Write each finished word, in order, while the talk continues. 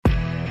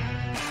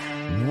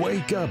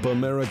Wake up,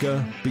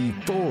 America,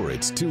 before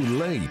it's too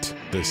late.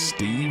 The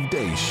Steve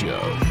Deace Show.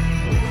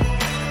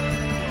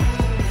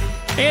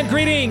 And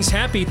greetings.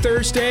 Happy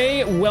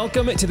Thursday.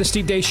 Welcome to the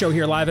Steve Deace Show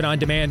here live and on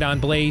demand on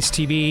Blaze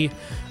TV,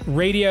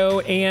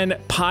 radio, and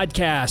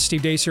podcast.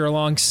 Steve Deace here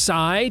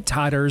alongside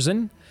Todd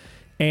Erzin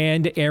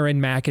and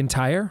Aaron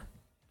McIntyre.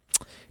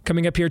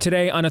 Coming up here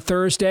today on a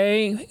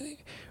Thursday,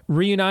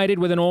 reunited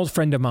with an old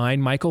friend of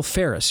mine, Michael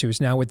Farris, who's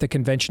now with the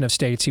Convention of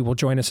States. He will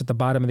join us at the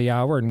bottom of the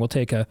hour, and we'll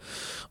take a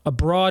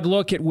broad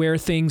look at where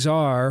things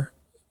are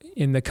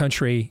in the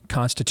country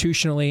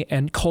constitutionally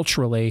and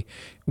culturally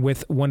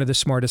with one of the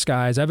smartest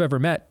guys I've ever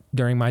met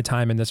during my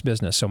time in this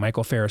business. So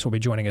Michael Farris will be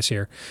joining us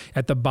here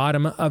at the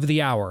bottom of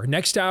the hour.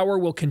 Next hour,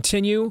 we'll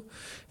continue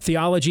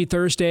Theology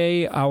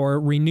Thursday, our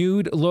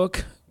renewed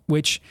look,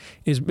 which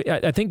is,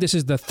 I think this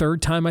is the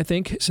third time,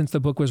 since the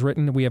book was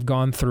written, we have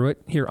gone through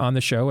it here on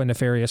the show, A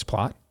Nefarious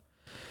Plot.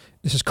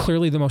 This is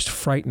clearly the most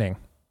frightening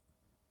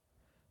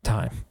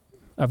time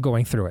of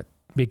going through it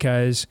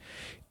because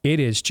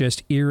it is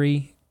just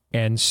eerie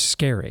and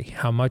scary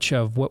how much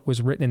of what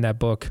was written in that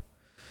book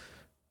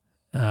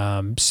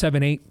 7,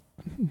 8,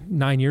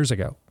 9 years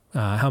ago,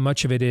 how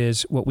much of it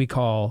is what we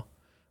call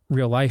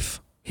real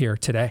life here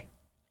today.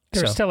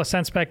 There was still a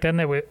sense back then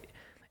that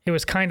it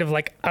was kind of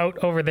like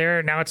out over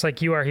there. Now it's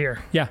like you are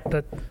here. Yeah.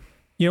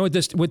 You know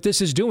what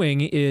this is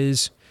doing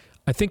is,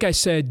 I think I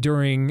said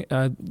during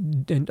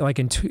in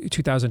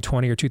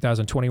 2020 or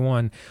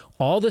 2021,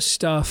 all the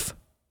stuff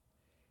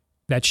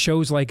that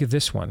shows like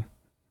this one,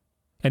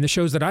 and the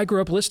shows that I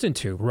grew up listening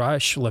to,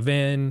 Rush,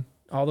 Levin,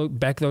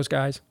 Beck, those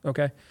guys,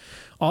 okay?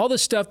 All the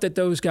stuff that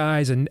those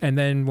guys, and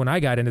then when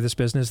I got into this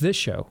business, this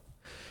show,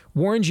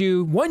 warned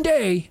you, one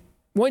day,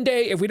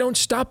 if we don't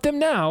stop them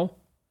now,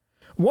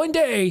 one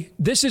day,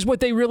 this is what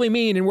they really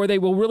mean and where they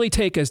will really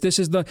take us. This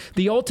is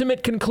the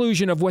ultimate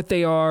conclusion of what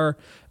they are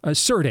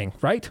asserting,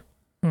 right?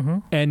 Mm-hmm.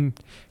 And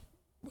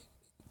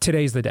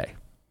today's the day.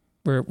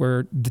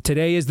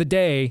 Today is the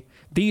day.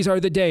 These are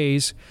the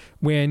days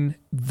when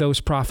those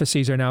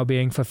prophecies are now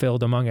being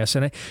fulfilled among us.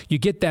 And you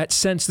get that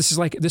sense, this is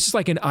like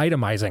an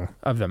itemizing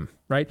of them,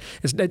 right?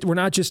 We're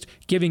not just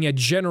giving a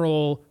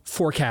general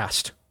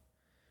forecast,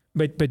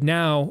 but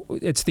now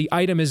it's the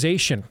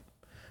itemization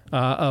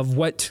of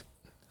what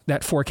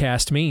that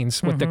forecast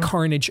means, what the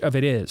carnage of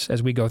it is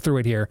as we go through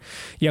it here.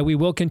 Yeah, we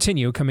will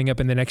continue coming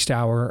up in the next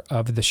hour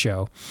of the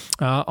show.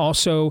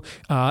 Also,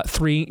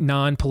 3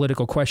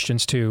 non-political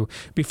questions too.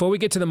 Before we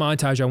get to the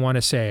montage, I want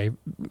to say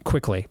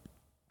quickly,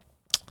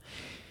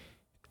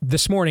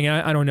 this morning,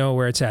 I don't know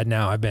where it's at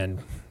now. I've been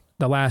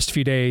the last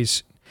few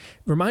days.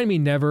 Remind me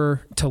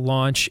never to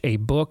launch a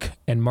book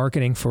and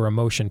marketing for a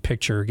motion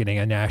picture getting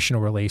a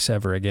national release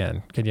ever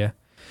again. Could you?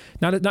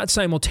 Not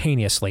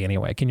simultaneously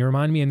anyway. Can you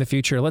remind me in the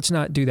future? Let's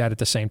not do that at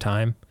the same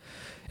time.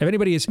 If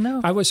anybody is,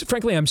 no.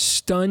 I'm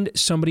stunned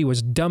somebody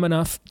was dumb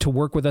enough to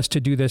work with us to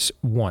do this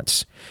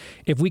once.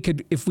 If we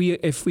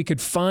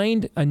could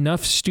find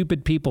enough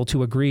stupid people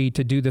to agree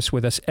to do this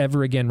with us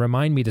ever again,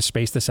 remind me to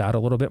space this out a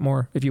little bit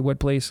more, if you would,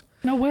 please.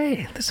 No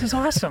way. This is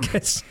awesome.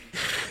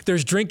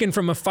 There's drinking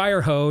from a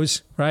fire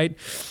hose, right?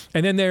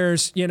 And then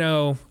there's,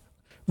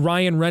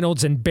 Ryan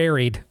Reynolds and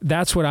Buried.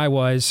 That's what I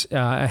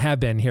have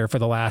been here for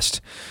the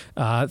last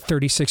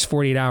 36,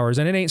 48 hours.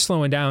 And it ain't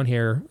slowing down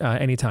here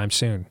anytime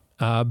soon.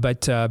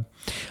 So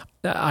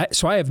I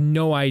have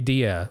no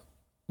idea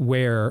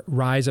where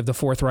Rise of the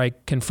Fourth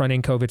Reich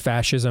confronting COVID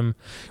fascism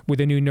with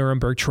a new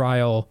Nuremberg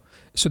trial.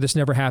 So this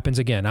never happens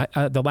again.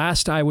 The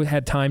last I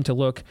had time to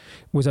look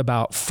was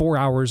about 4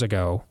 hours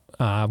ago,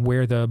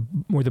 where the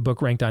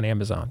book ranked on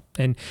Amazon.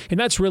 And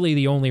that's really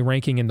the only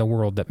ranking in the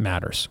world that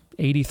matters.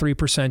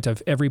 83%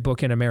 of every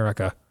book in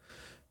America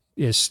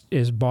is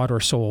bought or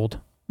sold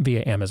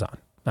via Amazon.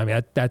 I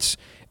mean, that's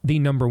the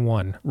number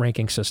one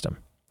ranking system.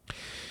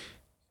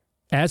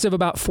 As of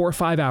about 4 or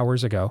 5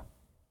 hours ago,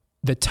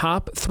 the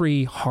top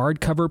 3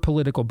 hardcover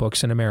political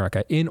books in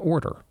America, in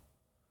order: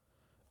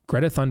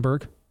 Greta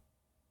Thunberg,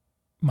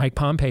 Mike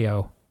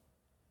Pompeo,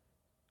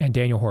 and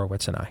Daniel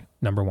Horowitz and I,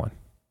 number 1.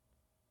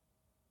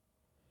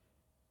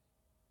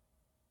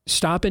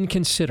 Stop and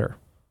consider,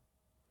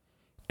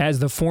 as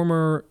the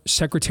former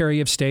Secretary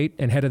of State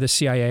and head of the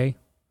CIA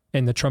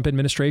in the Trump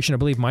administration, I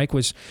believe Mike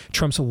was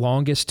Trump's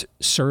longest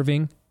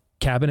serving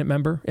cabinet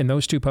member in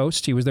those 2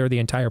 posts. He was there the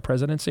entire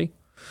presidency.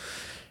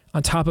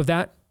 On top of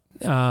that,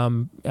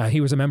 he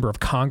was a member of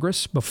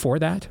Congress before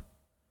that.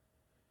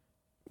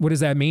 What does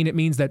that mean? It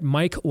means that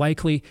Mike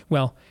likely,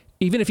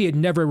 even if he had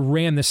never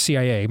ran the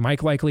CIA,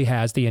 Mike likely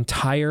has the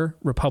entire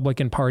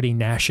Republican Party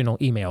national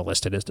email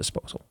list at his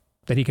disposal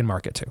that he can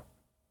market to.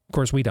 Of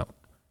course, we don't.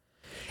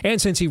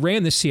 And since he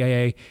ran the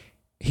CIA,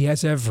 he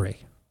has every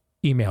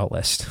email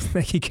list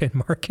that he can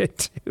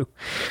market to.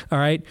 All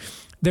right.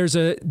 There's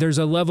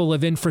a level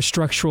of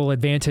infrastructural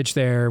advantage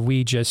there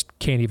we just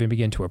can't even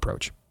begin to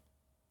approach.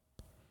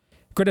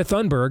 Greta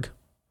Thunberg.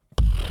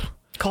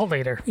 Call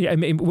later. Yeah, I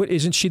mean,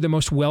 isn't she the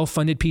most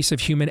well-funded piece of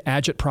human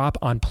agitprop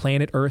on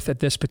planet Earth at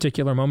this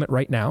particular moment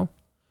right now?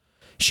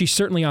 She's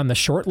certainly on the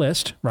short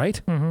list,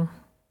 right? Mm-hmm.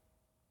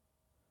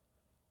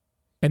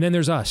 And then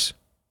there's us.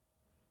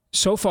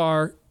 So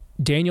far,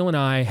 Daniel and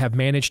I have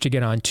managed to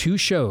get on 2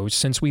 shows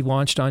since we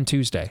launched on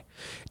Tuesday.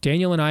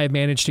 Daniel and I have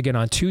managed to get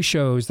on 2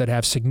 shows that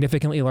have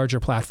significantly larger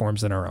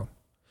platforms than our own.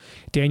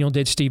 Daniel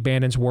did Steve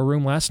Bannon's War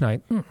Room last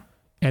night,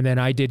 and then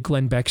I did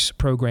Glenn Beck's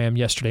program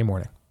yesterday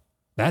morning.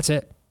 That's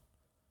it.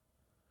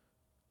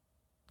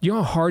 You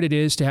know how hard it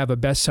is to have a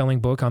best-selling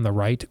book on the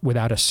right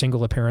without a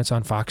single appearance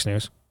on Fox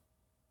News?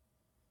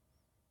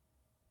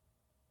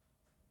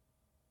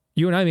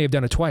 You and I may have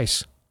done it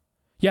twice.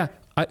 Yeah,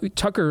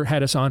 Tucker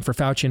had us on for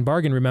Fauci and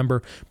Bargan,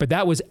 remember, but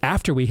that was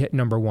after we hit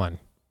number 1.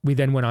 We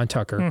then went on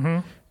Tucker.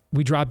 Mm-hmm.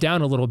 We dropped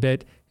down a little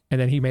bit, and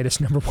then he made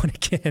us number 1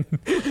 again.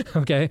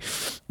 Okay?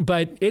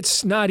 But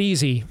it's not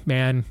easy,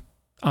 man,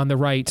 on the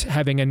right,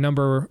 having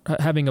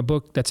a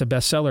book that's a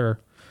bestseller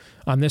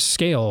on this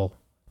scale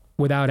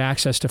without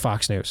access to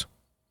Fox News.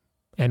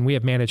 And we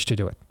have managed to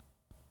do it.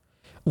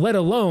 Let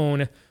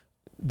alone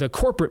the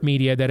corporate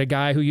media that a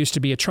guy who used to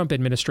be a Trump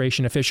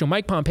administration official,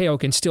 Mike Pompeo,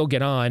 can still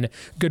get on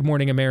Good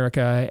Morning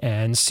America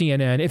and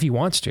CNN if he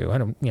wants to.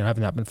 I've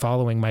not been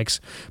following Mike's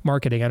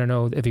marketing. I don't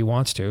know if he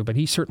wants to, but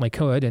he certainly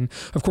could. And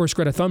of course,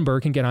 Greta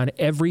Thunberg can get on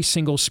every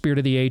single Spirit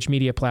of the Age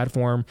media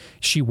platform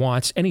she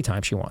wants,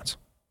 anytime she wants.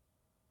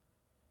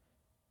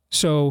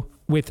 So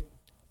with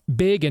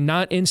big and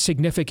not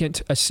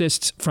insignificant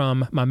assists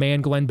from my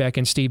man Glenn Beck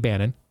and Steve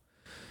Bannon,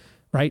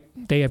 right?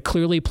 They have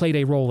clearly played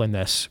a role in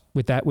this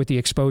with the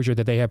exposure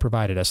that they have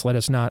provided us. Let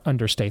us not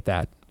understate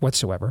that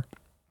whatsoever.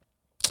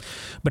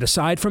 But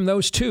aside from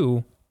those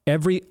 2,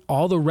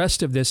 all the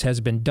rest of this has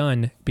been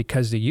done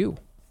because of you.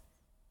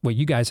 What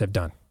you guys have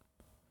done.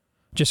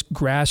 Just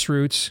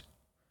grassroots,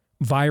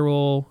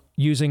 viral,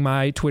 using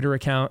my Twitter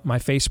account, my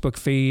Facebook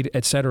feed,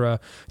 etc.,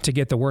 to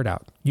get the word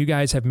out. You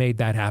guys have made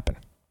that happen.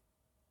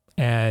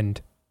 And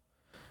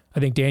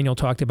I think Daniel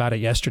talked about it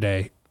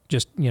yesterday.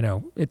 Just,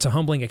 it's a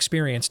humbling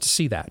experience to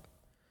see that.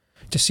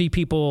 To see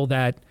people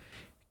that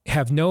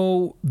have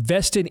no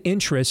vested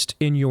interest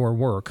in your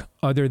work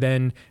other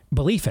than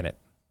belief in it.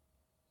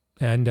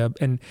 And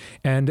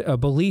a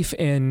belief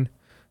in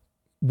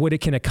what it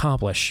can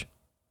accomplish.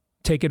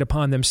 Take it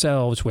upon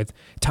themselves with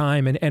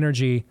time and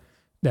energy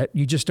that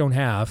you just don't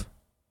have.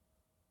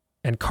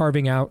 And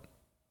carving out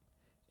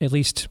at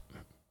least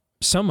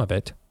some of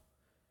it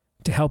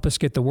to help us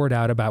get the word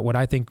out about what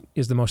I think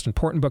is the most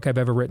important book I've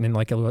ever written and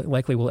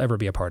likely will ever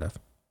be a part of.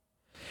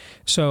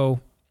 So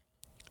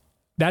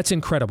that's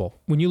incredible.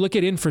 When you look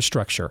at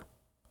infrastructure,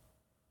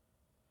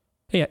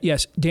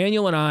 yes,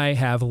 Daniel and I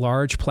have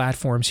large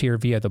platforms here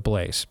via The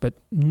Blaze, but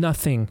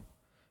nothing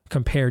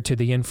compared to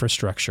the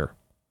infrastructure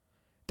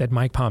that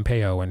Mike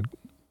Pompeo and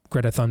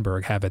Greta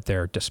Thunberg have at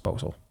their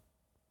disposal.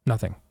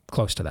 Nothing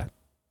close to that.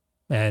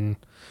 And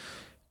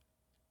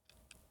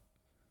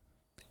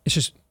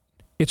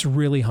it's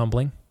really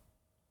humbling.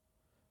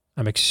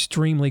 I'm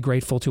extremely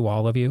grateful to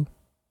all of you.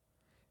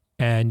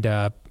 And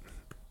I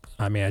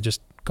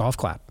just golf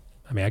clap.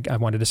 I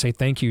wanted to say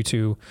thank you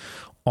to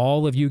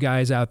all of you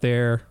guys out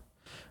there.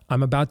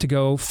 I'm about to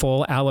go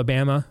full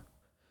Alabama.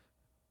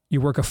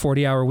 You work a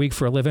 40-hour week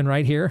for a living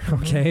right here.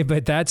 Okay.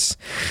 But that's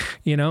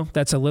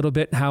a little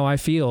bit how I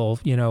feel,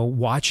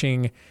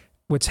 watching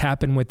what's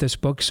happened with this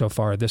book so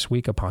far this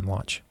week upon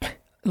launch.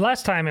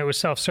 Last time it was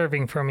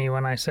self-serving for me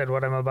when I said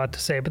what I'm about to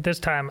say, but this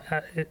time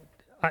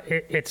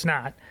it's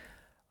not.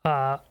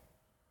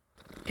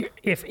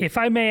 If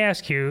I may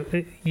ask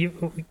you,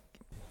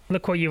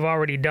 look what you've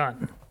already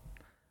done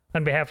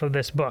on behalf of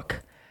this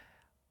book.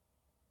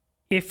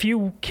 If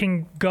you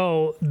can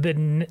go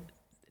the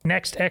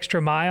next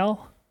extra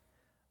mile,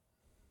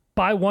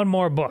 buy one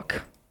more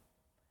book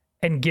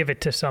and give it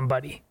to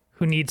somebody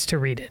who needs to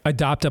read it.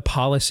 Adopt a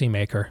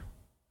policymaker.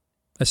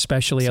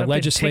 Especially a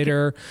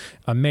legislator,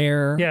 a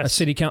mayor, a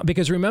city council.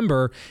 Because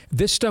remember,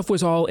 this stuff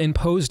was all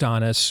imposed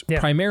on us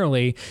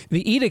primarily.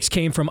 The edicts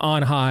came from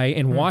on high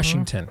in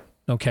Washington,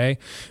 okay?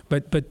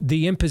 But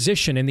the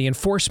imposition and the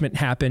enforcement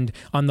happened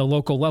on the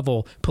local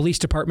level. Police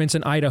departments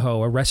in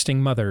Idaho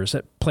arresting mothers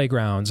at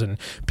playgrounds, and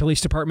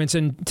police departments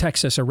in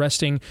Texas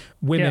arresting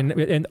women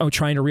and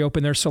trying to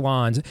reopen their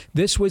salons.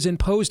 This was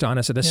imposed on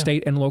us at the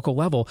state and local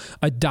level.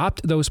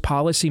 Adopt those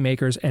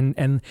policymakers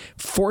and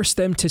force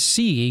them to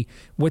see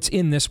what's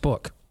in this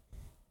book.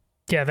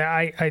 Yeah,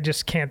 I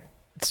just can't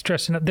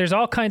stress enough. There's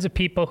all kinds of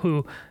people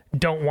who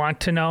don't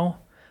want to know.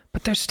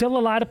 But there's still a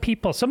lot of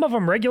people, some of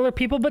them regular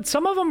people, but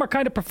some of them are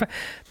kind of,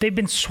 they've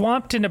been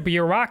swamped in a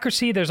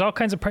bureaucracy. There's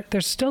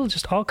still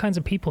just all kinds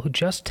of people who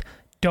just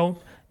don't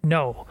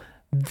know.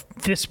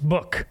 This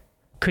book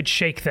could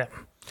shake them.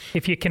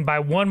 If you can buy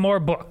one more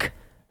book,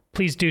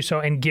 please do so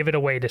and give it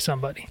away to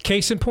somebody.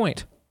 Case in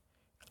point,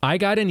 I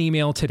got an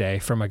email today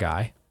from a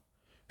guy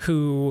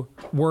who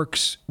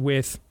works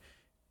with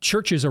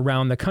churches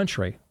around the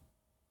country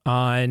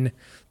on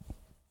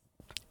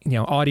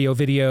audio,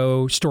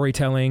 video,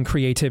 storytelling,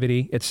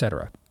 creativity,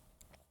 etc.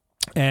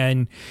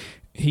 And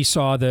he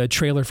saw the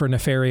trailer for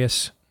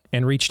Nefarious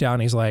and reached out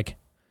and he's like,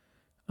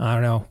 I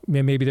don't know,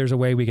 maybe there's a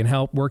way we can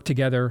help, work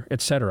together,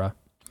 etc.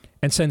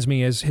 And sends me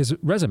his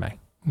resume.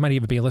 Might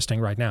even be listening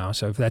right now.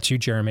 So if that's you,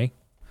 Jeremy,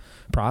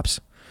 props.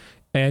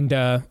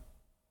 And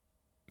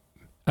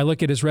I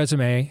look at his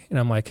resume and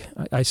I'm like,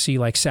 I see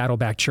like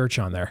Saddleback Church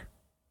on there.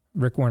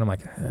 Rick Warren, I'm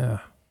like,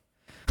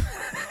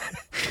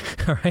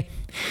 all right.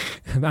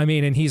 I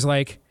mean, and he's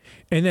like,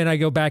 and then I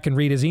go back and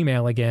read his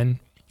email again,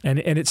 and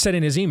it said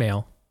in his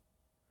email,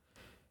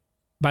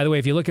 by the way,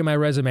 if you look at my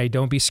resume,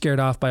 don't be scared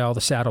off by all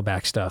the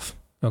Saddleback stuff,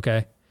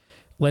 okay?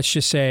 Let's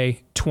just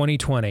say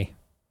 2020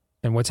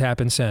 and what's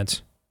happened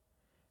since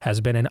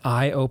has been an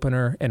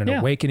eye-opener and an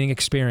awakening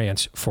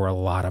experience for a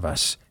lot of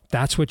us.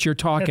 That's what you're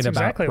talking That's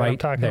about exactly right what I'm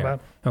talking there, about.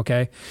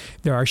 okay?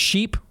 There are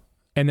sheep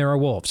and there are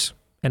wolves.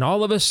 And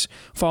all of us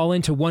fall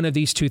into one of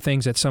these two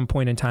things at some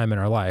point in time in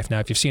our life. Now,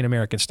 if you've seen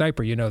American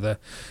Sniper, you know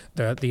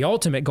the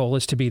ultimate goal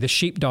is to be the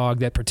sheepdog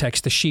that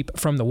protects the sheep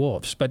from the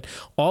wolves. But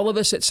all of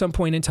us at some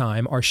point in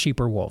time are sheep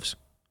or wolves.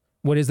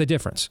 What is the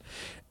difference?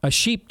 A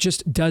sheep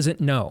just doesn't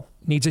know,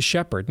 needs a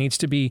shepherd, needs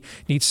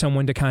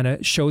someone to kind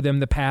of show them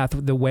the path,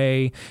 the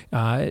way,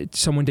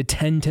 someone to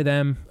tend to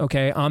them,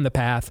 okay, on the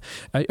path.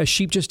 A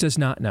sheep just does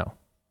not know.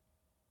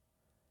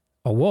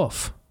 A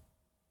wolf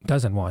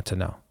doesn't want to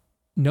know.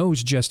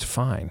 Knows just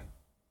fine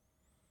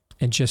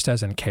and just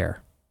doesn't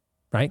care,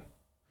 right?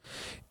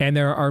 And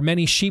there are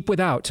many sheep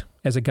without,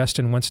 as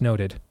Augustine once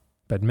noted,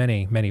 but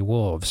many, many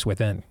wolves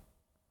within.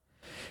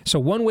 So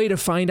one way to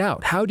find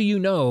out, how do you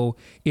know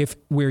if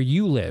where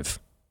you live,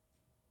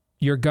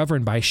 you're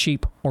governed by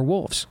sheep or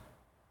wolves?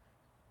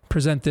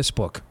 Present this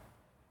book,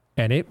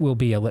 and it will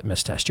be a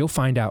litmus test. You'll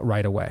find out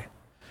right away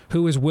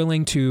who is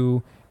willing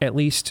to at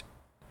least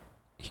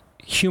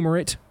humor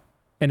it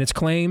and its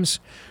claims,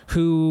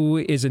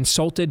 who is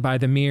insulted by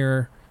the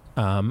mere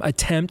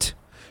attempt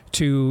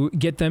to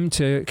get them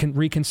to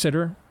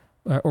reconsider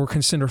or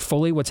consider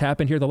fully what's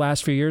happened here the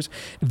last few years.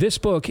 This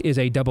book is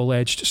a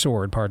double-edged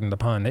sword, pardon the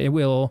pun.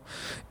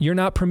 You're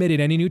not permitted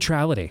any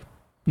neutrality.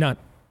 None.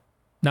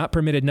 Not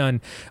permitted, none.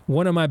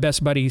 One of my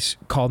best buddies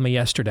called me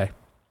yesterday,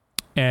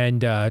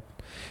 and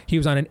he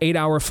was on an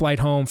 8-hour flight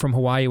home from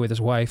Hawaii with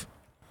his wife.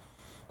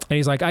 And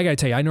he's like, I got to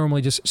tell you, I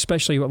normally just,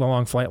 especially with a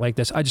long flight like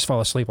this, I just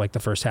fall asleep like the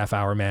first half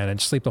hour, man, and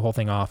sleep the whole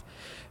thing off.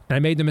 And I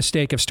made the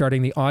mistake of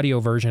starting the audio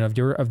version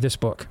of this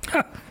book.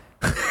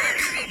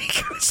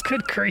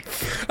 Good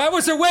grief. I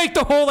was awake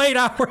the whole 8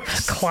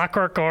 hours.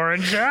 Clockwork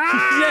Orange.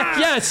 Yeah,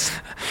 yes.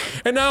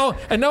 And now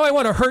I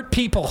want to hurt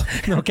people,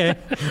 okay?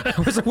 I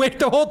was awake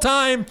the whole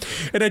time,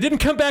 and I didn't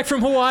come back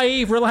from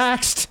Hawaii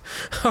relaxed,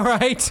 all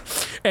right?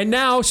 And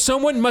now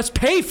someone must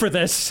pay for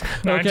this, okay?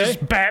 Not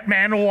just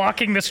Batman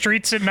walking the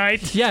streets at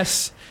night.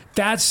 Yes,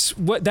 that's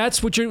what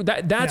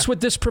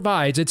this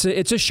provides.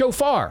 It's a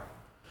shofar.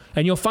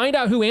 And you'll find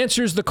out who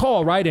answers the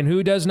call, right, and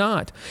who does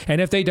not.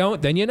 And if they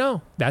don't, then you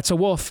know, that's a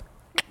wolf.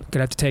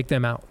 Gonna have to take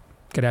them out.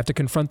 Gonna have to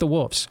confront the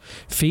wolves.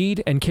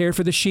 Feed and care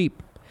for the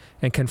sheep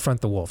and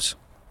confront the wolves.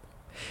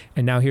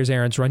 And now here's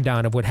Aaron's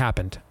rundown of what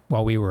happened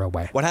while we were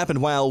away. What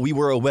happened while we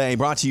were away,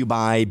 brought to you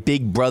by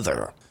Big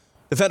Brother.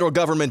 The federal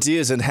government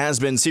is and has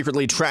been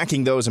secretly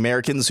tracking those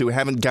Americans who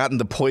haven't gotten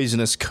the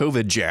poisonous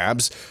COVID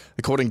jabs.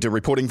 According to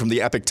reporting from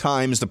the Epoch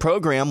Times, the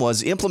program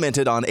was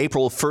implemented on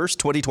April 1st,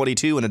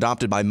 2022, and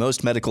adopted by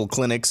most medical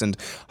clinics and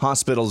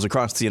hospitals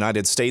across the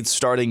United States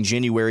starting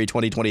January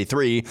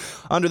 2023.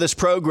 Under this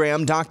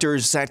program,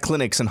 doctors at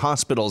clinics and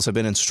hospitals have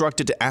been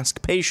instructed to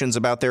ask patients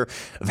about their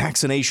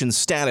vaccination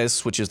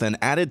status, which is then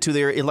added to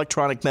their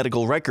electronic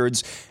medical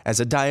records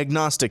as a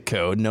diagnostic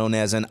code known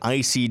as an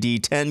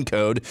ICD-10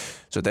 code,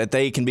 so that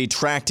they can be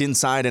tracked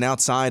inside and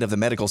outside of the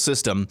medical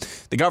system.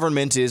 The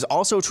government is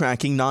also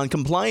tracking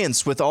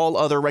noncompliance with all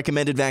other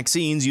recommended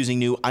vaccines using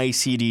new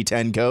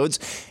ICD-10 codes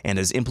and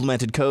has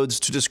implemented codes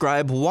to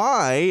describe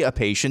why a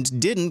patient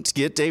didn't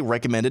get a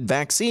recommended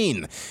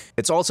vaccine.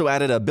 It's also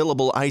added a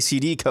billable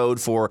ICD code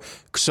for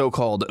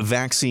so-called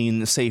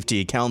vaccine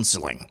safety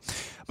counseling.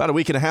 About a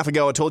week and a half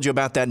ago, I told you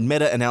about that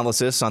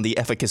meta-analysis on the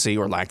efficacy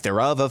or lack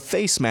thereof of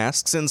face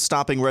masks in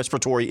stopping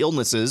respiratory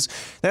illnesses.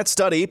 That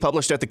study,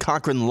 published at the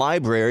Cochrane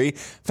Library,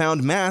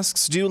 found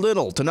masks do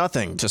little to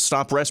nothing to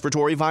stop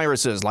respiratory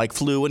viruses like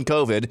flu and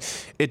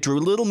COVID. It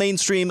drew little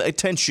mainstream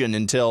attention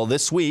until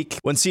this week,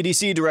 when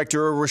CDC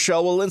Director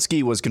Rochelle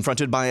Walensky was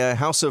confronted by a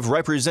House of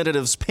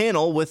Representatives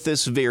panel with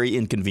this very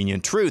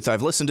inconvenient truth.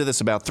 I've listened to this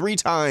about 3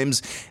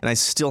 times, and I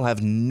still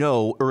have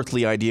no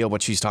earthly idea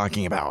what she's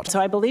talking about.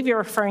 So I believe you're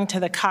referring to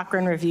the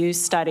Cochrane Review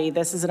study.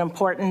 This is an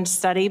important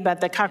study,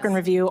 but the Cochrane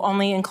Review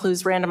only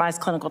includes randomized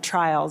clinical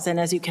trials. And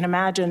as you can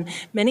imagine,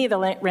 many of the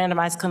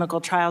randomized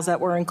clinical trials that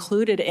were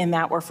included in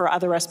that were for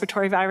other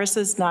respiratory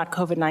viruses, not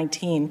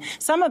COVID-19.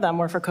 Some of them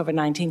were for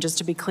COVID-19, just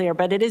to be clear,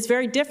 but it is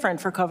very different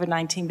for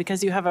COVID-19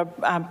 because you have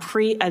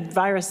a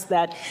virus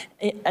that,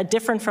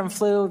 different from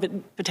flu,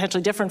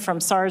 potentially different from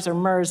SARS or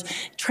MERS,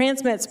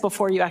 transmits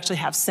before you actually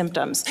have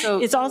symptoms. So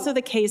it's also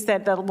the case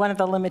that one of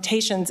the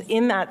limitations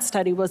in that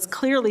study was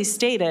clearly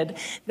stated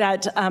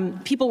that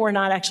people were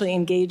not actually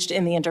engaged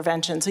in the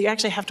intervention. So you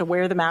actually have to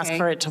wear the mask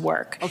for it to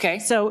work. Okay.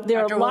 So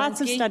there Dr. are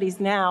lots of Walensky? studies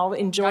now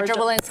in Georgia.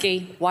 Dr.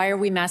 Walensky, why are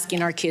we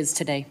masking our kids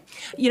today?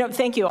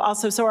 Thank you.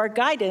 Also, so our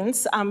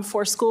guidance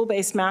for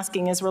school-based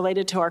masking is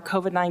related to our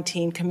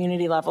COVID-19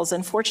 community levels.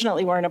 And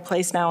fortunately, we're in a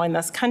place now in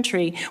this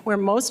country where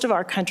most of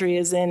our country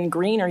is in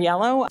green or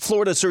yellow.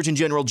 Florida Surgeon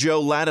General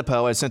Joe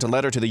Ladapo has sent a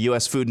letter to the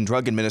U.S. Food and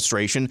Drug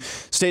Administration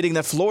stating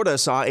that Florida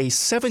saw a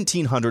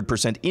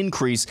 1,700%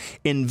 increase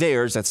in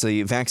VAERS, that's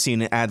the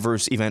Vaccine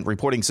Adverse Event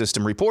Reporting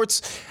System,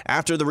 reports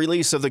after the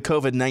release of the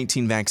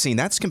COVID-19 vaccine.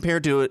 That's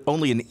compared to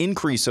only an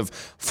increase of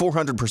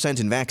 400%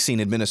 in vaccine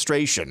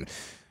administration.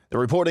 The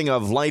reporting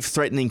of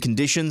life-threatening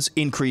conditions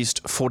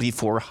increased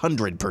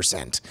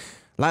 4,400%.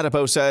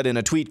 Ladapo said in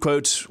a tweet,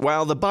 quote,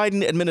 "While the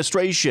Biden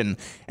administration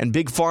and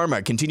Big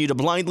Pharma continue to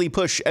blindly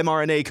push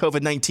mRNA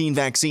COVID-19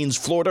 vaccines,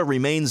 Florida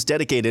remains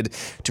dedicated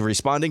to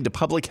responding to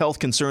public health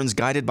concerns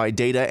guided by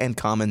data and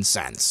common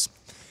sense."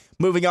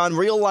 Moving on,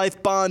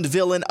 real-life Bond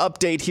villain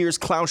update. Here's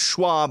Klaus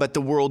Schwab at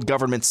the World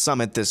Government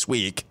Summit this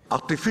week.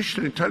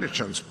 Artificial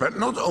intelligence, but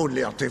not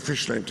only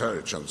artificial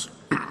intelligence,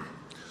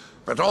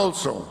 but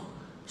also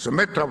the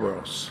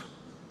metaverse,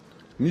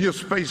 new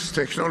space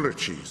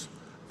technologies,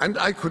 and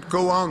I could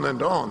go on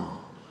and on,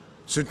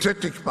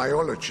 synthetic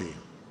biology.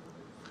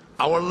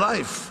 Our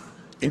life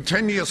in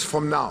 10 years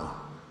from now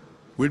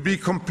will be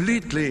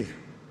completely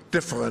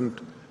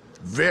different,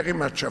 very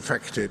much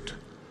affected,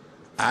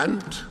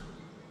 and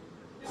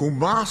who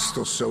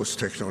masters those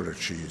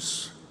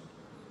technologies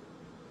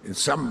in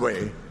some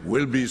way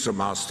will be the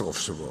master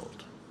of the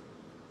world.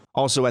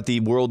 Also at the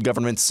World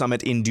Government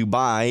Summit in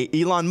Dubai,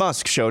 Elon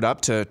Musk showed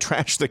up to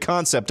trash the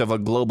concept of a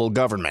global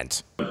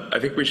government. I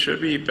think we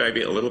should be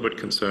maybe a little bit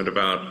concerned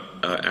about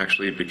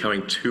actually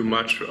becoming too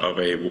much of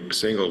a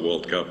single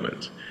world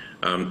government.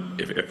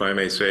 If I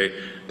may say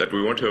that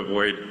we want to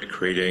avoid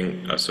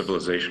creating a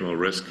civilizational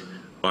risk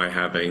by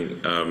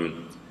having,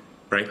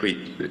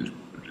 frankly,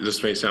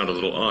 this may sound a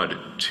little odd,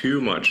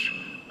 too much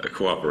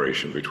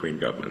cooperation between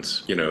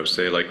governments.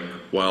 Say like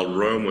while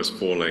Rome was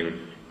falling,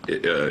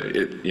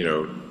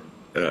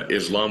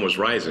 Islam was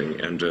rising,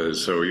 and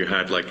so you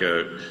had like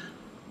the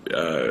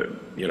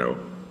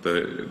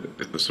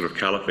sort of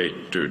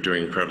caliphate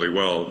doing incredibly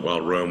well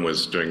while Rome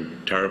was doing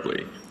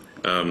terribly.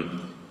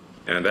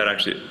 And that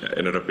actually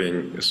ended up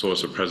being a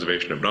source of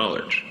preservation of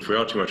knowledge. If we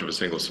are too much of a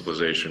single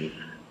civilization,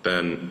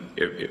 then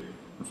if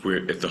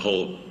the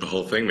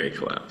whole thing may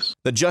collapse.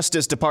 The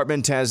Justice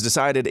Department has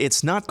decided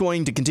it's not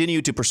going to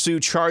continue to pursue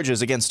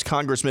charges against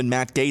Congressman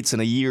Matt Gaetz in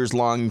a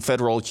years-long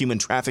federal human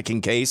trafficking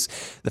case.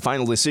 The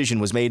final decision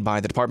was made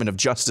by the Department of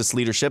Justice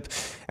leadership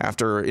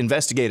after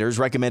investigators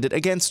recommended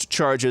against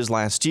charges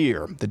last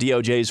year. The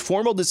DOJ's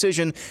formal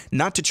decision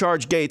not to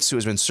charge Gaetz, who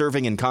has been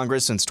serving in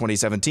Congress since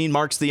 2017,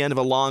 marks the end of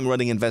a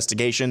long-running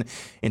investigation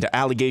into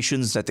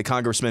allegations that the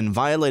congressman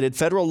violated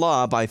federal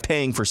law by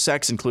paying for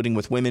sex, including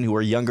with women who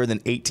are younger than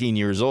 18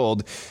 years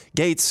old.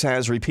 Gaetz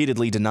has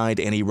repeatedly denied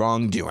any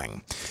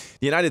wrongdoing.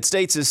 The United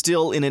States is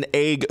still in an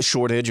egg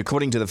shortage.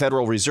 According to the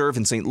Federal Reserve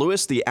in St.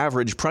 Louis, the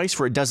average price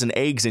for a dozen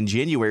eggs in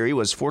January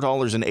was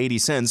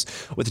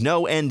 $4.80, with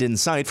no end in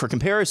sight. For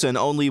comparison,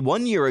 only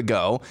 1 year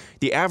ago,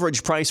 the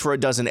average price for a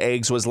dozen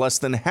eggs was less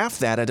than half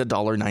that at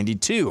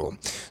 $1.92.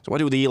 So what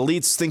do the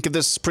elites think of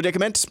this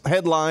predicament?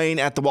 Headline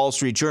at the Wall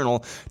Street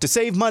Journal: "To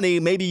save money,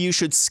 maybe you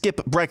should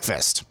skip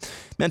breakfast."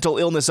 Mental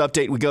illness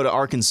update, we go to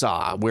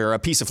Arkansas, where a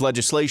piece of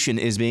legislation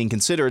is being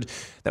considered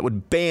that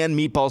would ban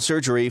meatball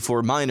surgery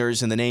for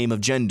minors in the name of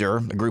gender.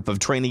 A group of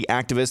trainee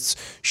activists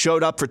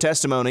showed up for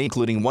testimony,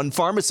 including one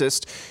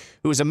pharmacist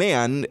who is a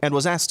man and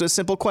was asked a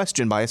simple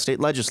question by a state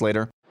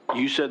legislator.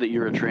 You said that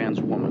you're a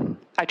trans woman.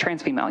 I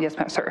trans female, yes,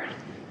 sir.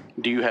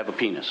 Do you have a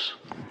penis?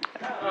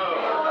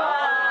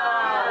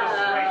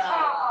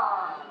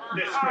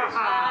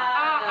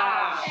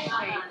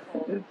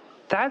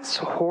 That's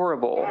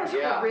horrible.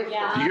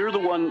 Yeah. You're the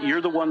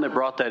one that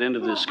brought that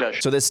into the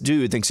discussion. So this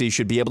dude thinks he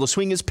should be able to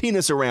swing his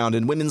penis around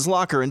in women's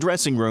locker and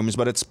dressing rooms,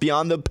 but it's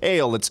beyond the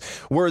pale. It's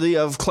worthy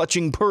of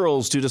clutching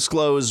pearls to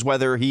disclose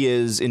whether he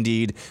is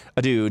indeed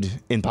a dude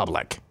in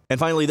public. And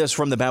finally, this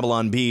from the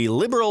Babylon Bee: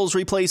 liberals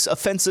replace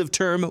offensive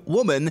term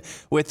woman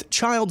with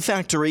child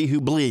factory who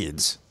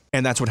bleeds.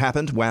 And that's what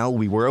happened while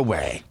we were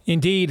away.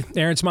 Indeed.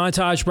 Aaron's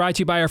Montage, brought to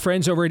you by our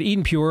friends over at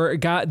Eden Pure,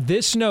 got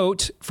this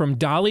note from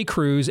Dolly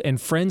Cruz in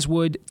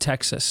Friendswood,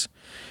 Texas.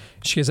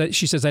 She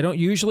says, "I don't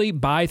usually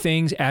buy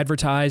things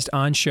advertised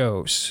on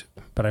shows,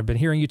 but I've been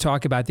hearing you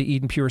talk about the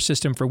Eden Pure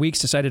system for weeks.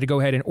 Decided to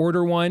go ahead and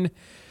order one.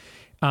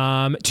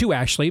 Two,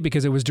 actually,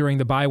 because it was during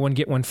the buy one,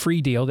 get one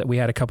free deal that we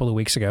had a couple of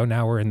weeks ago.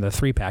 Now we're in the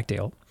 3-pack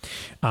deal.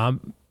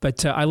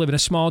 But I live in a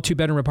small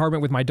 2-bedroom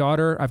apartment with my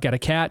daughter. I've got a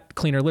cat,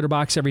 clean her litter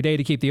box every day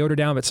to keep the odor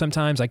down, but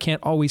sometimes I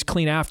can't always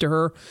clean after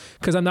her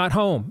because I'm not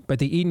home. But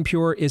the Eden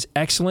Pure is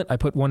excellent. I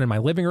put one in my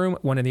living room,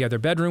 one in the other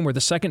bedroom where the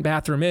second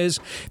bathroom is.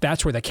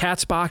 That's where the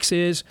cat's box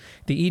is.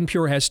 The Eden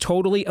Pure has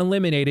totally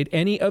eliminated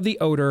any of the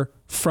odor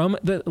from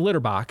the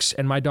litter box.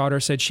 And my daughter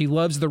said she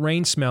loves the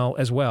rain smell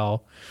as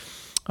well.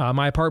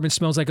 My apartment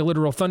smells like a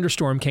literal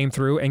thunderstorm came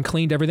through and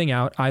cleaned everything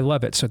out. I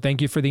love it. So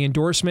thank you for the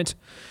endorsement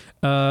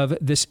of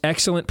this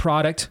excellent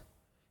product.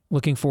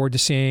 Looking forward to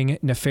seeing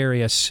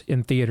Nefarious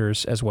in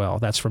theaters as well.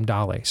 That's from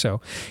Dolly. So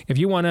if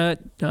you want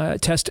to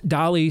test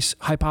Dolly's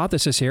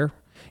hypothesis here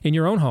in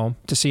your own home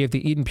to see if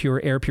the Eden Pure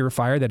air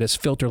purifier that is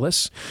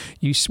filterless,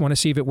 you want to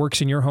see if it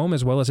works in your home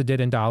as well as it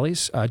did in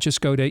Dolly's,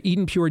 just go to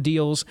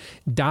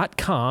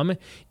EdenPureDeals.com,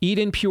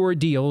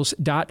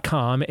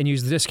 EdenPureDeals.com, and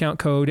use the discount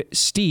code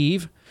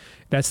STEVE.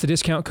 That's the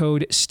discount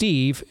code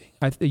STEVE.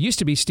 It used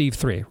to be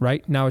Steve3,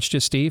 right? Now it's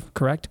just Steve,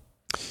 correct?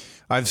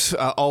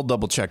 I'll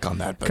double check on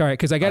that. Correct,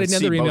 because I got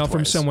another email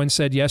from someone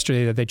said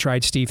yesterday that they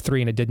tried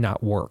Steve3 and it did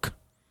not work.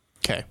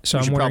 Okay, so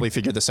we should probably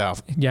figure this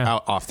out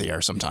off the air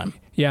sometime.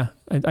 Yeah,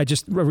 I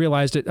just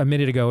realized it a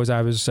minute ago as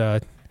I was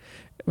doing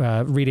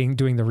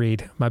the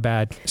read. My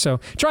bad. So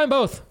try them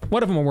both.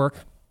 One of them will work.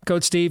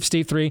 Code Steve,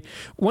 Steve3.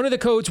 One of the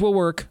codes will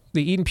work.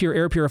 The Eden Pure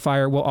air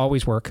purifier will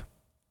always work.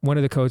 One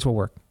of the codes will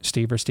work.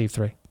 Steve or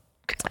Steve3.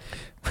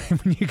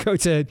 When you go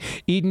to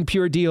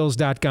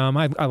EdenPureDeals.com,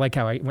 I like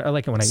how I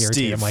like it when I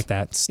irritate him like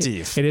that.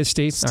 Steve. It is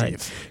Steve? Steve. All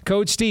right.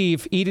 Code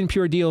Steve,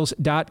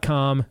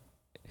 EdenPureDeals.com.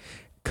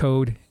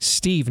 Code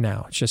Steve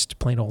now. It's just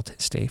plain old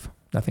Steve.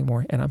 Nothing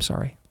more. And I'm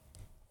sorry.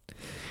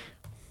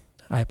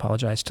 I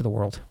apologize to the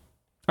world.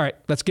 All right,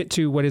 let's get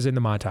to what is in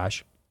the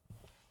montage.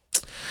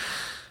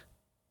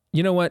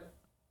 You know what?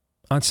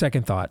 On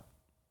second thought,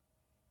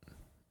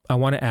 I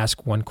want to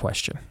ask one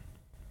question.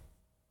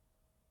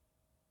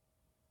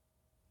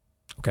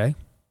 Okay?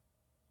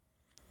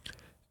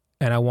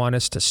 And I want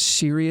us to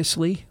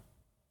seriously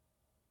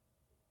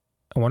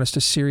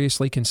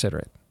consider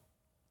it.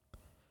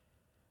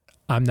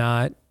 I'm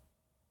not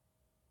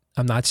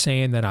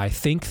saying that I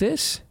think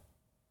this.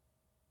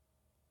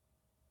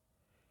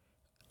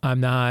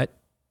 I'm not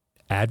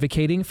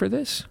advocating for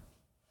this.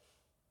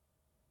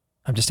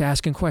 I'm just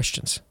asking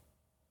questions,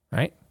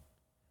 right?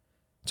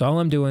 That's all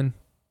I'm doing.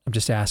 I'm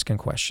just asking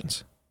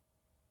questions.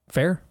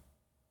 Fair?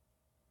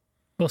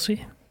 We'll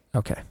see.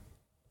 Okay.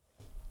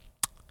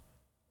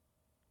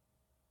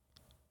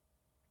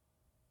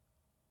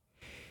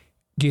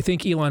 Do you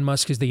think Elon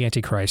Musk is the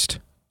Antichrist?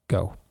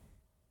 Go.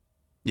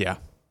 Yeah.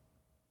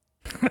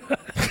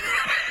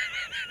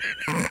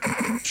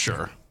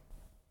 Sure.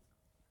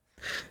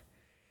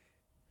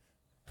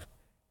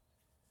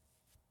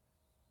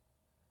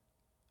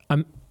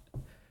 I'm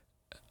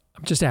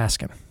just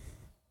asking.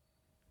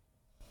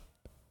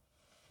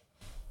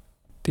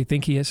 Do you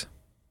think he is?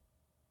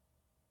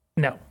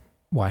 No.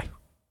 Why?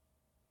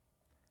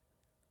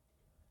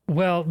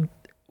 Well,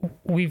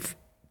 we've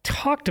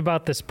talked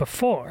about this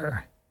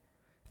before.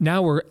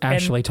 Now we're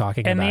actually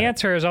talking about it. And the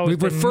answer is always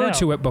we've referred no.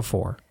 to it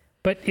before.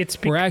 But it's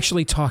we're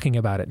actually talking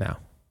about it now.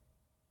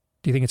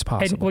 Do you think it's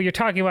possible? Well, you're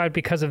talking about it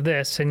because of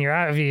this, and you're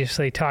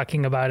obviously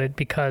talking about it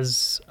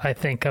because I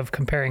think of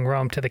comparing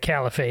Rome to the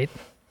Caliphate.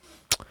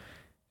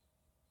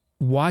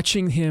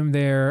 Watching him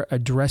there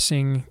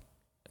addressing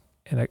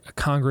a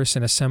Congress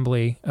and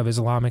assembly of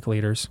Islamic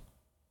leaders.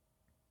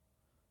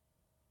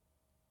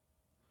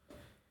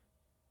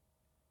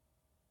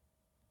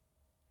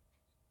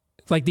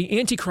 Like the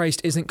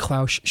Antichrist isn't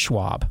Klaus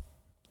Schwab,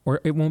 or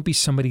it won't be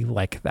somebody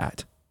like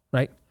that,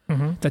 right?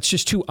 Mm-hmm. That's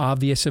just too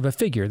obvious of a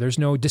figure. There's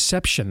no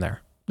deception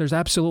there. There's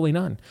absolutely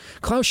none.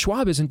 Klaus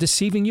Schwab isn't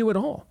deceiving you at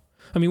all.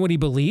 I mean, what he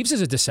believes is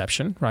a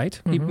deception,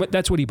 right? Mm-hmm.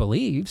 That's what he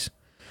believes.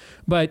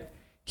 But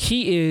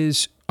he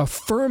is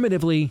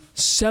affirmatively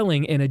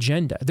selling an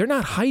agenda. They're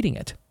not hiding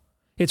it.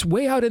 It's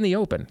way out in the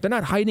open. They're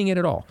not hiding it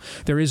at all.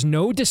 There is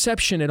no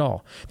deception at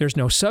all. There's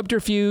no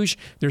subterfuge.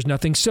 There's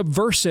nothing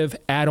subversive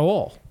at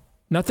all.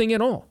 Nothing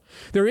at all.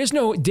 There is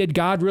no, did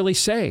God really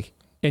say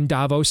in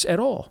Davos at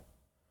all?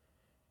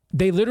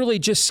 They literally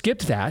just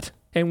skipped that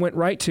and went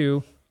right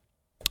to,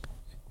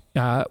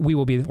 we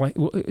will be,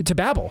 to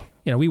Babel.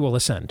 You know, we will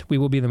ascend. We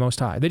will be the Most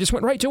High. They just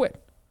went right to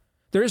it.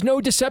 There is no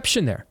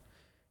deception there.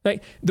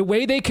 Like the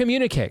way they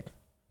communicate,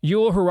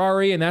 Yuval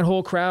Harari and that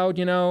whole crowd,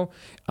 you know,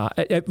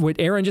 what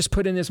Aaron just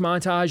put in this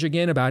montage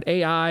again about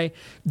AI,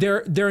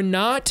 they're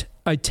not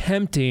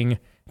attempting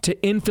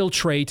to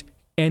infiltrate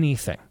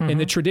anything in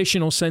the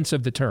traditional sense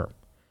of the term,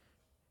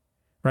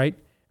 right?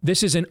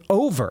 This is an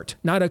overt,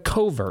 not a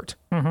covert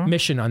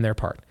mission on their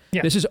part.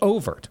 Yeah. This is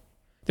overt.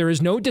 There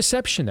is no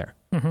deception there.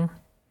 Mm-hmm.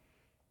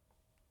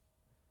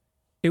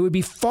 It would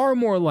be far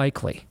more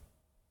likely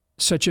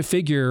such a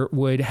figure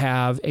would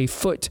have a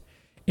foot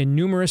in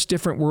numerous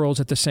different worlds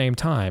at the same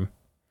time,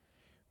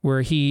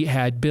 where he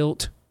had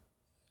built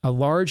a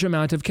large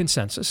amount of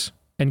consensus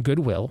and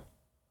goodwill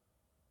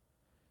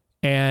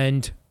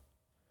and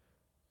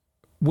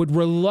would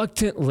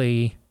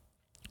reluctantly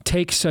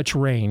take such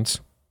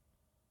reins.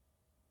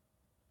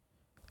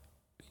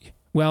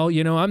 Well,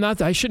 you know,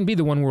 I shouldn't be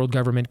the one world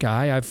government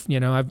guy. I've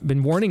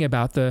been warning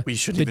about we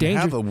shouldn't even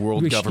have a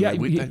world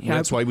government.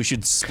 That's why we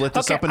should split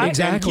this up into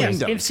 10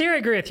 kingdoms. In theory, I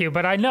agree with you,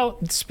 but I know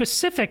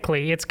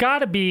specifically it's got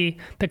to be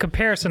the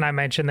comparison I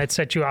mentioned that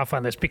set you off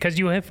on this, because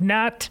you have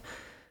not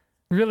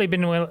really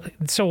been willing.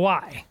 So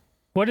why?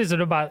 What is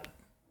it about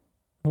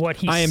what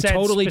he I am said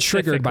totally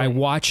triggered by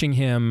specifically. watching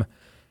him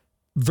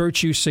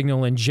virtue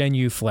signal and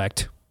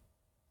genuflect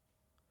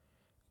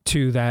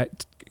to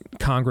that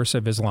Congress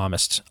of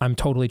Islamists. I'm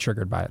totally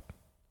triggered by it.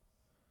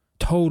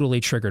 Totally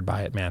triggered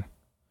by it, man.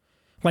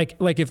 Like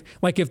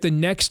if the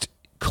next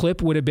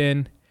clip would have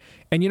been,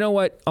 and you know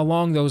what,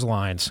 along those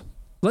lines,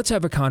 let's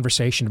have a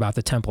conversation about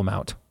the Temple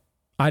Mount.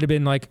 I'd have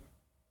been like,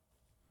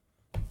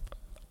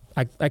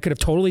 I could have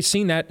totally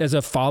seen that as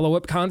a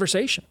follow-up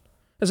conversation.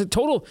 As a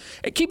total,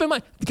 keep in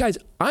mind, guys,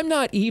 I'm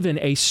not even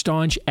a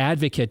staunch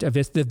advocate of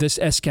this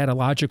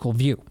eschatological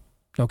view,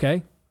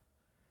 okay?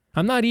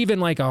 I'm not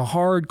even like a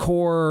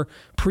hardcore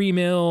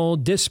pre-mill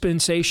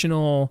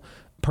dispensational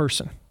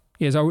person.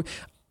 At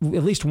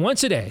least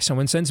once a day,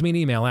 someone sends me an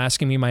email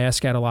asking me my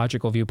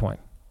eschatological viewpoint,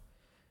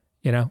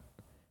 you know?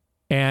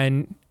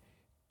 And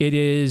it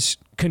is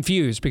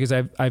confused because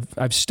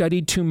I've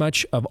studied too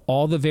much of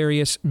all the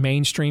various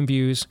mainstream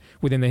views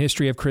within the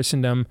history of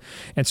Christendom,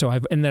 and so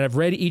then I've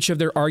read each of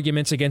their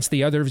arguments against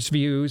the other's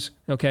views,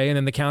 okay, and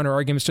then the counter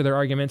arguments to their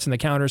arguments and the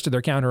counters to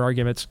their counter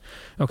arguments,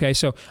 okay.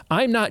 So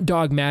I'm not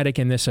dogmatic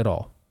in this at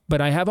all,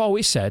 but I have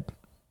always said,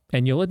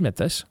 and you'll admit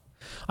this,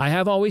 I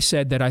have always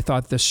said that I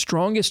thought the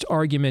strongest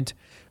argument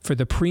for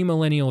the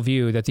premillennial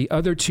view, that the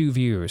other two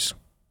views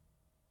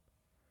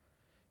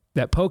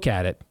that poke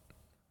at it,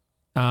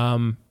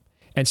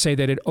 and say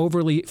that it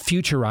overly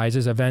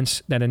futurizes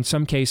events that in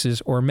some cases,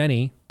 or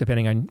many,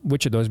 depending on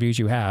which of those views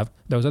you have,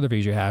 those other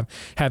views you have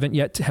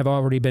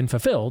already been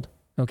fulfilled,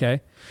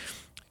 okay?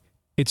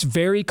 It's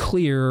very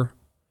clear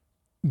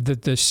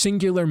that the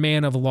singular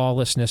man of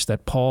lawlessness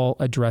that Paul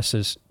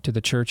addresses to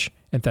the church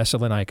in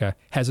Thessalonica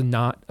has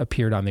not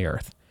appeared on the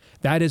earth.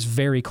 That is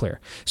very clear.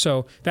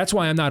 So that's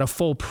why I'm not a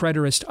full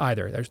preterist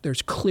either.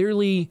 There's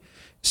clearly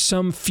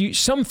some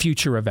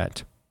future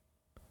event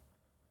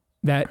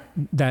that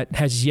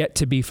has yet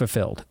to be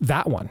fulfilled.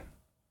 That one.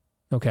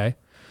 Okay?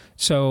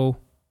 So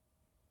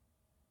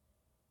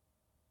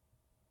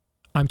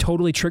I'm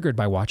totally triggered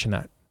by watching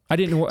that. I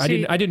didn't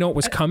know it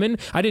was coming.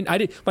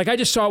 I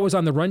just saw it was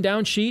on the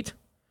rundown sheet.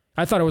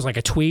 I thought it was like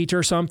a tweet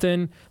or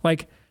something.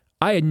 Like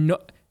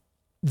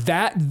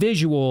that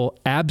visual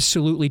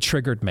absolutely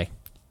triggered me.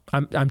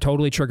 I'm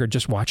totally triggered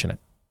just watching it.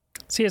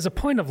 See, as a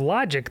point of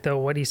logic though,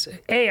 what he's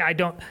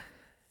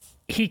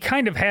he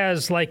kind of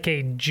has like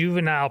a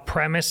juvenile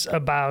premise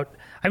about,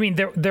 I mean,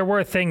 there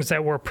were things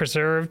that were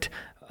preserved,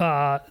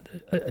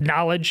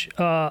 knowledge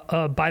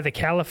by the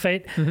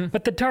caliphate,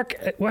 but the dark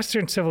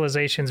Western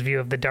civilization's view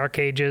of the Dark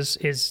Ages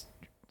is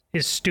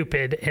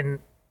stupid and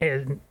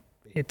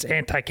it's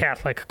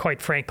anti-Catholic,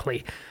 quite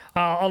frankly.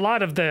 A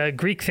lot of the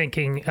Greek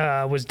thinking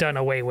was done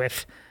away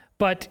with,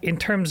 but in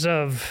terms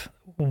of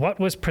what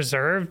was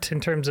preserved, in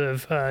terms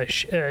of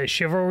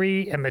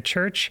chivalry and the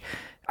church,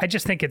 I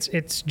just think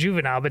it's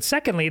juvenile. But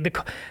secondly,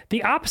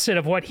 the opposite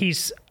of what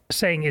he's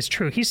saying is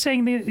true. He's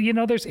saying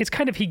it's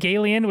kind of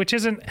Hegelian, which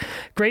isn't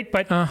great,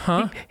 but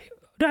but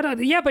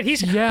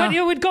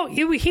it would go.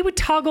 He would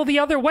toggle the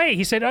other way.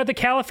 He said, the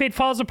caliphate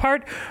falls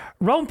apart,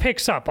 Rome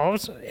picks up.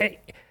 I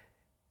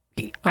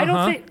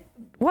don't think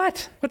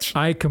what.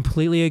 I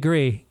completely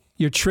agree.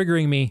 You're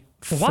triggering me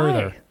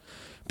further. Why?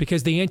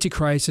 Because the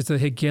Antichrist is the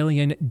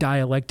Hegelian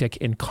dialectic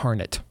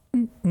incarnate.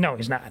 No,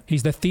 he's not.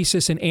 He's the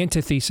thesis and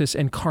antithesis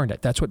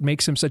incarnate. That's what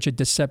makes him such a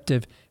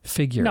deceptive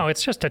figure. No,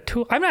 it's just a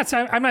tool. I'm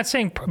not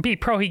saying be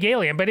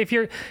pro-Hegelian, but if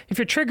you're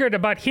triggered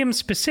about him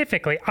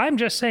specifically, I'm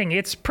just saying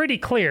it's pretty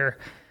clear,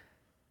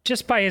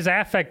 just by his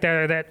affect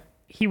there, that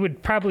he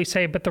would probably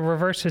say, but the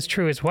reverse is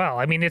true as well.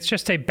 I mean, it's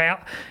just it's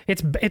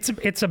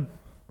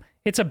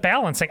a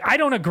balancing. I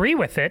don't agree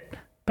with it,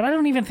 but I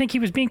don't even think he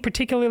was being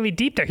particularly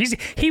deep there.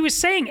 He was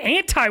saying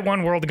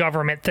anti-one world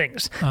government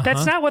things.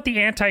 That's not what the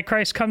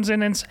Antichrist comes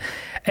in and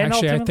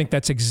actually, I think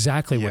that's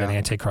exactly what an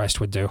Antichrist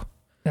would do.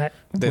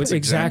 That's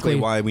exactly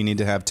why we need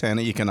to have 10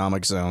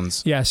 economic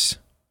zones. Yes.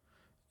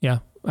 Yeah.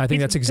 I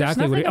think that's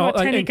exactly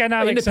what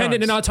independent zones.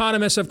 And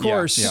autonomous, of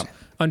course,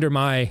 under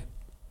my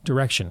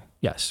direction.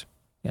 Yes.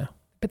 Yeah.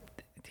 But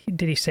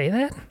did he say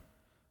that?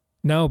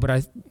 No,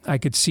 but I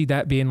could see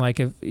that being like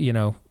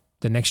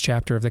the next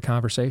chapter of the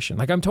conversation.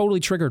 Like, I'm totally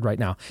triggered right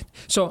now.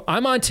 So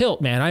I'm on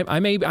tilt, man. I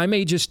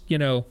may just,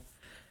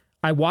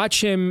 I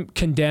watch him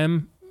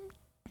condemn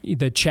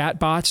the chat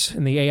bots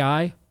and the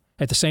AI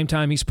at the same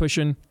time he's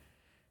pushing,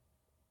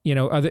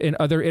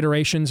 other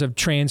iterations of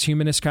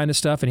transhumanist kind of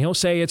stuff. And he'll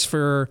say it's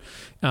for,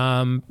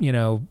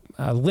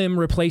 limb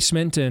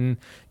replacement and,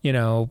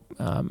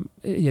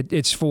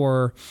 it's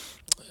for,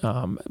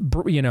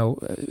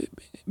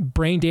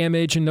 brain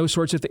damage and those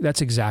sorts of things.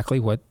 That's exactly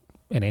what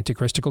an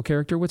antichristical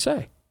character would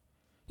say.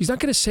 He's not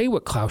going to say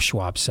what Klaus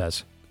Schwab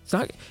says.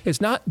 It's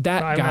not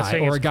that guy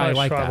or a guy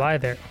like that.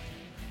 Either.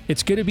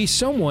 It's going to be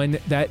someone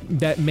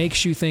that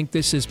makes you think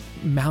this is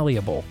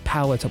malleable,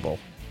 palatable.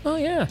 Oh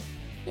yeah,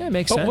 it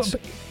makes sense.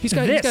 He's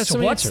got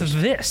some what's answers.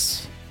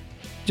 This?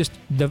 Just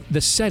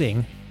the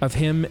setting of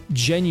him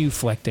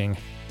genuflecting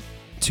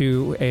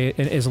to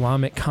an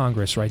Islamic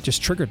Congress, right?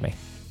 Just triggered me.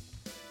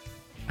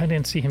 I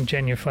didn't see him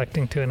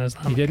genuflecting to an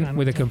Islamic You didn't?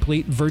 With a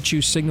complete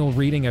virtue signal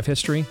reading of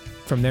history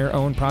from their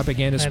own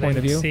propagandist point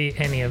of view? I didn't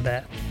see any of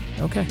that.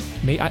 Okay.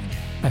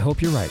 I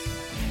hope you're right.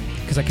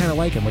 Because I kind of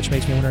like him, which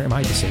makes me wonder, am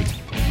I deceived?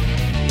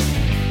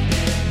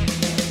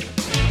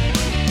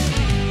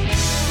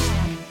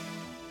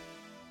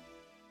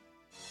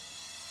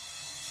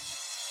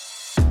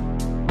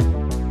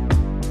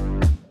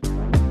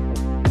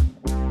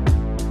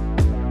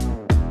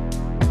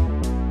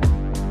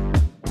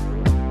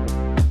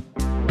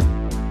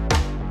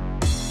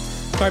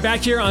 All right,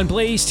 back here on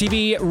Blaze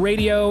TV,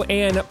 radio,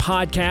 and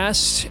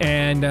podcast.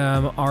 And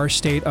our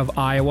state of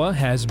Iowa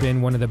has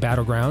been one of the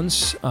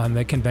battlegrounds on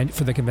the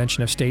for the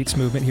Convention of States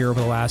movement here over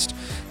the last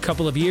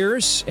couple of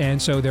years. And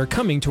so they're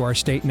coming to our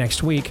state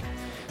next week,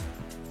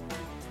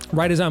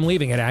 right as I'm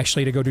leaving it,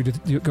 actually, to go do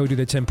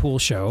the Tim Pool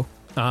show.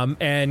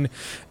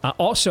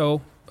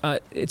 Also,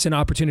 it's an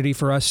opportunity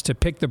for us to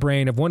pick the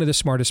brain of one of the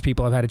smartest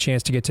people I've had a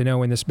chance to get to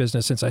know in this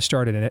business since I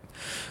started in it.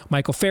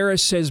 Michael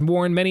Farris has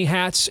worn many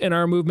hats in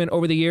our movement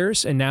over the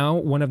years, and now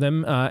one of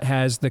them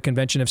has the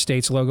Convention of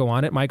States logo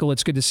on it. Michael,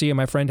 it's good to see you,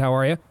 my friend. How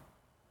are you?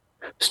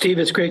 Steve,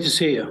 it's great to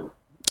see you.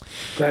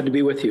 Glad to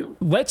be with you.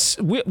 Let's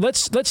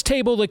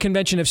table the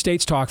Convention of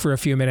States talk for a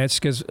few minutes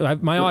because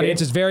my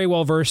audience is very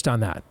well versed on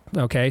that.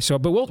 Okay,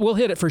 but we'll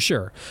hit it for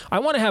sure. I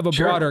want to have a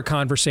broader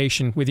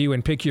conversation with you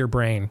and pick your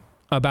brain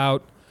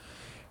about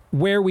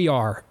where we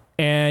are.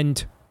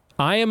 And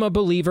I am a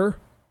believer,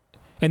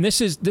 and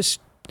this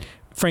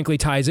frankly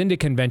ties into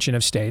Convention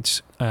of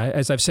States,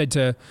 as I've said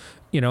to,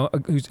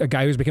 a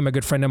guy who's become a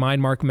good friend of mine,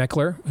 Mark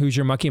Meckler, who's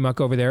your mucky muck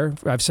over there.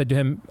 I've said to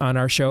him on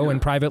our show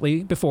and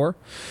privately before,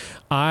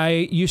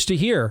 I used to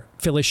hear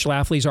Phyllis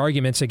Schlafly's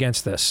arguments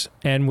against this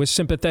and was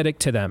sympathetic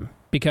to them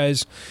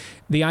because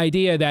the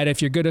idea that if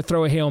you're going to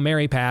throw a Hail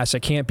Mary pass, it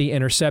can't be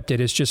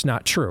intercepted is just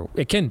not true.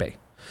 It can be.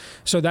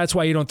 So that's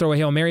why you don't throw a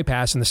Hail Mary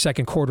pass in the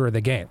second quarter of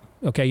the game.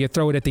 Okay, you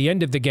throw it at the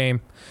end of the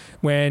game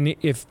when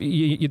if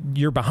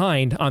you're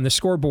behind on the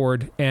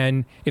scoreboard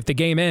and if the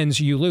game ends,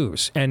 you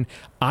lose. And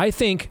I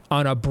think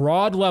on a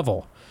broad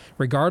level,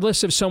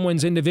 regardless of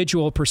someone's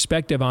individual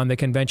perspective on the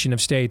Convention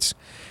of States,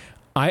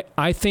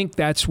 I think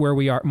that's where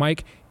we are.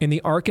 Mike, in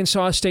the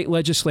Arkansas State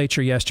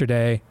Legislature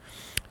yesterday,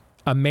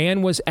 a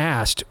man was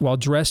asked while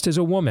dressed as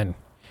a woman,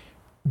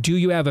 do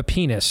you have a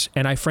penis?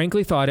 And I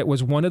frankly thought it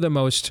was one of the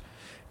most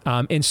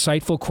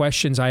insightful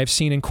questions I have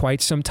seen in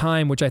quite some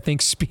time, which I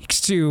think speaks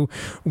to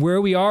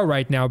where we are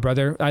right now,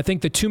 brother. I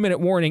think the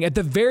 2-minute warning, at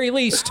the very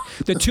least,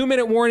 the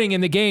 2-minute warning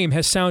in the game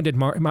has sounded,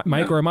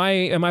 Mike, or am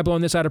I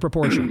blowing this out of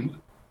proportion?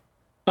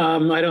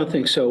 I don't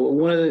think so.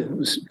 One of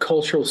the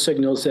cultural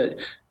signals that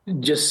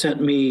just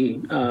sent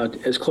me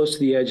as close to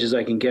the edge as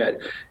I can get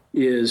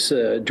is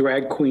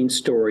drag queen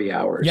story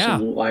hours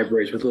in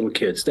libraries with little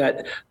kids.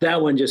 That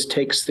one just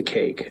takes the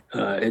cake.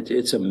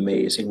 It's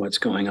amazing what's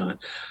going on.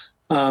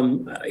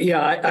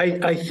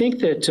 I think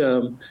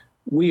that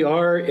we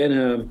are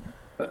in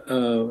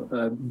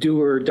a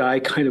do or die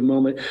kind of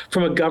moment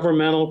from a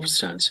governmental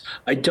sense.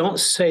 I don't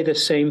say the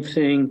same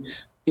thing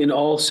in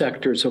all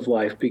sectors of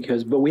life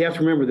but we have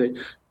to remember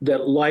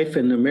that life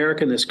in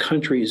America, in this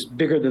country, is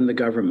bigger than the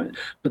government.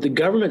 But the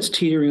government's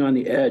teetering on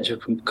the edge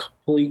of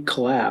complete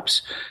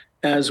collapse.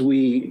 As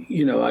we,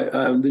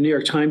 the New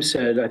York Times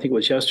said, I think it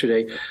was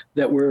yesterday,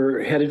 that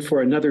we're headed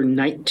for another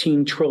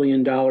 $19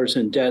 trillion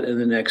in debt in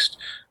the next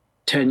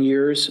 10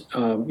 years,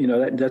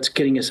 that's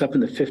getting us up in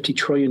the $50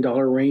 trillion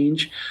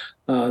range.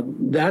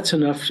 That's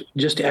enough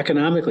just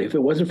economically. If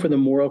it wasn't for the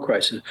moral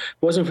crisis, it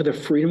wasn't for the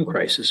freedom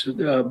crisis.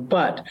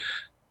 But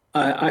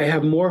I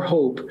have more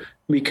hope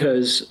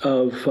because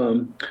of,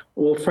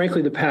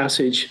 frankly, the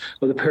passage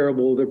of the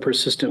parable of the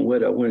persistent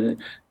widow, when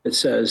it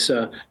says,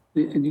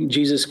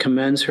 Jesus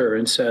commends her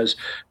and says,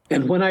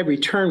 and when I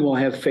return, we'll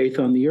have faith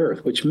on the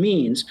earth, which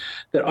means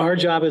that our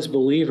job as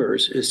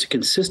believers is to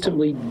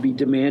consistently be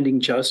demanding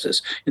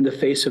justice in the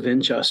face of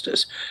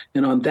injustice.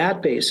 And on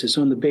that basis,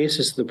 on the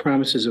basis of the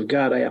promises of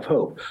God, I have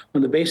hope.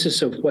 On the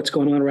basis of what's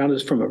going on around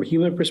us from a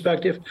human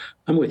perspective,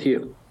 I'm with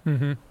you.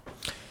 Mm-hmm.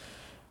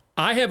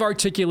 I have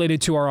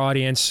articulated to our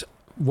audience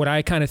what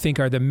I kind of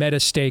think are the meta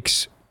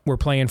stakes we're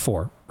playing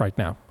for right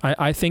now.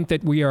 I think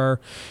that we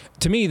are,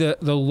 to me, the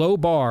low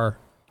bar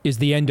is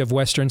the end of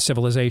Western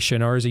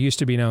civilization, or as it used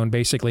to be known,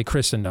 basically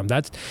Christendom.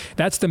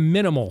 That's the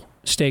minimal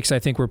stakes I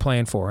think we're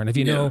playing for. And if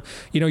you know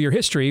your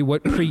history,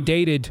 what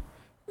predated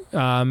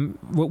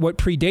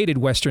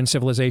Western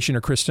civilization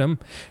or Christendom,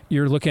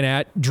 you're looking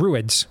at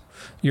Druids,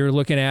 you're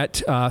looking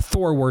at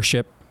Thor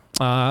worship,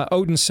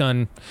 Odin's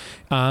son.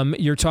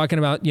 You're talking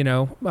about,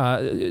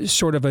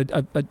 sort of a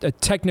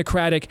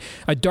technocratic,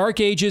 a dark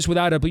ages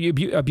without a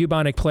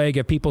bubonic plague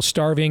of people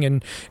starving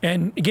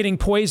and getting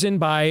poisoned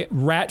by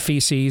rat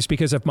feces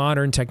because of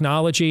modern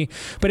technology.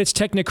 But it's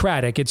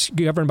technocratic. It's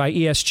governed by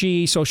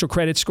ESG, social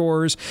credit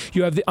scores.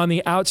 You have on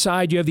the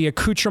outside, you have the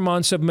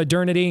accoutrements of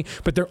modernity,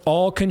 but they're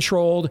all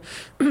controlled,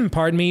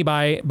 pardon me,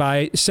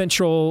 by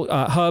central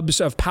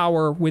hubs of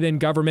power within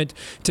government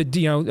to,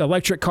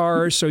 electric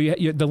cars. So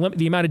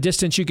the amount of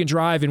distance you can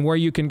drive and where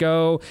you can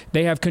go.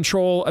 They have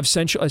control of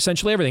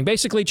essentially everything.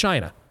 Basically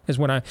China.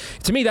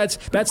 To me,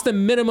 that's the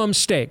minimum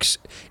stakes.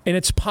 And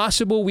it's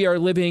possible we are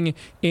living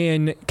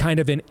in kind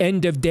of an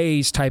end of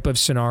days type of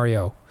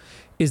scenario.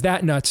 Is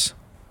that nuts?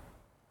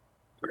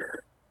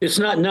 It's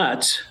not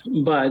nuts,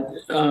 but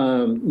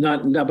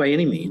not by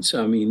any means.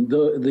 I mean,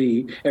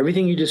 the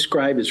everything you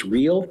describe is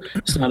real.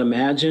 It's not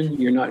imagined.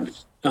 You're not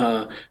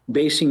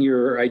basing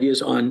your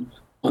ideas on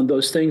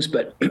those things.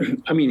 But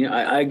I mean,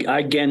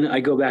 I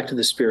go back to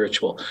the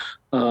spiritual.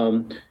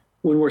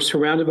 When we're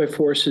surrounded by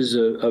forces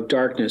of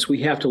darkness,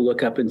 we have to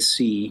look up and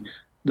see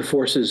the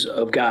forces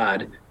of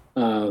God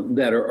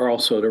that are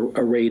also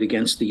arrayed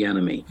against the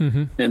enemy.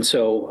 Mm-hmm. And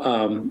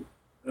so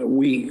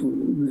we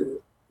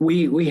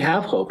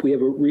have hope. We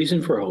have a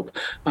reason for hope.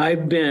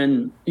 I've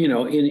been,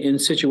 in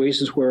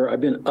situations where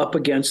I've been up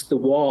against the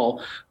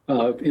wall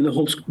in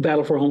the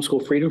battle for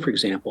homeschool freedom, for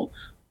example.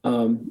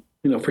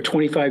 For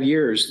 25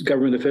 years,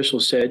 government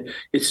officials said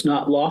it's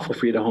not lawful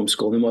for you to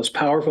homeschool. The most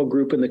powerful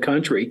group in the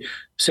country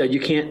said you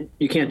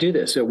can't do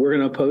this. So we're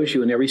going to oppose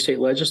you in every state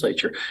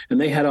legislature.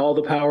 And they had all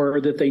the power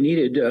that they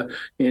needed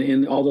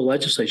in all the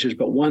legislatures.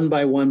 But one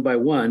by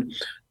one,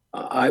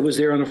 I was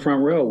there on the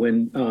front row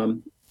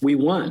when we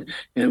won,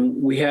 and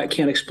we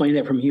can't explain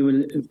that from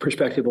human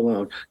perspective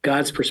alone.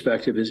 God's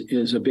perspective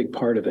is a big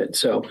part of it.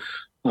 So,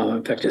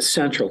 in fact, it's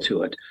central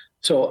to it.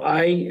 So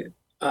I'm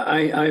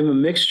a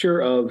mixture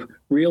of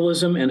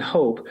realism and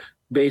hope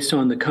based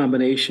on the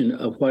combination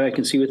of what I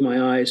can see with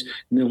my eyes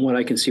and then what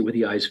I can see with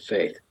the eyes of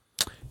faith.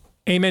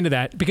 Amen to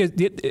that, because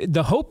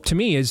the hope to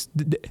me is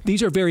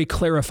these are very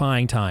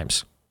clarifying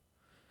times.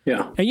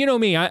 Yeah. And you know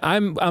me,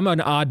 I'm an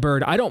odd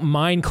bird. I don't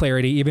mind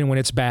clarity even when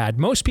it's bad.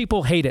 Most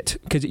people hate it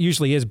because it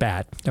usually is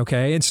bad.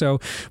 Okay. And so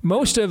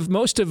most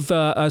of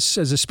us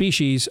as a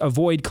species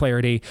avoid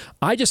clarity.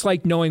 I just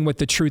like knowing what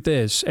the truth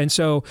is. And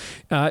so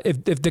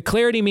if the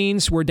clarity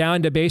means we're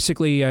down to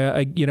basically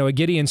a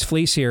Gideon's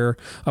fleece here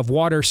of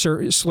water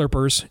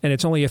slurpers, and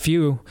it's only a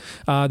few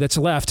that's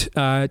left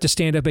to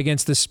stand up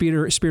against the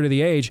spirit of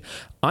the age,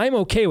 I'm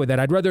okay with that.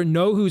 I'd rather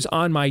know who's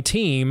on my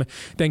team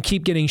than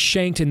keep getting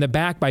shanked in the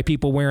back by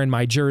people wearing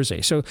my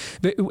jersey. So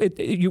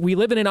we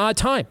live in an odd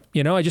time.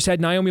 I just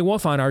had Naomi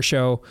Wolf on our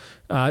show.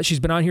 She's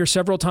been on here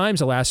several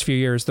times the last few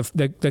years.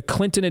 The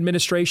Clinton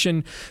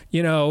administration,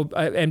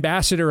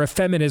 ambassador of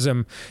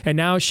feminism, and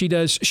now she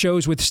does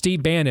shows with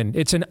Steve Bannon.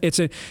 It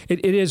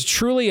is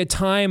truly a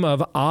time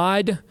of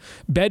odd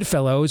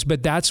bedfellows,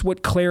 but that's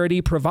what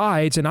clarity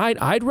provides. And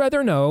I'd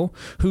rather know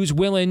who's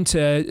willing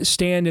to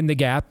stand in the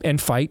gap and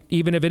fight,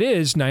 even if it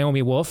is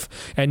Naomi Wolf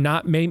and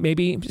not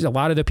maybe a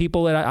lot of the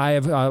people that I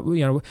have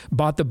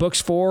bought the books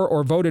for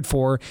or voted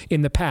for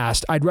in the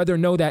past. I'd rather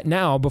know that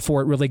now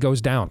before it really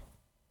goes down.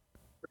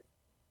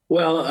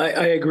 Well,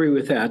 I agree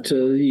with that.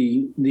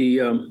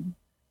 The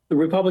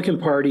Republican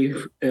Party,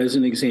 as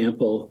an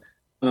example,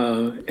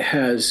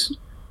 has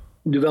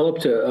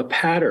developed a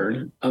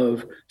pattern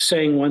of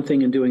saying one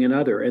thing and doing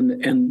another,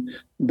 and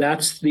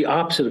that's the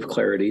opposite of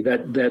clarity.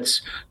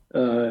 That's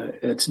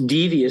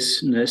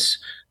deviousness,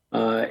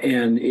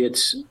 and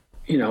it's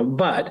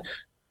But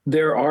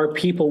there are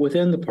people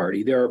within the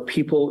party. There are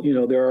people.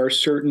 There are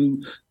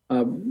certain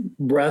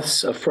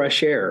breaths of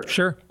fresh air.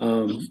 Sure.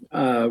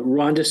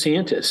 Ron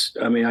DeSantis.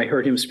 I mean, I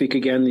heard him speak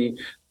again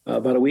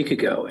about a week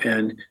ago,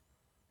 and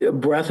a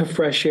breath of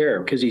fresh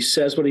air because he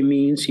says what he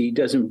means. He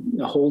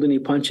doesn't hold any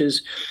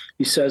punches.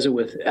 He says it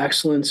with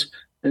excellence.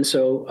 And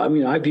so, I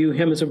mean, I view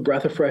him as a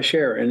breath of fresh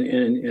air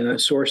and a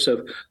source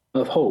of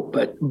hope.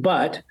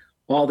 But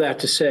all that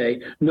to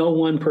say, no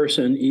one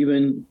person,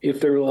 even if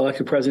they're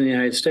elected president of the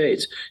United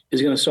States,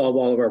 is going to solve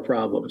all of our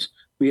problems.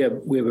 We have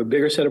a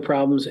bigger set of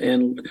problems,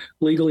 and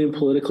legally and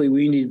politically,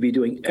 we need to be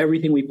doing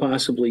everything we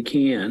possibly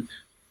can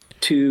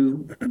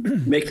to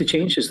make the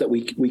changes that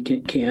we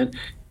can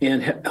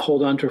and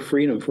hold on to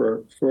freedom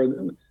for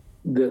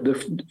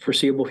the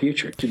foreseeable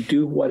future, to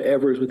do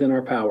whatever is within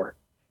our power.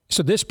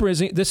 So this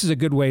is a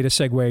good way to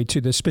segue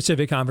to the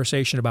specific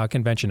conversation about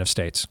Convention of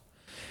States.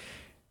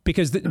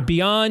 Because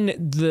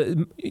beyond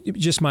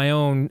just my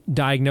own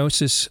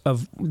diagnosis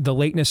of the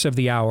lateness of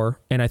the hour,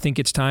 and I think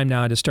it's time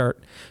now to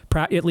start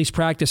at least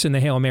practicing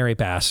the Hail Mary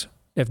pass,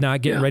 if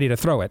not getting ready to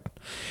throw it.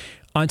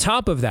 On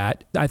top of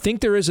that, I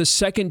think there is a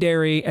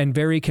secondary and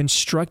very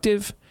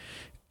constructive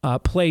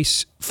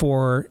place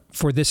for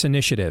this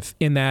initiative,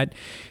 in that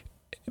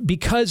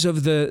because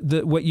of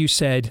the what you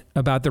said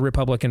about the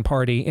Republican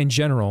Party in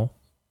general,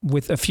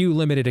 with a few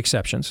limited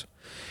exceptions,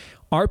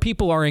 our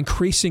people are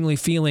increasingly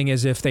feeling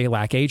as if they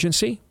lack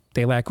agency,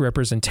 they lack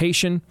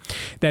representation,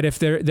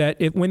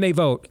 that when they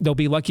vote, they'll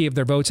be lucky if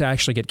their votes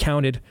actually get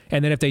counted.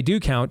 And then if they do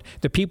count,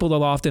 the people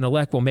they'll often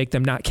elect will make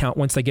them not count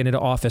once they get into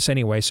office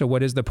anyway. So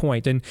what is the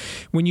point? And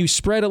when you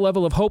spread a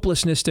level of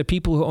hopelessness to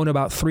people who own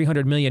about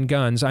 300 million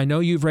guns, I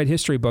know you've read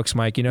history books,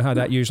 Mike. You know how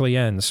that usually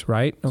ends,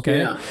 right? Okay.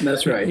 Yeah,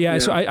 that's right. Yeah.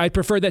 So I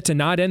prefer that to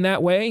not end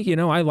that way.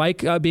 I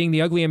like being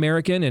the ugly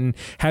American and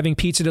having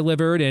pizza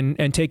delivered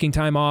and taking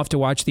time off to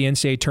watch the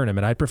NCAA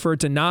tournament. I prefer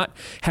to not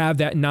have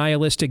that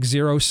nihilistic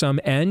zero-sum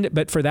end. end.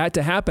 But for that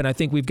to happen, I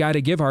think we've got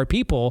to give our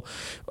people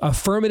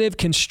affirmative,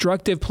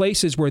 constructive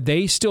places where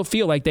they still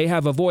feel like they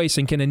have a voice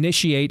and can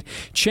initiate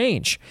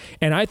change.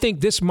 And I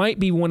think this might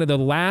be one of the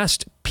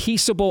last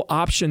peaceable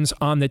options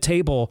on the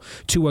table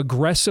to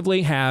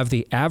aggressively have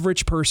the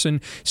average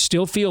person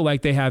still feel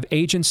like they have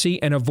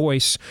agency and a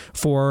voice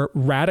for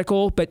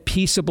radical but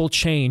peaceable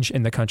change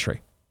in the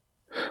country.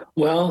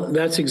 Well,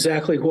 that's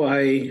exactly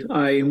why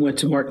I went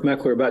to Mark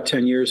Meckler about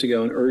 10 years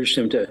ago and urged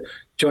him to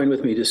join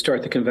with me to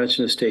start the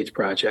Convention of States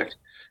Project,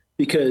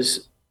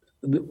 because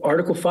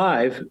Article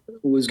 5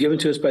 was given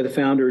to us by the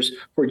founders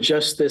for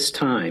just this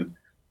time.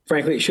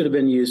 Frankly, it should have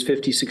been used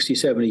 50, 60,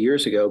 70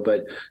 years ago,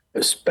 but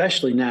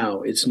especially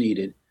now it's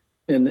needed.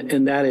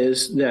 And that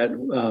is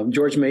that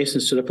George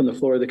Mason stood up on the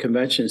floor of the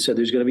convention and said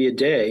there's going to be a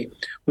day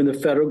when the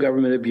federal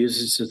government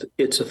abuses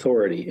its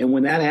authority. And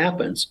when that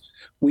happens,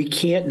 we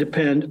can't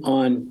depend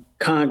on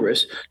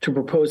Congress to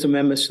propose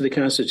amendments to the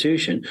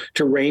Constitution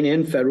to rein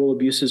in federal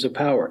abuses of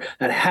power.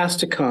 That has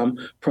to come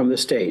from the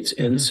states.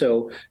 And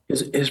so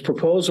his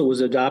proposal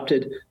was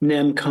adopted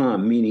nem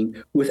com,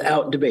 meaning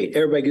without debate.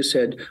 Everybody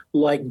said,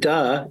 like,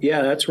 duh,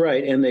 yeah, that's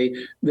right. And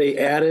they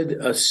added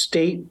a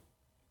state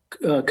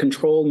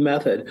controlled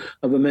method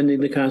of amending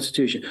the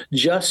Constitution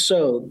just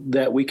so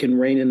that we can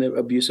rein in the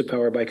abuse of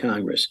power by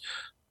Congress.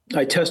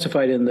 I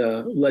testified in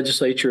the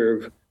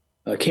legislature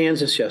of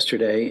Kansas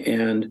yesterday,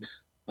 and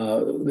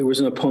there was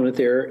an opponent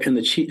there, and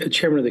the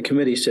chairman of the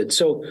committee said,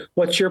 so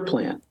what's your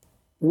plan?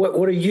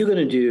 What are you going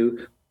to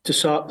do to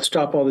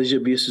stop all these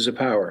abuses of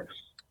power?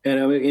 And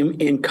I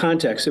mean, in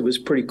context, it was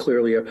pretty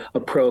clearly a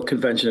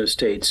pro-Convention of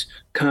States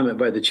comment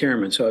by the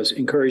chairman, so I was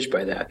encouraged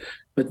by that.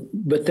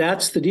 But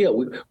that's the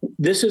deal.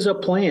 This is a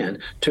plan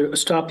to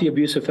stop the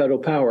abuse of federal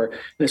power. And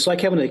it's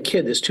like having a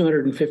kid that's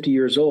 250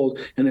 years old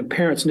and the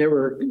parents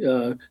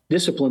never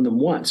disciplined them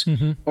once.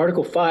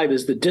 Article 5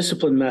 is the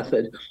discipline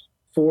method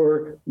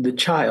for the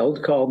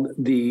child, called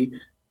the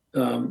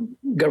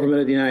government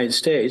of the United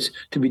States,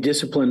 to be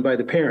disciplined by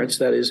the parents,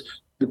 that is,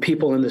 the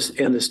people in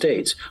the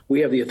states.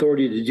 We have the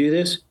authority to do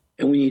this,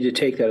 and we need to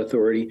take that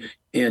authority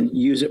and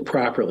use it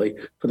properly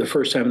for the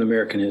first time in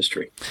American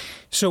history.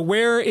 So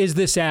where is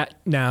this at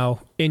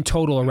now in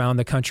total around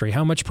the country?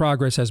 How much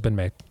progress has been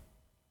made?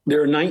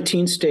 There are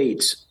 19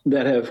 states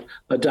that have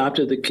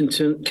adopted the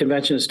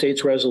Convention of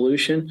States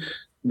resolution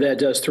that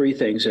does three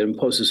things.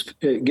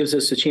 It gives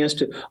us a chance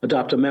to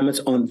adopt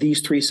amendments on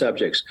these three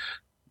subjects: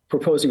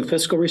 proposing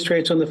fiscal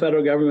restraints on the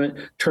federal government,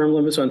 term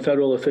limits on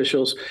federal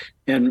officials,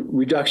 and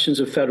reductions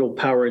of federal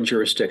power and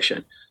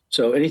jurisdiction.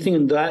 So anything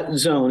in that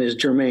zone is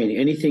germane.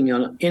 Anything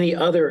on any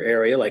other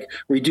area, like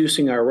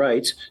reducing our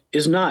rights,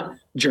 is not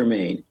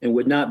germane and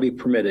would not be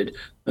permitted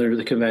under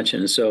the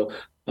convention. So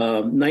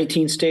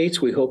 19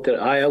 states, we hope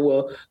that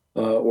Iowa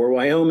or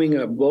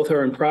Wyoming, both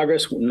are in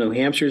progress. New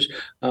Hampshire's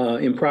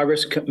in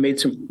progress, made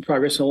some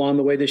progress along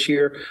the way this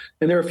year.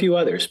 And there are a few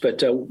others,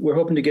 but we're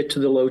hoping to get to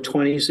the low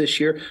 20s this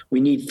year. We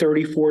need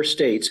 34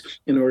 states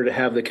in order to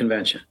have the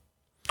convention.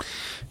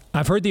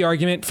 I've heard the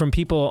argument from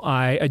people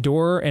I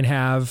adore and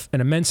have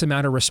an immense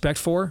amount of respect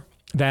for,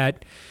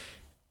 that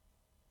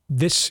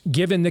this,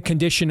 given the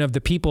condition of the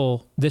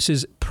people, this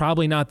is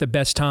probably not the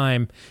best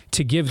time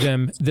to give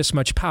them this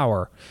much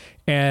power.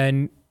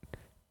 And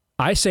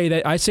I say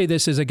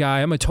this as a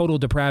guy, I'm a total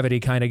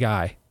depravity kind of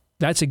guy.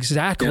 That's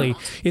exactly,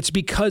 it's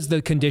because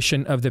the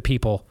condition of the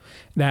people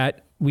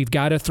that we've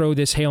got to throw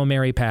this Hail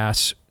Mary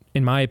pass,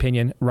 in my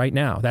opinion, right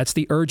now. That's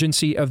the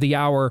urgency of the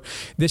hour.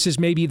 This is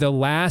maybe the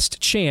last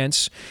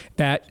chance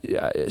that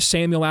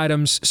Samuel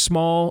Adams'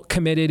 small,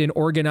 committed, and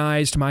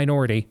organized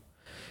minority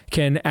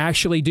can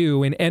actually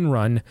do an end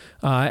run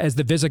as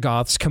the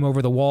Visigoths come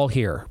over the wall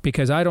here,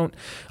 because I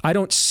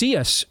don't see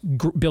us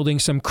building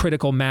some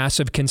critical mass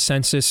of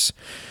consensus.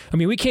 I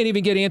mean, we can't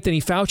even get Anthony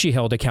Fauci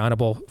held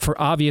accountable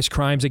for obvious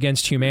crimes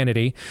against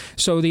humanity.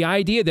 So the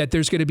idea that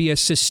there's going to be a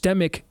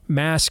systemic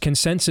mass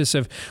consensus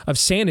of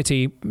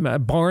sanity,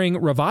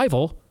 barring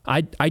revival,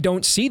 I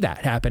don't see that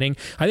happening.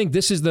 I think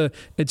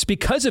it's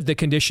because of the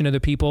condition of the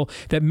people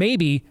that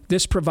maybe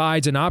this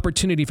provides an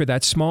opportunity for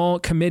that small,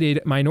 committed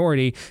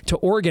minority to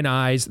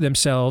organize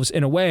themselves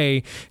in a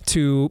way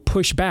to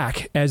push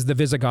back as the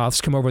Visigoths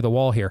come over the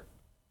wall here.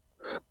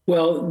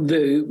 Well,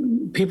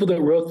 the people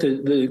that wrote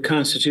the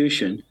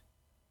Constitution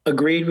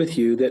agreed with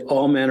you that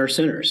all men are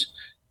sinners.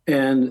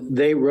 And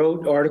they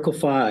wrote Article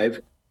 5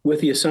 with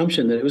the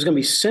assumption that it was going to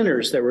be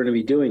sinners that were going to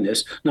be doing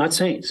this, not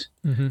saints.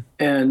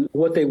 And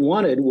what they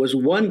wanted was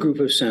one group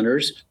of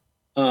sinners,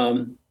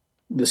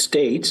 the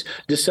states,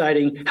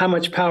 deciding how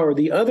much power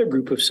the other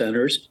group of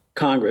sinners,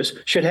 Congress,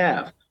 should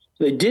have.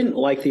 They didn't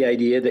like the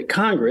idea that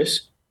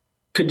Congress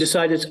could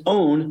decide its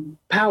own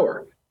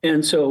power.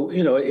 And so,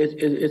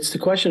 it's the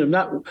question of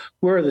not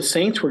where are the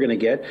saints we're going to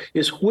get,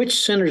 is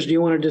which sinners do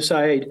you want to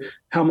decide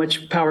how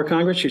much power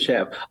Congress should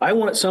have? I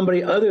want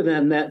somebody other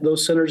than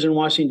those sinners in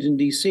Washington,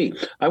 D.C.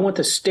 I want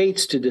the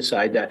states to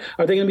decide that.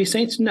 Are they going to be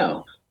saints?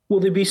 No.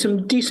 Will there be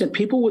some decent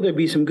people? Will there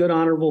be some good,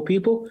 honorable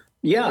people?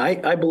 Yeah,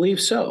 I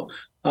believe so.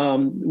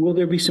 Will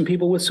there be some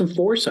people with some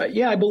foresight?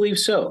 Yeah, I believe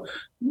so.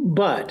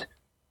 But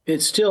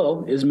it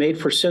still is made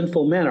for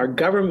sinful men. Our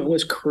government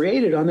was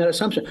created on that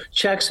assumption.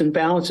 Checks and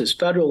balances,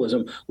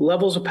 federalism,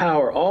 levels of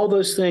power, all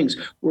those things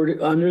were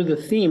under the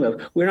theme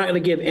of we're not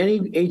going to give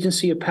any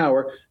agency of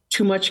power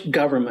too much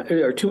government,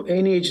 or to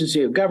any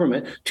agency of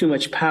government too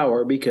much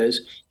power, because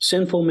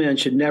sinful men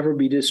should never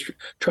be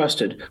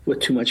trusted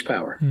with too much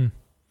power.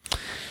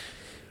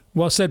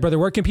 Well said, brother.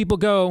 Where can people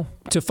go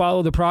to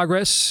follow the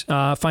progress,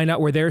 find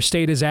out where their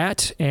state is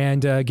at,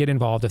 and get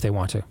involved if they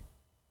want to?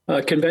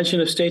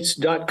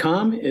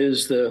 Conventionofstates.com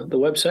is the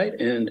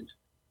website, and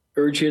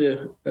urge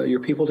you to your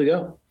people to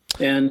go.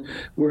 And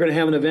we're going to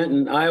have an event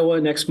in Iowa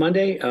next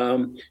Monday,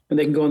 and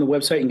they can go on the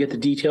website and get the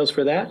details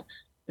for that.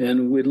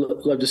 And we'd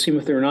love to see them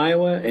if they're in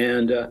Iowa.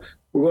 And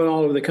we're going all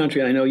over the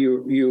country. I know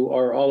you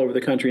are all over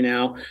the country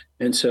now.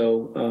 And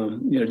so,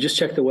 just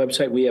check the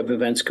website. We have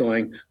events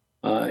going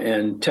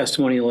and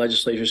testimony in the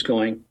legislatures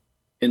going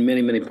in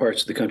many, many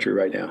parts of the country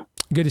right now.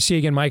 Good to see you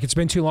again, Mike. It's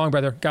been too long,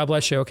 brother. God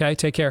bless you. Okay,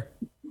 take care.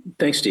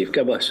 Thanks, Steve.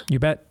 God bless. You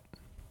bet.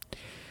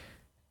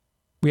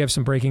 We have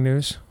some breaking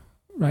news,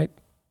 right?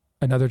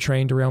 Another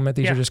train derailment.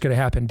 These are just going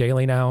to happen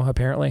daily now,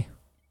 apparently.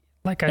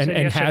 Like I said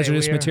and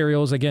hazardous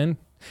materials again.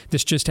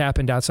 This just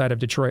happened outside of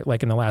Detroit,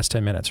 like in the last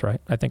 10 minutes,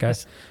 right? I think I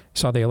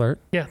saw the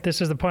alert. Yeah,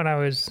 this is the point I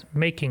was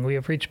making. We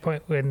have reached a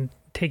point when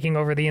taking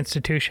over the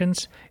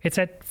institutions. It's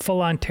at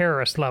full-on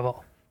terrorist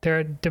level. They're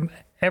at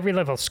every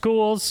level: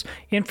 schools,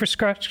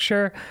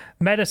 infrastructure,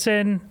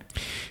 medicine.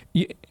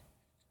 You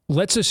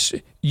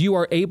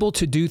are able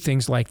to do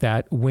things like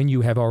that when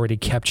you have already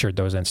captured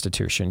those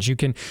institutions. You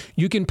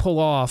can pull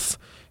off.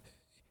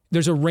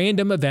 There's a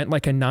random event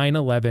like a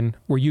 9/11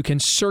 where you can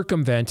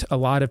circumvent a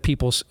lot of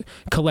people's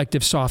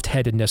collective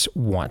soft-headedness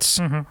once.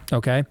 Mm-hmm.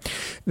 Okay?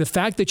 The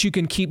fact that you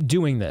can keep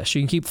doing this,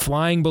 you can keep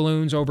flying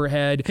balloons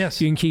overhead,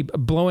 you can keep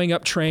blowing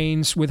up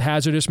trains with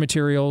hazardous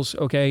materials,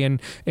 okay,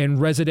 in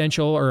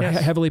residential or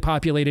heavily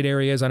populated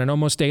areas on an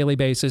almost daily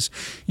basis.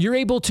 You're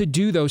able to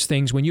do those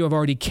things when you have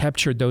already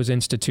captured those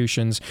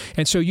institutions.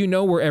 And so you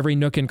know where every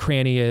nook and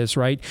cranny is,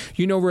 right?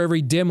 You know where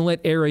every dim-lit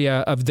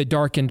area of the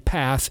darkened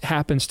path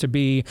happens to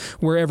be,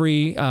 where every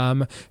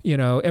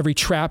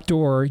trap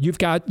door. You've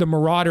got the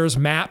Marauders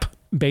map,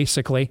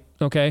 basically,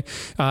 okay,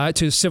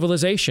 to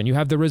civilization. You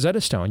have the Rosetta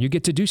Stone. You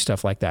get to do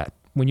stuff like that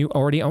when you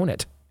already own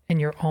it.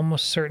 And you're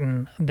almost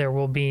certain there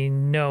will be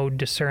no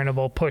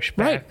discernible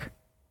pushback.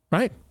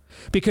 Right.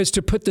 Because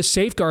to put the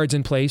safeguards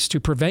in place to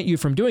prevent you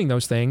from doing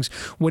those things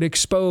would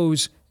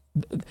expose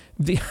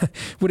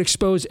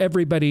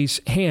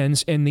everybody's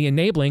hands in the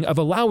enabling of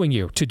allowing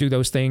you to do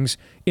those things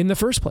in the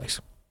first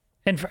place.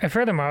 And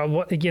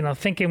furthermore,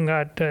 thinking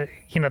that,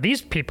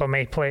 these people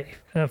may play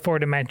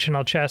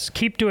four-dimensional chess,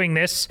 keep doing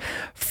this,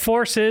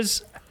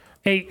 forces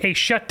a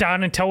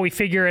shutdown until we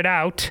figure it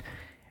out.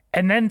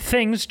 And then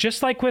things,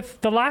 just like with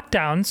the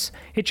lockdowns,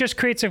 it just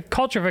creates a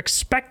culture of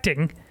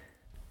expecting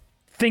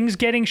things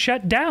getting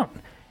shut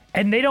down.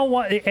 And they don't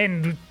want,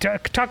 and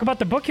talk about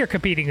the book you're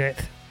competing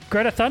with,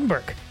 Greta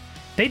Thunberg.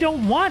 They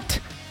don't want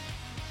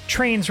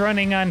trains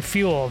running on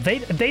fuel.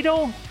 They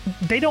don't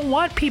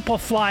want people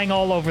flying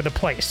all over the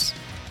place.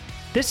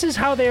 This is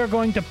how they are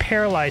going to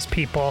paralyze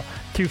people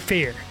through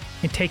fear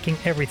and taking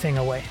everything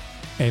away.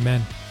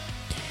 Amen.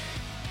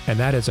 And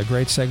that is a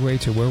great segue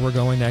to where we're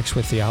going next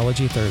with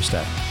Theology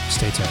Thursday.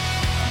 Stay tuned.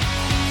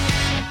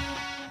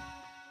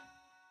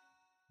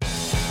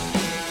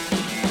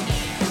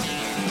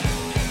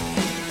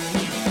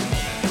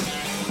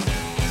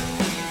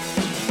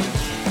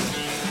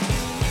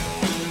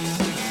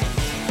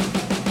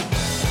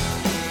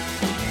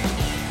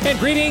 And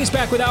greetings,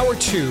 back with Hour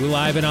 2,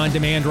 live and on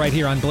demand right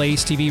here on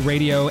Blaze TV,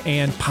 radio,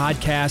 and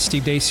podcast.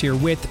 Steve Deace here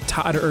with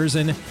Todd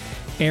Erzin,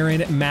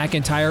 Aaron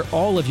McIntyre.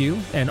 All of you,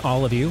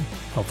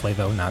 hopefully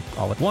though not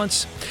all at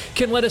once,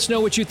 can let us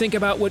know what you think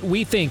about what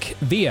we think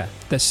via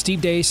the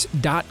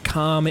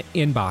stevedeace.com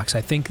inbox.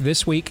 I think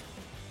this week,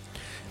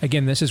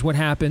 again, this is what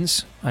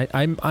happens.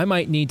 I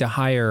might need to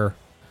hire,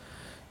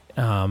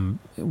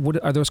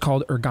 what are those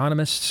called,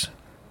 ergonomists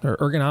or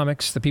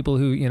ergonomics, the people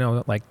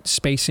who, like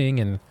spacing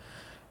and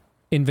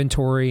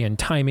inventory and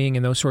timing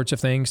and those sorts of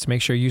things to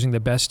make sure you're using the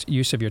best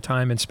use of your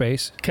time and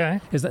space. Okay.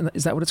 Is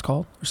that what it's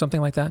called or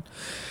something like that?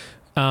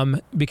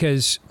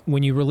 Because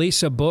when you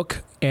release a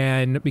book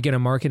and begin a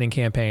marketing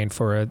campaign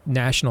for a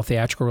national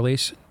theatrical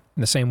release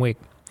in the same week,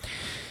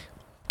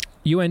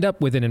 you end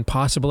up with an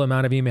impossible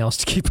amount of emails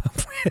to keep up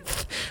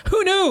with.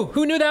 Who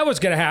knew that was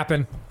going to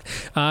happen?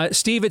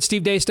 Steve at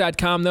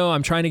stevedeace.com, though.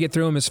 I'm trying to get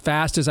through them as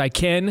fast as I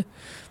can,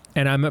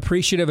 and I'm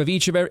appreciative of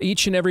each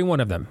and every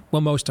one of them.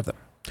 Well, most of them.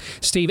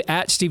 Steve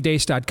at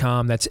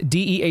stevedeace.com. That's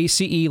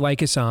DEACE.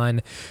 Like us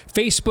on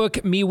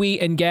Facebook,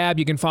 MeWe, and Gab.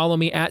 You can follow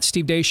me at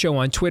Steve Deace Show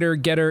on Twitter,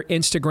 Getter,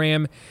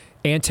 Instagram,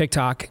 and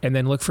TikTok. And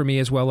then look for me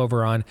as well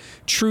over on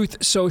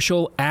Truth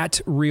Social at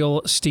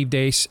Real Steve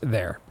Deace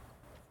there.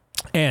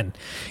 And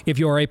if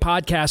you're a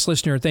podcast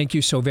listener, thank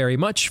you so very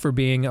much for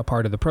being a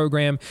part of the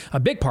program, a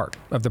big part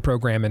of the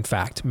program, in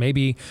fact,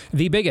 maybe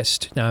the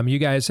biggest. You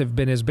guys have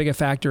been as big a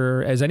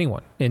factor as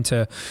anyone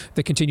into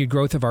the continued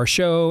growth of our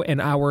show and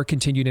our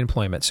continued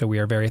employment. So we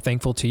are very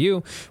thankful to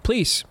you.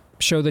 Please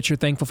show that you're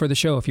thankful for the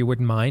show, if you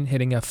wouldn't mind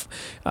hitting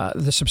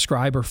the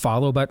subscribe or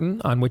follow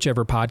button on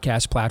whichever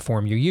podcast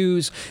platform you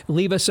use.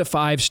 Leave us a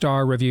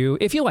 5-star review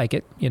if you like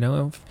it.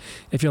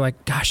 If you're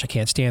like, gosh, I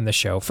can't stand this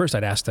show. First,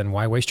 I'd ask then,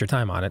 why waste your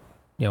time on it?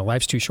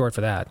 Life's too short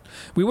for that.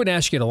 We wouldn't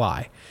ask you to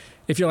lie.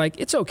 If you're like,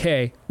 it's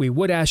okay, we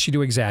would ask you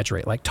to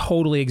exaggerate, like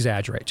totally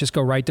exaggerate. Just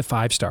go right to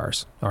 5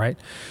 stars, all right?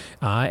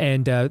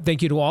 And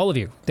thank you to all of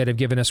you that have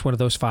given us one of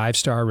those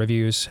 5-star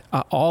reviews.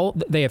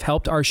 They have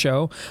helped our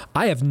show.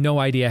 I have no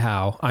idea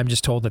how. I'm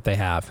just told that they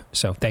have.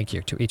 So thank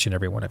you to each and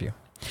every one of you.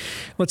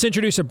 Let's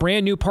introduce a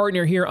brand new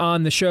partner here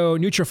on the show,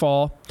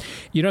 Nutrafol.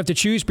 You don't have to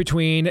choose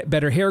between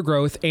better hair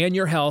growth and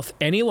your health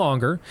any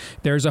longer.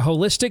 There's a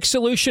holistic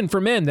solution for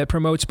men that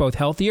promotes both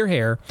healthier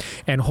hair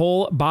and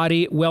whole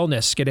body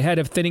wellness. Get ahead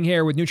of thinning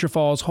hair with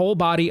Nutrafol's whole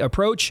body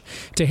approach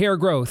to hair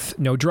growth.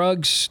 No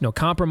drugs, no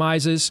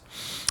compromises.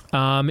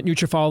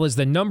 Nutrafol is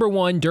the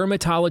 #1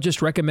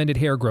 dermatologist recommended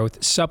hair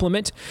growth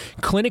supplement,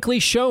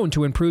 clinically shown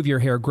to improve your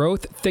hair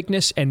growth,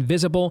 thickness, and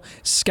visible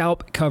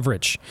scalp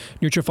coverage.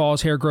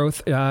 Nutrafol's hair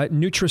growth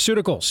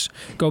nutraceuticals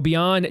go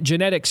beyond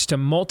genetics to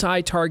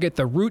multi-target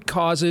the root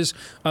causes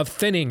of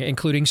thinning,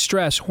 including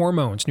stress,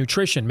 hormones,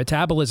 nutrition,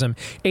 metabolism,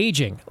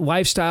 aging,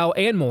 lifestyle,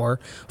 and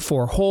more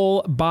for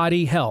whole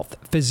body health.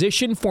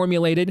 Physician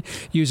formulated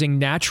using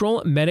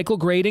natural medical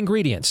grade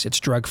ingredients.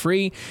 It's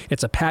drug-free.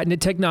 It's a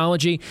patented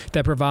technology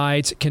that provides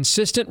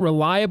consistent,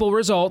 reliable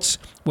results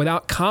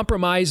without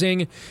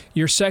compromising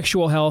your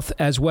sexual health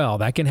as well.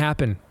 That can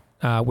happen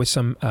with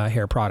some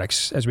hair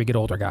products as we get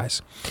older,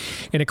 guys.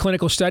 In a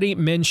clinical study,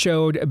 men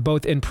showed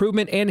both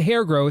improvement in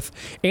hair growth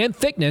and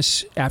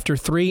thickness after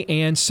 3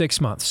 and 6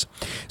 months.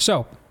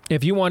 So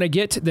if you want to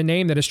get the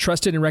name that is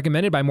trusted and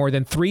recommended by more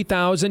than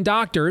 3,000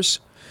 doctors,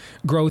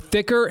 grow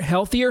thicker,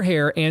 healthier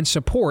hair, and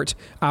support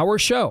our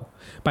show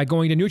by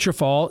going to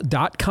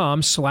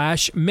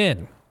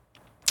Nutrafol.com/men.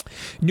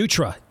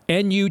 Nutra,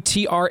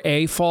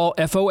 N-U-T-R-A, Fall,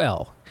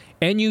 F-O-L.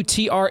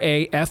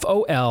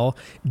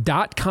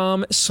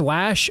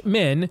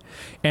 Nutrafol.com/men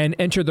and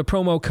enter the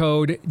promo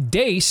code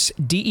DACE,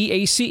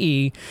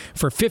 D-E-A-C-E,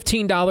 for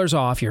 $15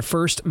 off your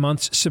first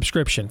month's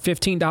subscription.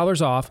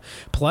 $15 off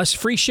plus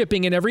free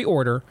shipping in every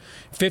order.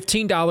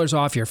 $15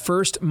 off your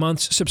first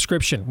month's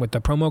subscription with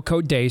the promo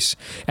code DACE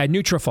at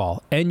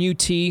Nutrafol,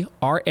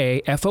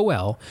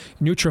 Nutrafol,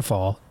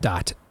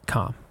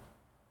 Nutrafol.com.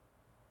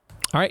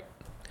 All right.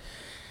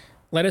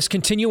 Let us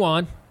continue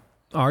on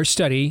our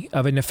study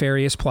of a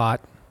nefarious plot,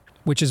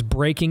 which is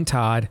Breaking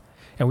Todd,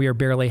 and we are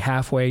barely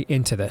halfway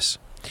into this.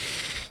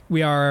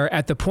 We are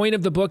at the point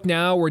of the book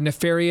now where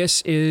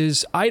Nefarious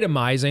is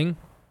itemizing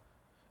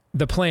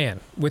the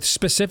plan with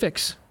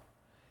specifics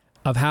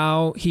of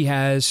how he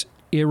has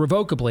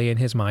irrevocably, in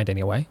his mind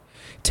anyway,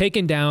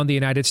 taken down the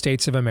United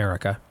States of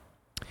America.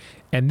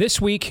 And this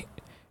week,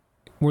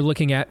 we're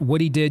looking at what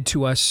he did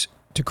to us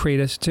to create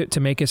us, to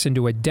make us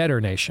into a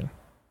debtor nation.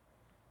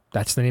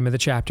 That's the name of the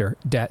chapter,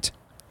 Debt.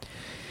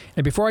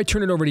 And before I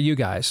turn it over to you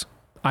guys,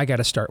 I got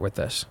to start with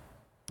this.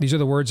 These are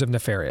the words of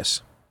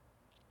Nefarious.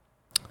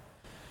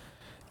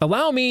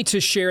 Allow me to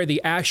share the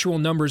actual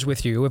numbers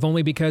with you, if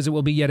only because it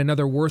will be yet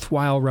another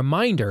worthwhile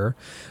reminder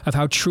of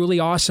how truly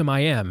awesome I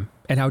am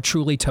and how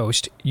truly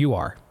toast you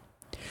are.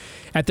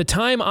 At the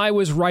time I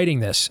was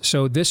writing this,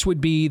 so this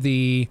would be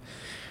the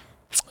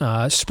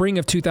spring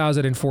of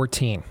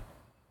 2014.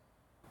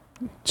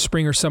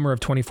 Spring or summer of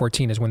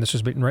 2014 is when this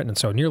was being written,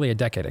 so nearly a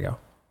decade ago.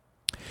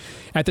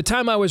 At the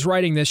time I was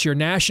writing this, your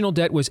national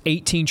debt was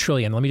 $18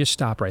 trillion. Let me just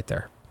stop right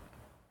there.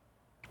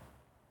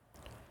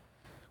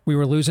 We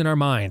were losing our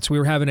minds. We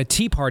were having a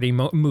Tea Party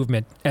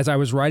movement as I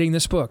was writing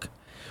this book.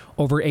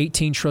 Over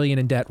 $18 trillion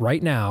in debt.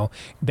 Right now,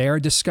 they are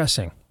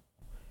discussing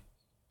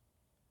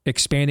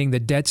expanding the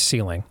debt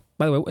ceiling.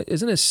 By the way,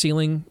 isn't a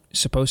ceiling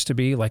supposed to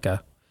be like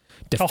a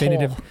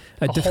definitive...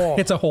 A hole.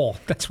 It's a hole.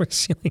 That's what a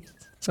ceiling is.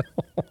 It's a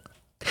hole.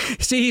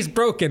 See, he's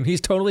broken. He's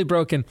totally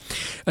broken.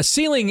 A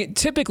ceiling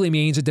typically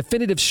means a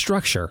definitive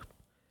structure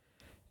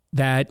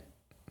that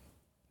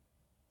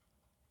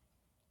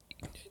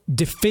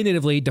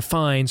definitively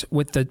defines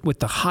what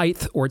the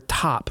height or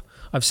top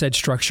of said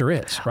structure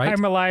is, right?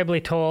 I'm reliably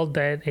told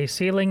that a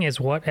ceiling is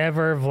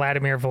whatever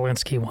Vladimir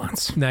Zelensky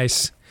wants.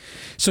 Nice.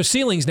 So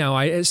ceilings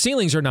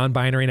are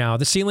non-binary now.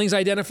 The ceilings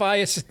identify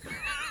as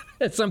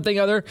something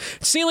other.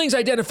 Ceilings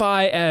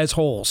identify as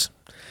holes,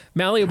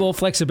 malleable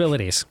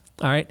flexibilities.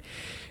 All right.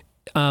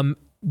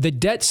 The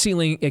debt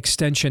ceiling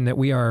extension that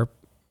we are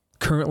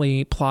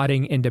currently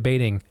plotting and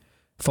debating,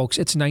 folks,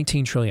 it's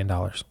 $19 trillion.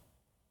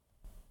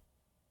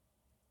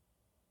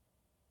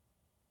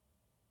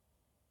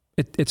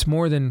 It's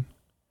more than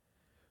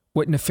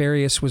what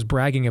Nefarious was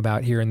bragging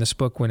about here in this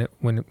book when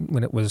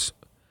it was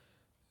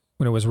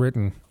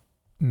written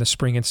in the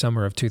spring and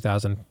summer of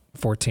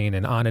 2014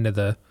 and on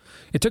into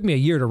it took me a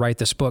year to write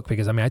this book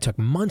because I took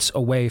months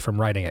away from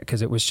writing it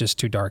because it was just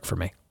too dark for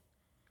me.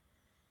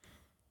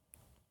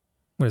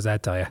 What does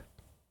that tell you?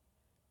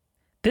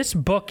 This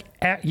book,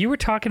 you were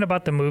talking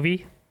about the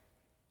movie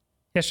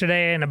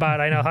yesterday and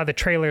about, I know how the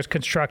trailer is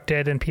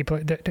constructed and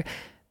people,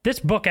 This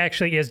book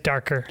actually is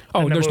darker. Oh,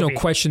 than the there's movie. no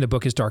question the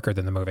book is darker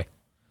than the movie.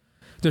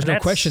 There's no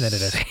question that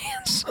it is.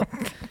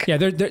 Yeah,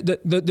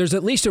 there's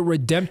at least a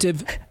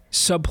redemptive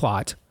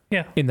subplot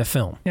in the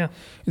film. Yeah.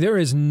 There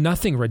is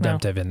nothing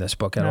redemptive in this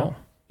book at all.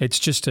 It's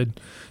just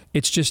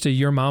a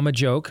your mama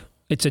joke.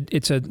 It's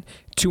a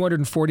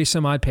 240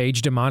 some odd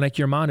page demonic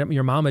your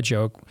mama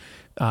joke,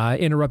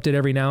 interrupted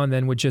every now and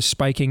then with just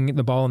spiking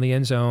the ball in the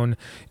end zone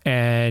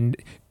and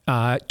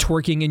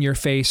twerking in your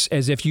face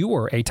as if you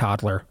were a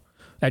toddler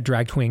at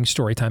Drag Queen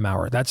Storytime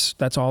Hour.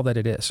 That's all that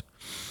it is.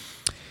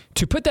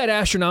 To put that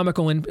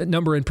astronomical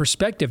number in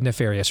perspective,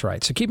 Nefarious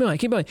writes. So keep in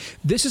mind,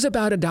 this is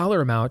about a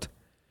dollar amount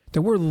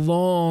that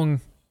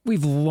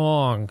we've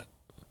long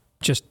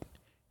just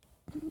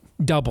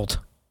doubled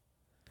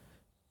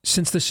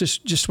since this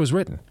just was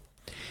written.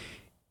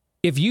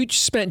 If you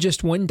spent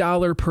just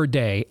 $1 per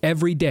day,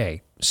 every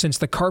day, since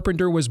the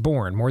carpenter was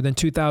born more than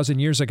 2,000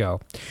 years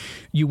ago,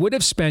 you would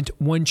have spent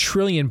 $1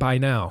 trillion by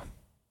now,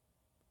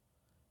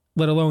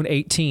 let alone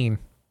 18.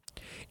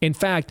 In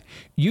fact,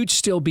 you'd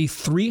still be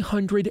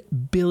 $300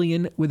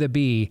 billion with a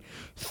B,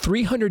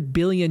 $300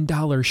 billion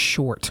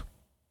short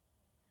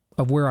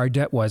of where our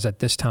debt was at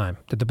this time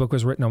that the book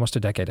was written almost a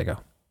decade ago.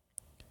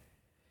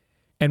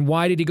 And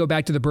why did he go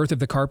back to the birth of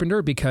the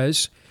carpenter?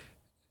 Because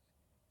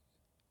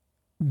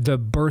the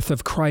birth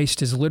of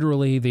Christ is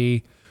literally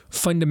the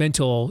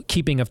fundamental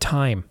keeping of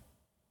time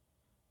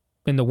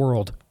in the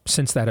world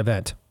since that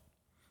event.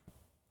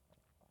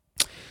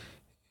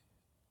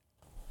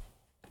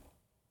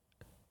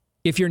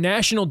 If your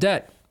national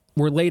debt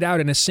were laid out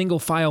in a single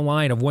file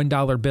line of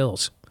 $1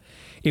 bills,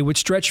 it would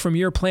stretch from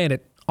your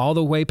planet all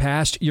the way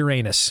past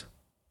Uranus.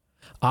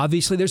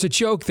 Obviously, there's a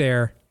joke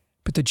there,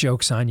 but the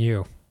joke's on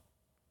you.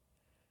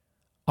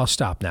 I'll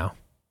stop now.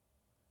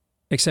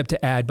 Except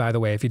to add, by the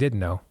way, if you didn't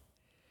know,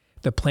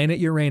 the planet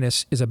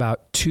Uranus is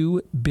about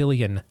 2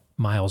 billion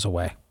miles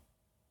away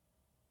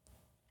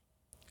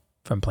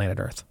from planet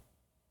Earth.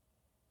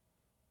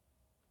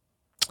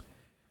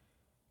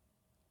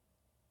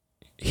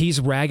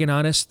 He's ragging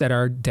on us that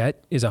our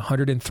debt is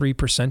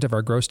 103% of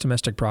our gross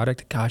domestic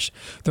product. Gosh,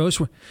 those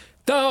were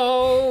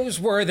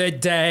the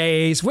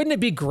days. Wouldn't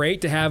it be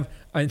great to have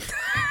a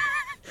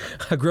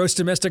gross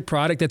domestic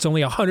product that's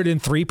only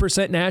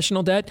 103%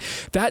 national debt?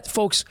 That,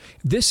 folks,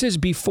 this is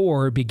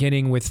before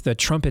beginning with the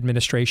Trump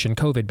administration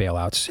COVID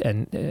bailouts,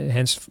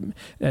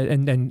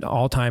 and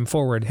all time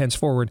forward.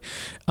 Henceforward,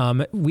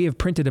 we have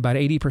printed about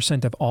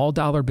 80% of all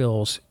dollar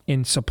bills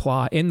in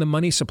the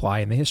money supply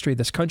in the history of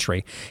this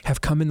country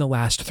have come in the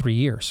last 3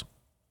 years.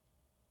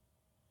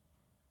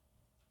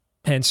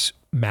 Hence,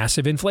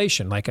 massive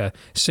inflation, like a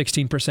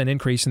 16%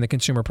 increase in the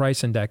consumer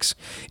price index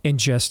in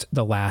just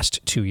the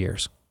last 2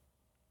 years.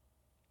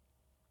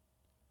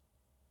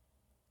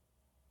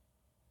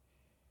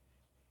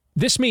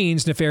 This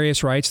means,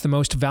 Nefarious writes, the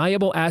most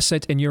valuable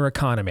asset in your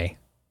economy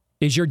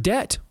is your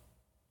debt.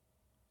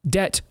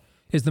 Debt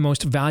is the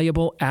most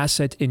valuable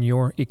asset in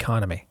your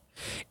economy.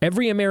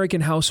 Every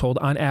American household,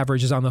 on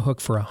average, is on the hook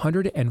for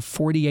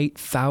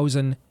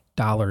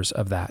 $148,000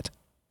 of that.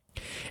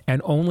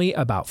 And only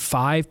about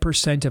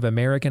 5% of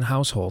American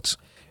households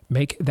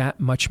make that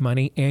much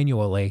money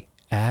annually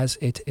as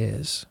it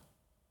is.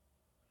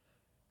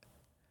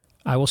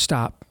 I will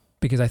stop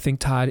because I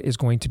think Todd is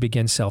going to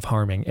begin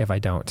self-harming if I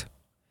don't.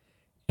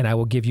 And I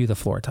will give you the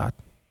floor, Todd.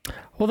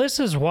 Well, this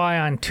is why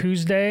on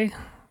Tuesday,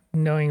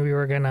 knowing we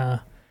were going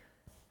to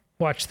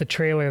watch the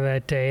trailer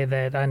that day,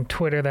 that on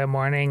Twitter that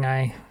morning,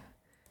 I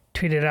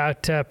tweeted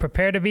out,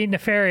 prepare to be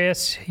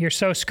nefarious. You're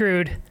so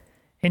screwed.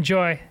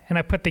 Enjoy. And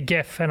I put the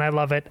GIF, and I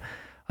love it,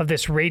 of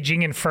this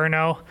raging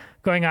inferno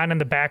going on in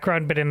the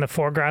background, but in the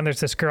foreground,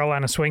 there's this girl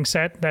on a swing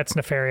set. That's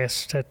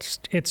nefarious.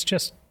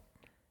 It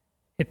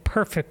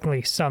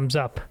perfectly sums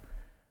up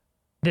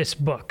this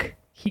book.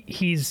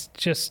 He's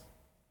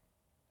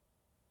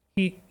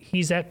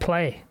at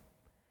play,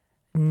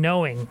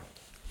 knowing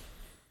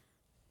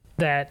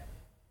that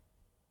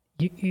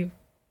you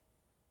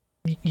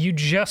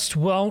just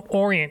won't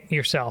orient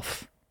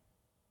yourself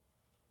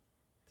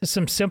to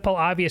some simple,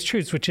 obvious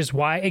truths, which is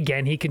why,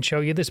 again, he can show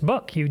you this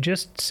book. You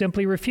just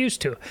simply refuse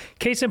to.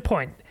 Case in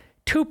point,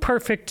 2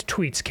 perfect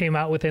tweets came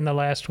out within the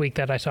last week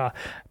that I saw.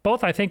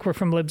 Both, I think, were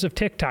from Libs of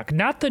TikTok.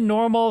 Not the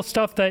normal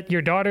stuff that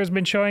your daughter's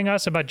been showing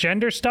us about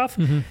gender stuff.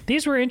 Mm-hmm.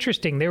 These were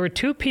interesting. There were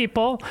 2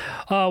 people.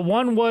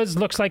 One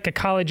looks like a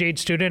college-age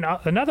student.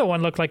 Another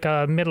one looked like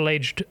a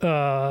middle-aged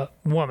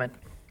woman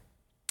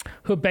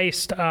who,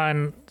 based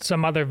on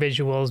some other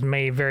visuals,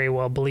 may very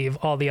well believe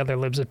all the other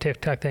Libs of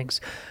TikTok things.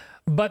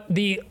 But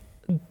the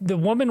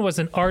woman was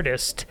an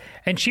artist,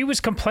 and she was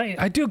complaining,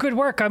 I do good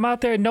work. I'm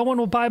out there, and no one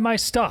will buy my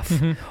stuff.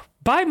 Mm-hmm.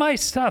 Buy my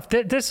stuff.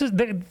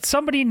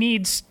 Somebody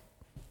needs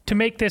to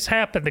make this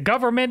happen. The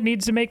government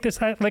needs to make this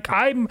happen. Like,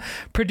 I'm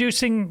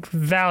producing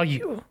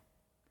value.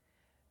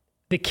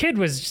 The kid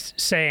was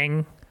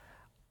saying,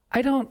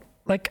 I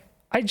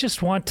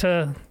just want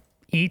to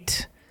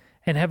eat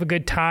and have a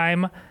good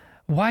time.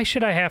 Why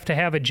should I have to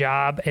have a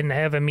job and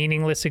have a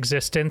meaningless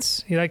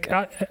existence?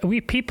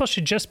 People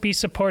should just be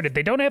supported.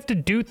 They don't have to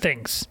do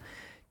things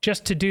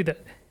just to do that.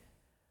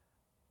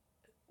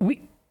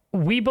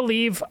 we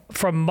believe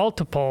from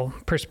multiple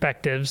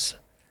perspectives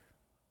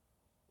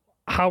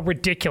how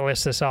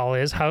ridiculous this all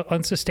is, how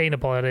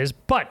unsustainable it is.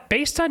 But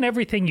based on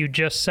everything you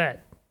just said,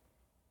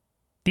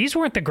 these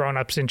weren't the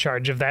grown-ups in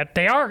charge of that.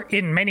 They are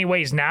in many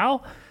ways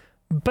now,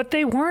 but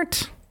they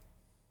weren't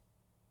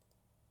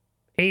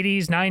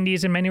 80s,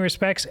 90s in many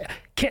respects.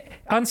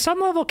 On some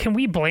level, can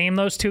we blame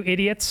those two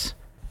idiots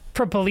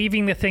for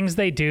believing the things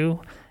they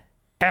do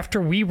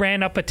after we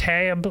ran up a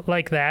tab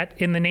like that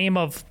in the name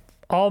of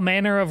all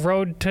manner of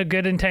road to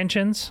good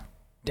intentions?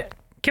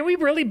 Can we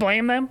really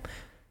blame them?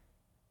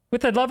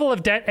 With the level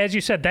of debt, as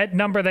you said, that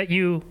number that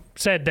you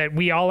said that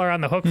we all are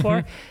on the hook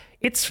for,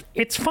 it's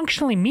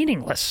functionally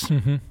meaningless.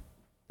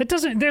 It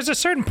doesn't. There's a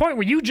certain point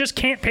where you just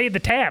can't pay the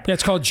tab.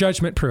 That's called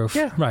judgment proof.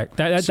 Yeah. Right.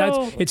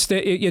 So, it's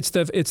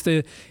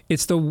the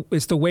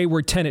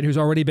wayward tenant who's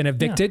already been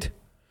evicted.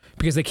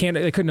 Because they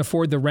couldn't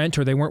afford the rent,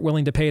 or they weren't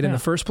willing to pay it in the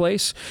first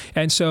place,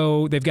 and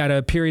so they've got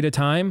a period of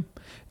time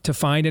to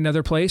find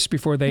another place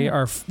before they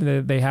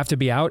have to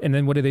be out. And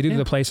then what do they do to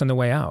the place on the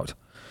way out?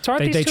 So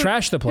they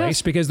trash the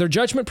place because they're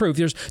judgment proof.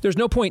 There's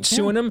no point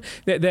suing them.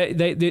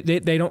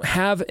 They don't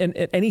have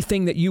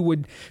anything that you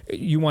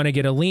want to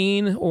get a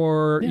lien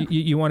or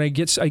you want to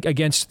get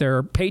against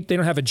their pay. They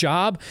don't have a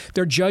job.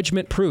 They're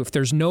judgment proof.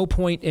 There's no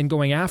point in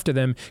going after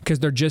them because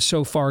they're just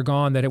so far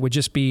gone that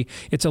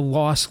it's a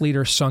loss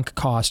leader sunk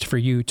cost for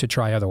you to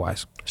try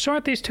otherwise. So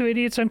aren't these two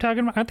idiots I'm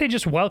talking about? Aren't they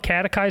just well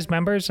catechized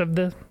members of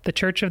the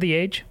Church of the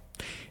Age?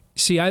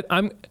 See,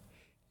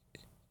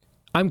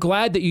 I'm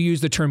glad that you use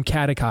the term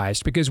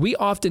catechized, because we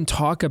often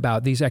talk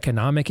about these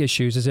economic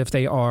issues as if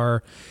they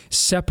are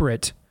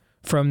separate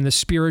from the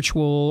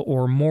spiritual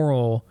or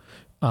moral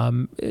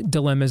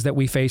dilemmas that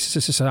we face as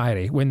a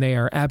society, when they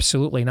are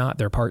absolutely not.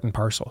 They're part and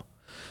parcel.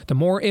 The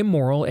more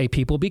immoral a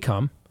people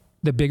become,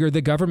 the bigger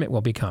the government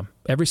will become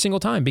every single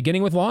time,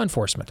 beginning with law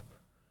enforcement,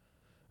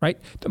 right?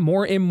 The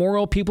more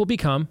immoral people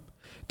become,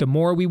 the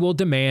more we will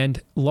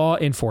demand law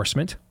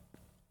enforcement.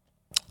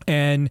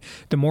 And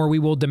the more we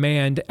will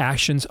demand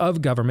actions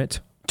of government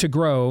to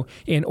grow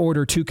in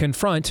order to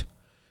confront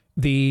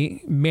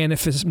the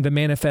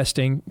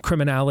manifesting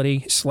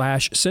criminality /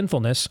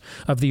 sinfulness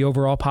of the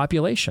overall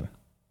population.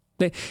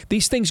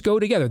 These things go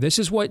together. This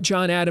is what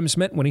John Adams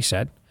meant when he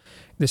said,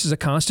 this is a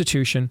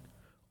constitution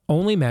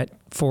only meant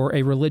for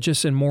a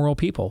religious and moral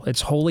people.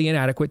 It's wholly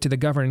inadequate to the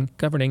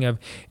governing of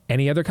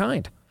any other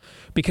kind.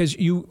 Because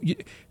you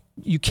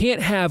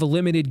can't have a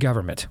limited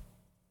government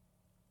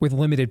with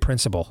limited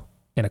principle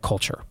in a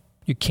culture.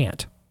 You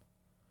can't.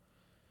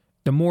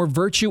 The more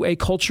virtue a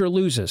culture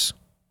loses,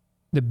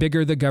 the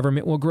bigger the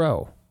government will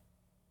grow,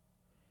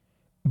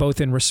 both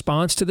in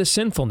response to the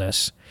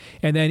sinfulness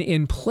and then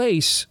in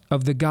place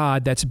of the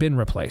God that's been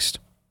replaced.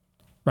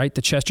 Right?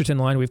 The Chesterton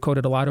line we've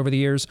quoted a lot over the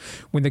years: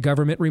 when the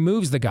government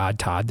removes the God,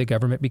 Todd, the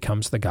government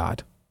becomes the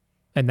God.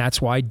 And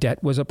that's why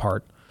debt was a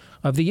part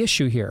of the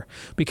issue here.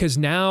 Because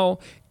now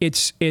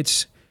it's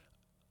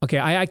okay,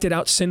 I acted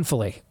out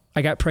sinfully.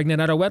 I got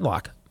pregnant out of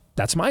wedlock.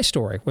 That's my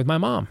story with my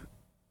mom,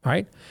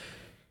 right?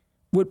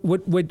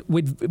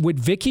 Would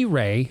Vicky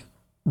Ray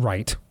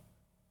Wright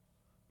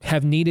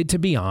have needed to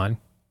be on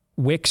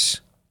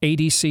WICS,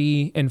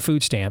 ADC, and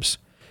food stamps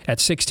at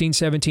 16,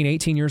 17,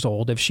 18 years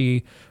old if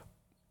she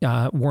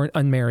weren't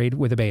unmarried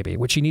with a baby?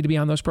 Would she need to be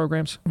on those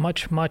programs?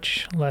 Much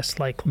less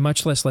likely.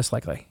 Much less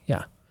likely,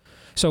 yeah.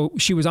 So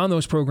she was on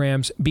those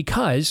programs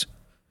because,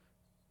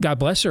 God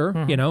bless her,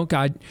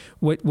 God,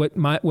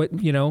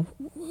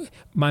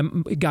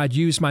 God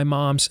used my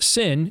mom's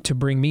sin to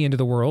bring me into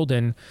the world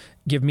and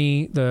give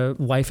me the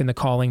life and the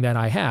calling that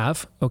I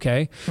have.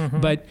 Okay.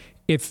 But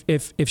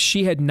if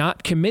she had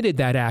not committed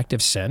that act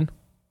of sin,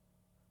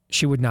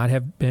 she would not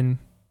have been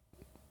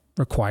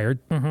required.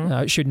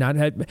 She would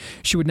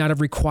not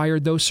have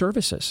required those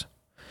services.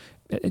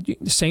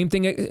 Same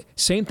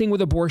thing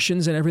with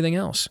abortions and everything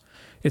else.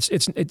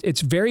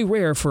 It's very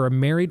rare for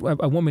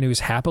a woman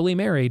who's happily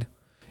married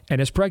and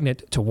is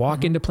pregnant to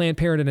walk into Planned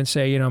Parenthood and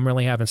say, I'm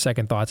really having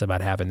second thoughts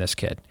about having this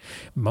kid.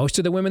 Most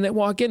of the women that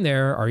walk in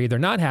there are either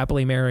not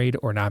happily married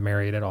or not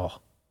married at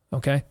all.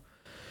 Okay?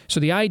 So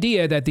the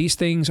idea that these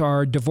things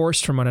are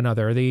divorced from one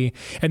another,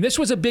 and this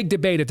was a big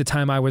debate at the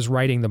time I was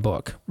writing the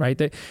book, right?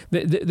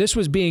 This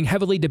was being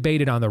heavily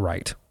debated on the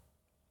right.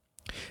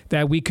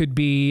 That we could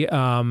be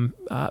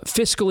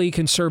fiscally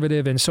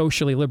conservative and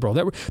socially liberal.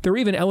 There were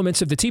even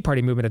elements of the Tea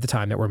Party movement at the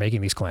time that were making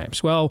these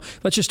claims. Well,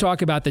 let's just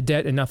talk about the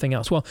debt and nothing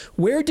else. Well,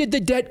 where did the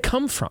debt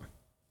come from?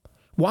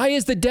 Why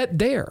is the debt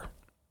there?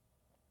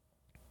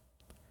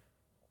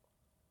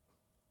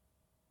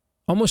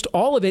 Almost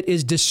all of it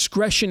is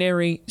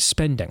discretionary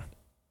spending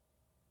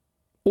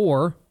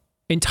or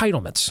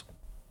entitlements.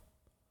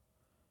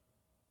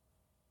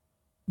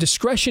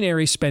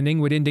 Discretionary spending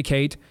would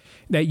indicate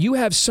that you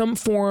have some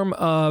form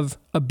of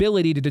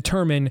ability to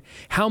determine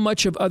how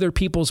much of other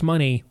people's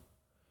money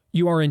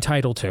you are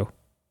entitled to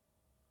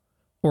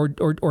or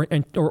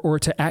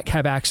to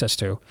have access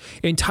to.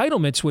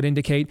 Entitlements would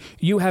indicate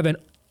you have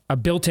a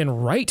built-in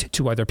right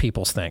to other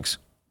people's things.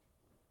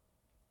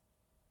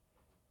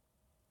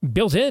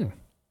 Built in.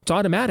 It's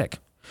automatic.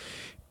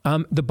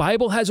 The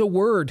Bible has a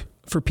word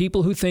for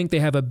people who think they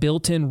have a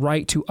built-in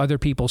right to other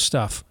people's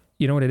stuff.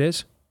 You know what it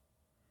is?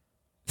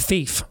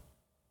 Thief.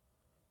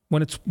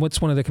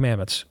 What's one of the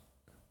commandments?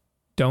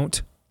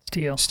 Don't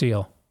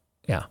steal.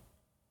 Yeah.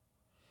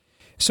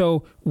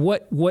 So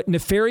what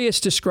Nefarious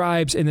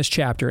describes in this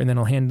chapter, and then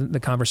I'll hand the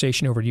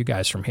conversation over to you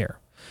guys from here.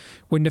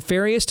 What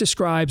Nefarious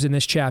describes in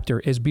this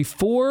chapter is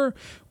before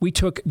we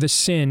took the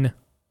sin,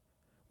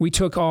 we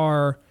took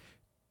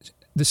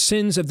the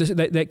sins of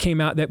that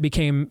came out, that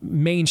became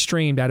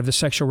mainstreamed out of the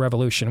sexual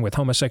revolution, with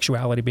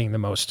homosexuality being the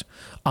most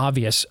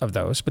obvious of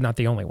those, but not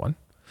the only one.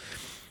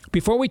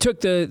 Before we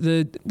took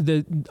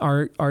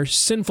our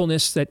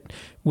sinfulness that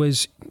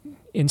was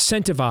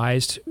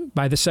incentivized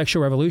by the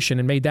sexual revolution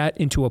and made that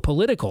into a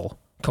political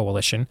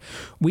coalition,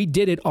 we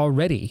did it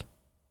already.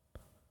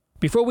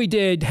 Before we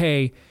did,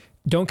 hey,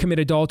 don't commit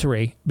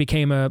adultery,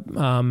 became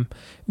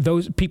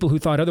those people who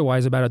thought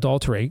otherwise about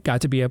adultery got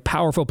to be a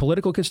powerful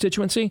political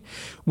constituency.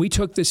 We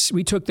took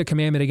the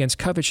commandment against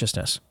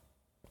covetousness.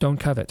 Don't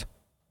covet.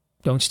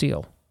 Don't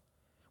steal.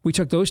 We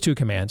took those two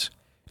commands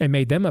and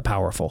made them a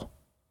powerful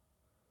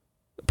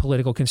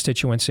political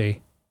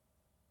constituency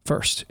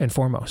first and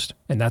foremost.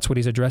 And that's what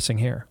he's addressing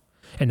here.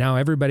 And now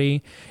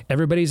everybody's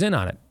in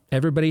on it.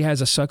 Everybody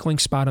has a suckling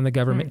spot on the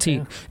government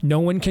teeth. No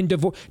one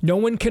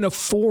can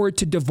afford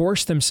to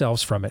divorce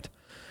themselves from it,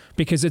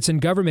 because it's in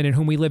government in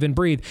whom we live and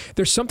breathe.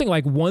 There's something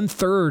like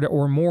 1/3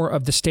 or more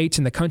of the states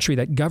in the country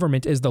that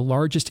government is the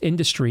largest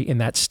industry in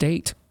that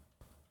state.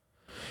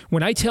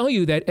 When I tell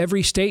you that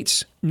every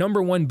state's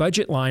number one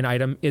budget line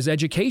item is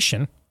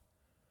education,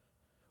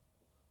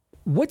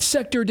 what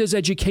sector does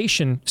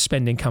education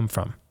spending come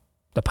from?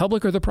 The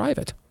public or the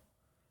private?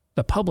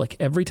 The public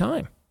every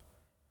time.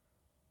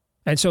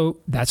 And so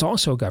that's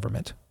also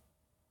government.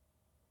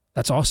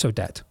 That's also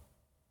debt.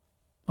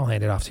 I'll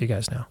hand it off to you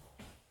guys now.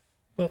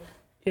 Well,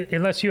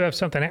 unless you have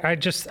something, I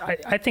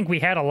think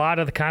we had a lot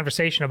of the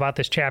conversation about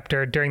this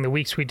chapter during the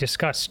weeks we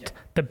discussed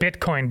the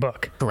Bitcoin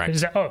book.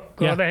 Correct. Go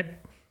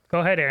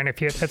ahead, Aaron, if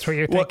that's what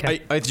you're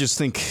thinking. I just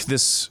think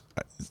this,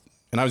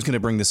 and I was going to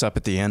bring this up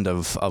at the end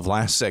of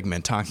last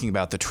segment, talking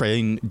about the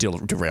train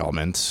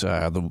derailment,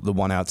 the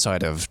one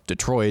outside of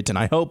Detroit, and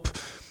I hope,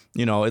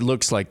 it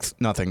looks like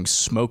nothing's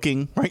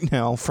smoking right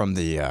now from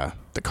the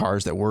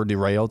cars that were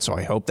derailed, so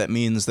I hope that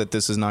means that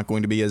this is not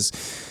going to be as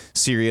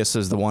serious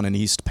as the one in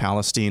East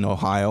Palestine,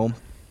 Ohio.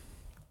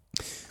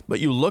 But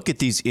you look at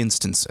these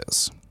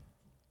instances,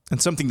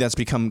 and something that's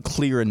become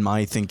clear in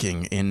my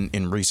thinking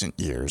in recent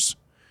years: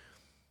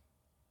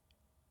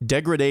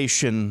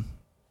 degradation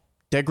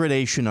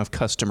of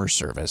customer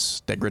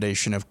service,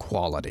 degradation of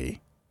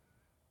quality,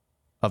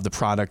 of the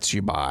products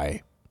you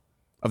buy,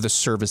 of the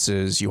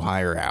services you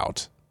hire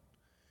out.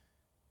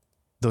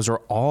 Those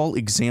are all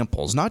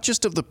examples, not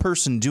just of the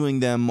person doing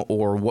them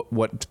or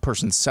what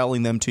person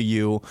selling them to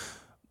you,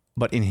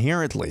 but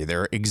inherently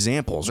they're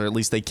examples, or at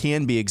least they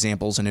can be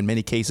examples, and in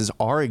many cases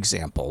are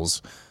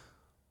examples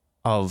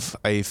of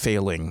a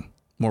failing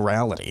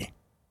morality.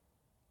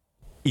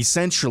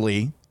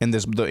 Essentially, in the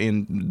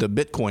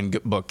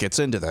Bitcoin book gets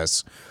into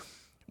this,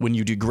 when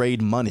you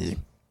degrade money,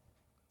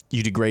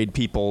 you degrade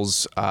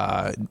people's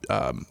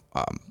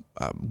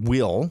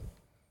will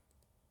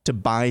to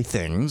buy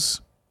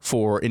things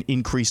for an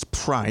increased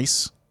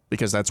price,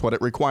 because that's what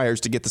it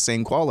requires to get the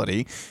same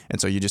quality.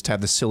 And so you just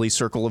have the silly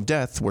circle of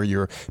death where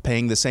you're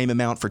paying the same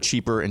amount for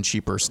cheaper and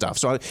cheaper stuff.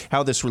 So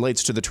how this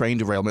relates to the train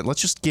derailment,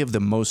 let's just give the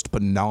most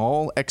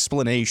banal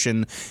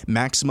explanation,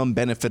 maximum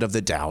benefit of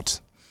the doubt.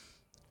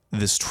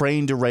 This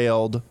train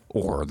derailed,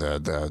 or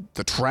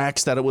the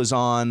tracks that it was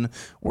on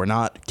were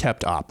not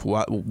kept up.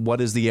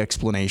 What is the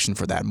explanation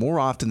for that? More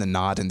often than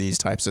not in these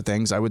types of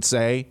things, I would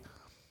say,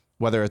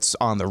 whether it's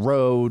on the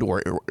road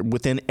or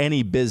within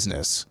any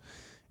business,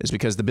 is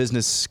because the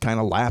business kind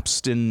of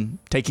lapsed in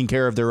taking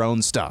care of their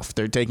own stuff.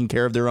 They're taking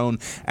care of their own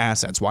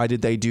assets. Why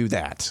did they do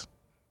that?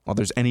 Well,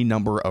 there's any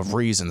number of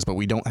reasons, but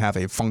we don't have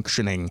a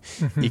functioning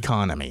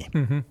economy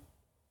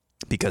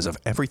because of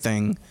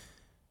everything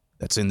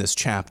that's in this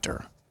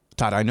chapter.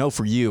 Todd, I know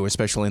for you,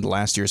 especially in the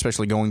last year,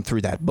 especially going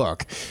through that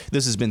book,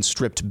 this has been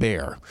stripped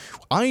bare.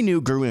 I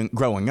knew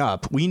growing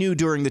up, we knew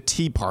during the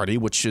Tea Party,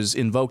 which is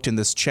invoked in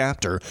this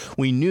chapter,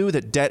 we knew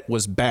that debt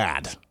was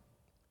bad.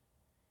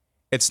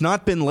 It's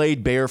not been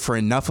laid bare for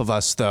enough of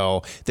us,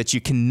 though, that you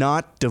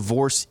cannot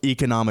divorce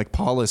economic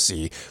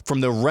policy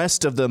from the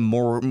rest of the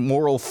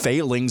moral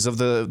failings of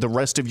the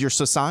rest of your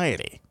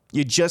society.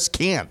 You just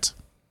can't.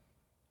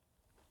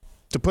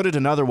 To put it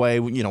another way,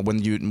 when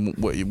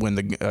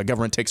the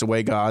government takes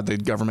away God, the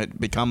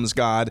government becomes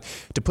God.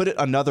 To put it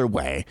another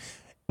way,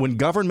 when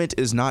government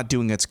is not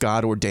doing its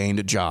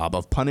God-ordained job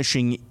of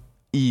punishing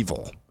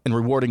evil and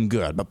rewarding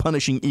good, but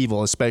punishing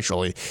evil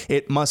especially,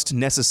 it must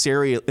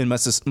necessarily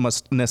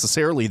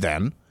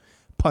then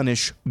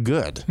punish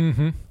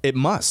good. It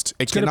must.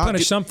 It's going to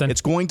punish something.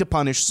 It's going to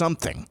punish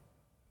something.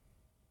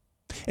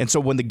 And so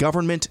when the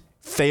government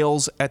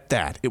fails at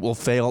that, it will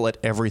fail at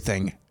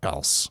everything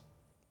else.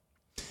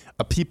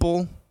 A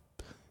people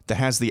that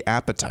has the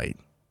appetite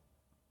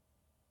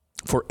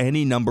for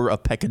any number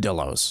of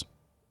peccadillos,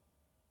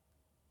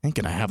 ain't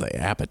going to have the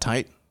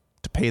appetite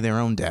to pay their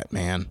own debt,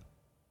 man.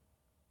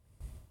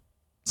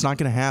 It's not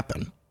going to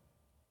happen.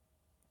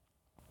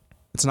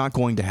 It's not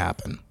going to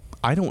happen.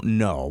 I don't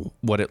know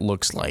what it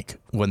looks like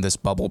when this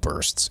bubble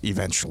bursts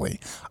eventually.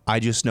 I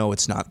just know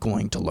it's not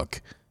going to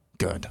look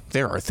good.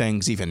 There are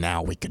things even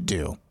now we could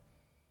do.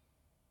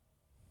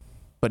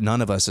 But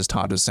none of us, as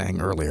Todd was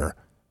saying earlier,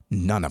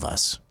 none of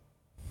us.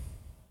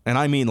 And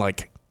I mean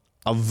like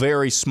a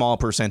very small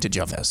percentage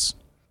of us,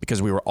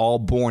 because we were all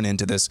born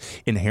into this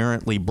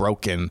inherently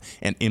broken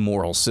and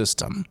immoral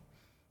system.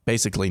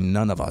 Basically,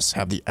 none of us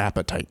have the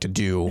appetite to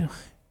do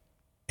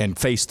and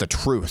face the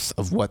truth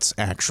of what's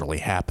actually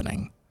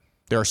happening.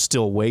 There are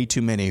still way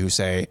too many who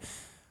say,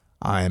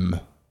 I'm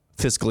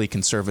fiscally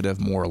conservative,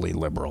 morally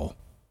liberal.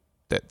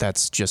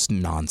 That's just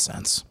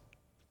nonsense.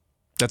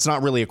 That's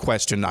not really a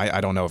question.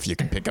 I don't know if you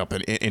can pick up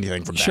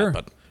anything from that. Sure.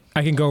 But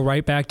I can go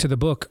right back to the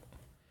book,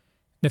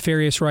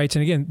 Nefarious Rights.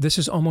 And again, this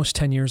is almost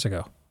 10 years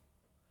ago.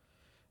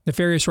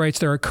 Nefarious Rights,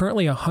 there are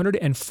currently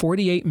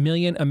 148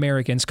 million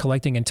Americans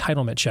collecting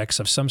entitlement checks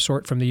of some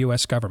sort from the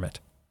U.S. government.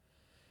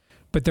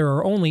 But there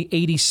are only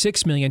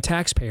 86 million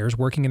taxpayers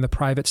working in the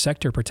private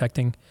sector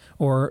protecting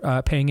or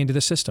paying into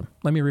the system.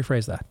 Let me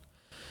rephrase that.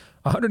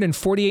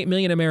 148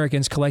 million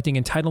Americans collecting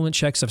entitlement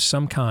checks of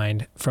some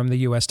kind from the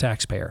U.S.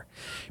 taxpayer,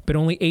 but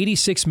only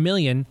 86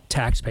 million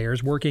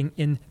taxpayers working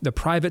in the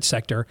private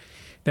sector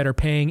that are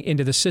paying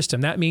into the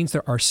system. That means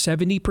there are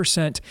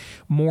 70%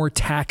 more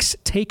tax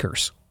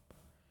takers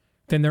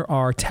than there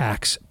are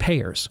tax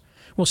payers.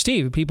 Well,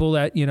 Steve, people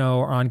that,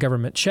 are on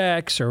government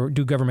checks or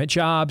do government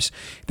jobs,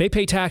 they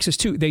pay taxes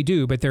too. They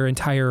do, but their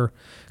entire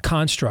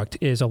construct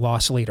is a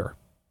loss leader.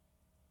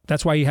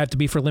 That's why you have to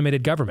be for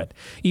limited government.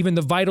 Even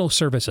the vital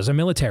services, a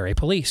military,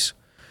 police,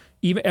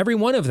 even every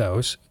one of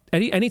those,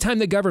 anytime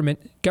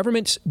the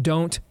governments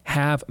don't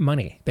have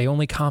money. They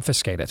only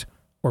confiscate it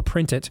or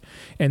print it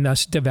and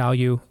thus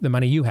devalue the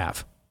money you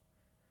have.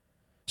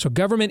 So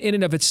government in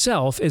and of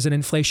itself is an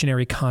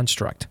inflationary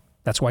construct.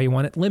 That's why you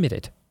want it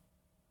limited.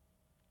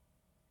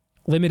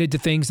 Limited to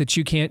things that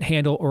you can't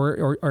handle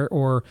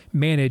or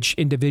manage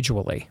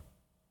individually.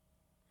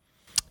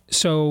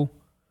 So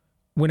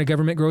when a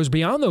government grows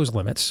beyond those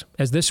limits,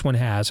 as this one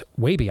has,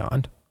 way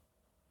beyond,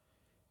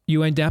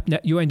 you end up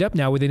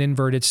now with an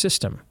inverted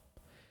system.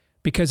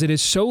 Because it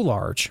is so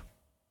large,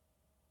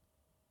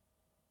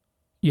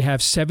 you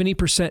have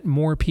 70%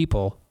 more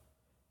people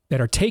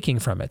that are taking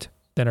from it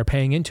than are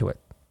paying into it.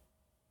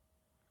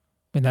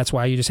 And that's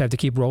why you just have to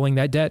keep rolling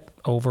that debt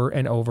over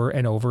and over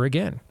and over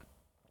again.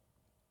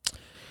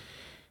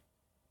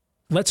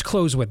 Let's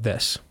close with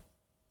this.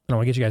 I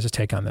want to get you guys'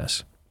 take on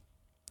this.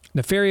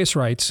 Nefarious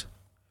Rights.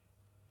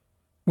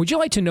 Would you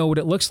like to know what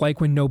it looks like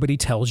when nobody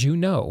tells you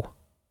no?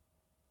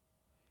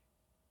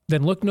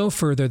 Then look no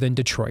further than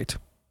Detroit.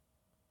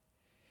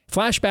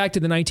 Flashback to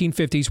the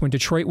 1950s when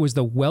Detroit was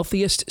the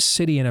wealthiest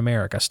city in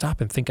America.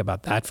 Stop and think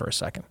about that for a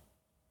second.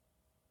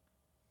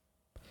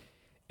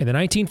 In the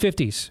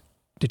 1950s,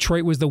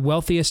 Detroit was the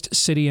wealthiest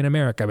city in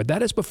America, but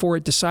that is before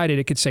it decided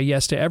it could say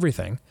yes to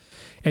everything,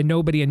 and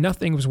nobody and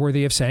nothing was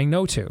worthy of saying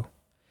no to.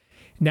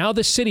 Now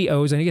the city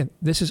owes, and again,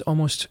 this is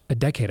almost a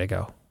decade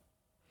ago.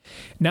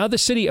 Now the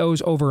city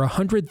owes over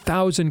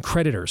 100,000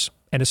 creditors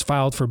and has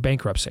filed for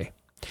bankruptcy.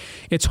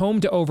 It's home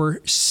to over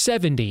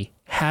 70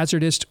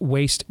 hazardous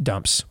waste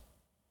dumps.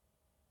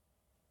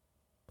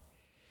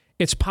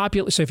 It's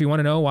popular. So if you want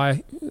to know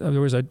why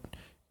there's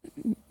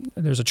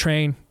a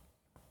train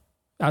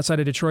outside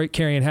of Detroit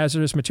carrying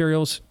hazardous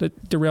materials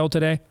that derailed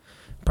today,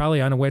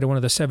 probably on the way to one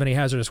of the 70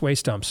 hazardous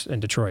waste dumps in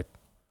Detroit.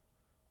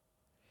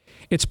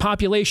 Its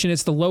population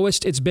is the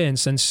lowest it's been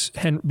since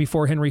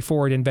before Henry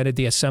Ford invented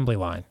the assembly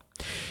line.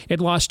 It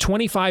lost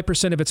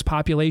 25% of its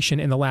population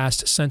in the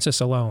last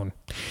census alone.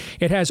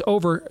 It has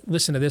over,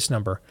 listen to this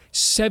number,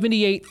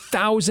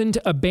 78,000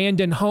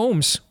 abandoned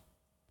homes.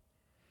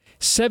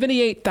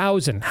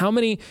 78,000. How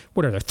many,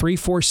 what are there,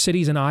 3-4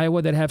 cities in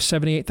Iowa that have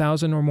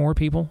 78,000 or more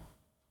people?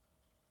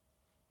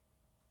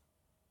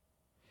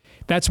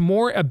 That's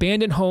more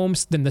abandoned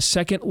homes than the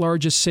second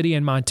largest city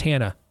in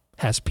Montana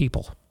has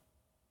people.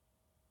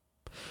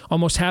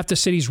 Almost half the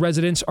city's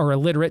residents are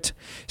illiterate.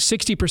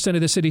 60%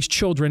 of the city's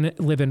children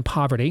live in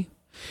poverty.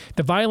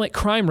 The violent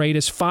crime rate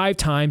is 5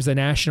 times the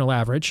national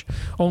average.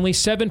 Only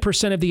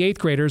 7% of the 8th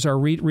graders are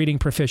reading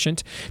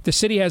proficient. The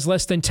city has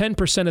less than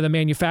 10% of the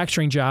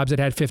manufacturing jobs it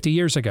had 50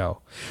 years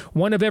ago.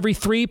 1 of every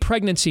 3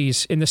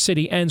 pregnancies in the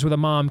city ends with a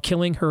mom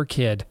killing her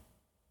kid.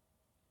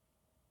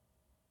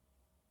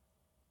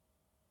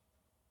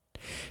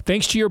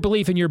 Thanks to your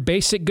belief in your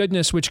basic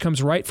goodness, which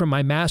comes right from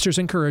my master's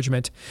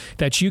encouragement,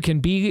 that you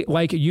can be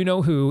like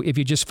you-know-who if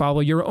you just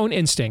follow your own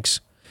instincts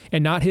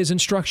and not his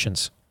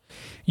instructions.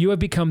 You have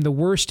become the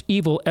worst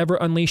evil ever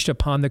unleashed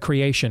upon the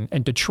creation,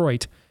 and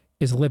Detroit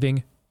is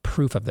living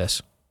proof of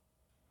this.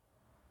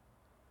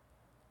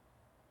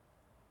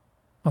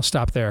 I'll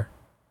stop there.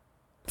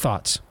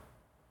 Thoughts?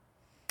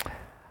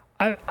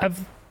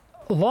 I've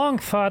long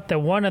thought that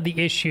one of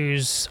the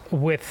issues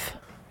with,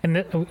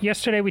 and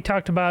yesterday we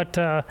talked about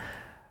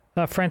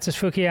Francis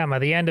Fukuyama,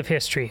 the end of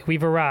history.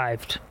 We've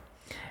arrived.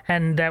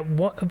 and that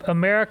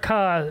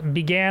America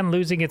began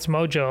losing its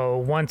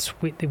mojo once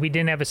we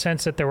didn't have a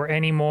sense that there were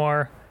any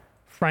more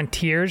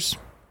frontiers.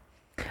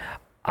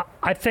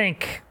 I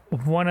think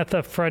one of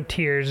the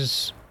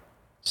frontiers,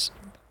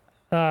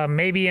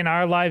 maybe in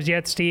our lives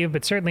yet, Steve,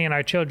 but certainly in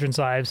our children's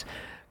lives,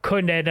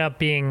 could end up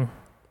being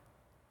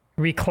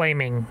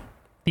reclaiming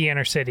the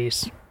inner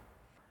cities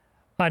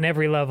on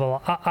every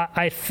level.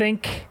 I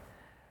think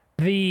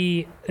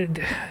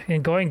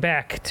and going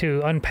back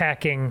to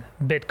unpacking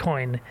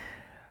Bitcoin,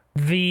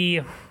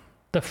 the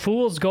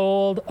fool's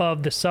gold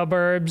of the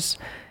suburbs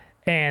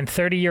and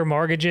 30-year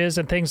mortgages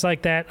and things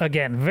like that,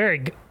 again,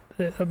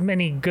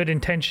 many good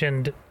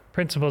intentioned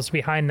principles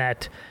behind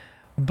that,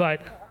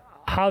 but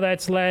how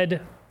that's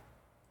led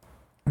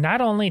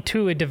not only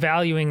to a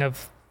devaluing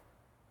of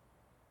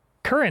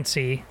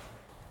currency,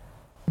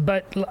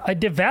 but a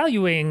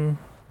devaluing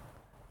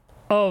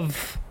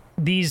of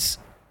these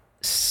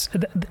is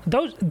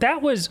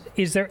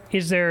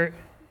there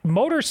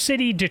Motor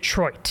City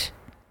Detroit,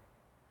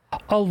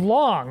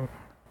 along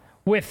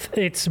with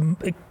its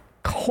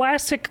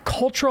classic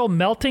cultural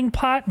melting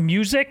pot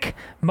music,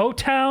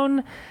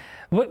 Motown,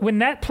 when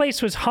that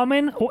place was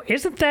humming,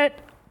 isn't that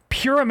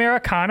pure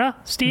Americana,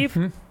 Steve?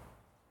 Mm-hmm.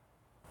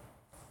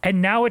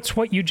 And now it's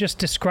what you just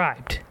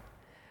described.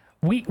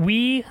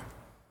 We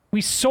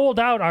sold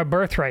out our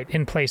birthright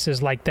in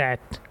places like that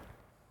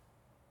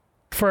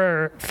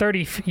for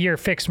 30-year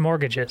fixed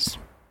mortgages.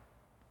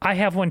 I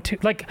have one too.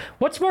 Like,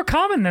 what's more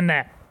common than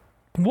that?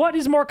 What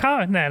is more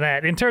common than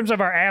that in terms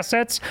of our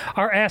assets,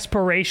 our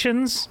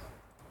aspirations?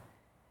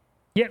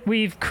 Yet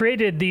we've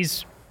created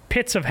these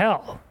pits of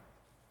hell.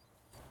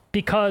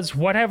 Because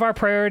what have our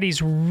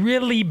priorities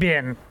really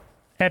been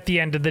at the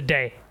end of the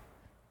day?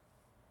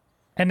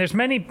 And there's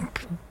many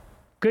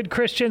good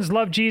Christians,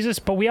 love Jesus,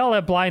 but we all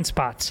have blind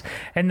spots.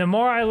 And the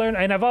more I learn,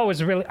 and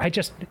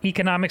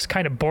economics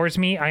kind of bores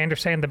me. I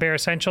understand the bare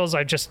essentials.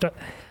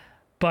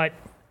 But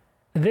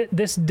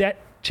this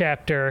debt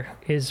chapter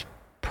is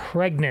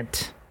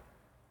pregnant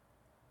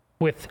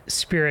with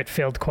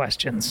spirit-filled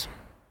questions.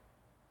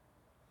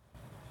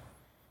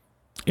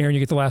 Aaron,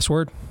 you get the last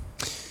word.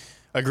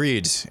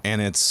 Agreed.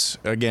 And it's,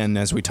 again,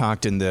 as we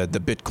talked in the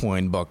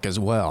Bitcoin book as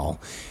well,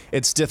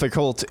 it's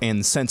difficult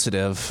and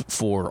sensitive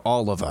for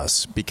all of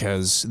us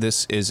because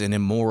this is an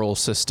immoral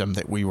system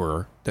that we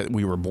were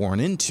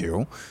born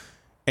into.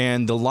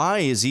 And the lie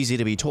is easy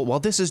to be told, well,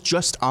 this is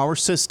just our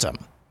system.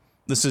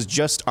 This is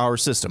just our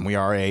system. We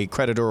are a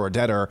creditor or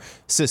debtor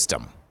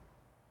system.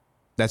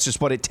 That's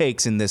just what it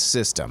takes in this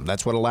system.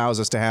 That's what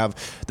allows us to have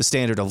the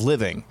standard of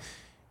living.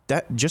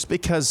 That just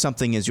because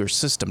something is your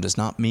system does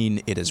not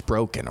mean it is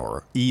broken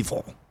or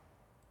evil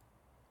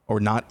or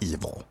not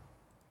evil.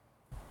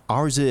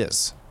 Ours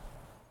is.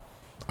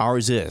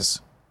 Ours is.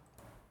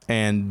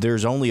 And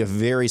there's only a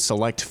very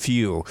select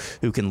few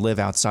who can live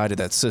outside of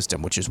that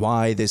system, which is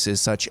why this is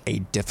such a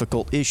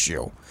difficult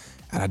issue.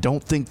 And I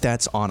don't think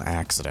that's on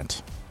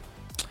accident.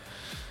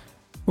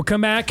 We'll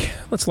come back.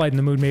 Let's lighten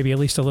the mood maybe at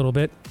least a little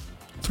bit.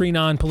 3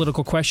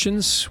 non-political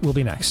questions will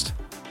be next.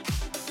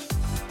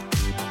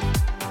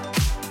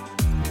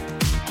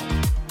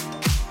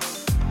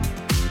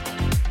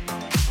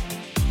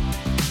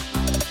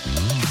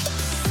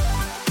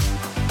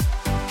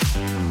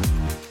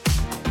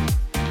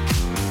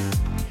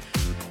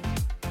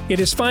 It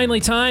is finally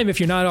time,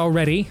 if you're not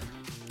already,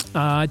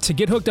 to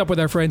get hooked up with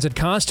our friends at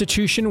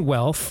Constitution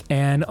Wealth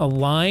and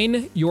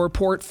align your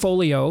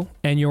portfolio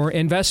and your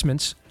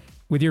investments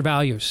with your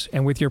values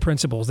and with your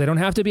principles. They don't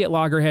have to be at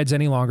loggerheads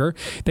any longer.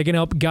 They can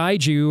help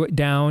guide you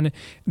down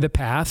the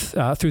path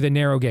through the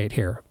narrow gate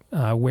here,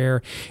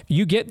 where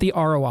you get the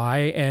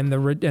ROI and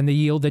the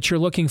yield that you're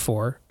looking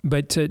for,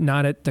 but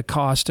not at the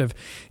cost of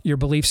your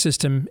belief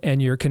system and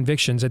your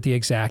convictions at the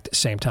exact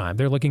same time.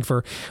 They're looking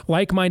for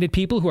like-minded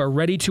people who are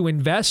ready to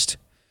invest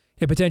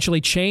and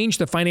potentially change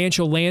the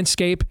financial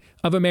landscape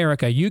of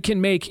America. You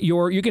can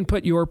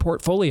put your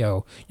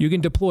portfolio, you can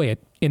deploy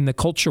it in the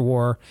culture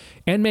war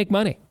and make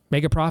money.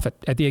 Make a profit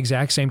at the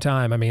exact same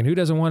time. I mean, who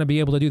doesn't want to be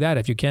able to do that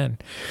if you can?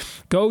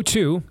 Go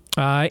to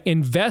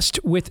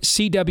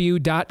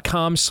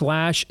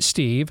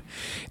investwithcw.com/Steve.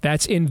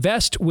 That's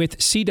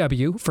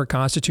investwithcw for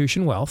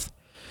Constitution Wealth.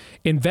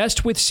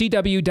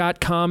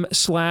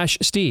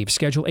 Investwithcw.com/Steve.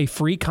 Schedule a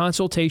free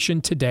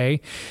consultation today.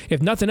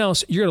 If nothing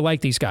else, you're going to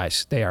like these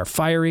guys. They are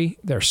fiery.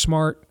 They're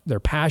smart. They're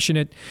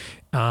passionate.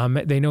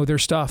 They know their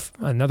stuff.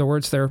 In other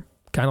words, they're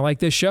kind of like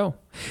this show.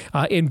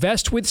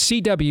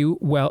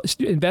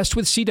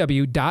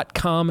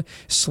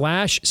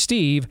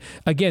 investwithcw.com/Steve.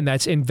 Again,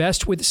 that's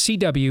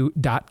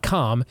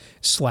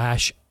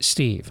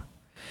investwithcw.com/Steve.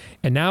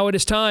 And now it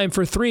is time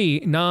for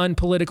 3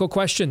 non-political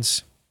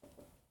questions.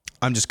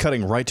 I'm just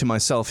cutting right to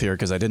myself here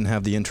because I didn't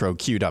have the intro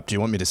queued up. Do you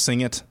want me to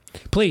sing it?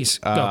 Please.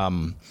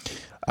 Go.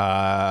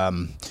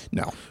 No.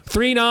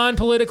 3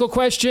 non-political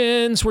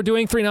questions. We're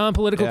doing 3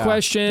 non-political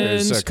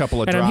questions. There's a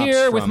couple of and drops I'm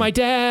here with my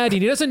dad,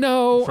 and he doesn't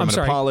know. From I'm an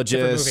sorry,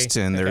 apologist,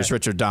 and there's Okay.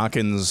 Richard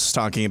Dawkins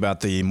talking about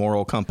the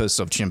moral compass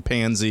of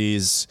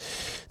chimpanzees.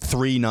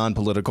 3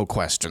 non-political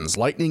questions.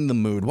 Lightening the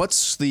mood.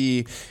 What's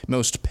the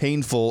most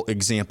painful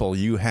example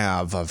you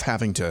have of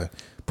having to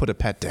put a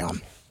pet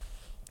down?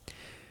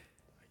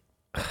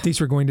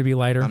 These were going to be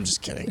lighter. I'm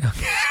just kidding.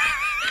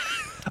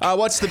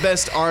 What's the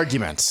best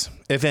argument,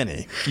 if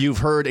any, you've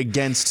heard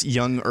against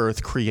young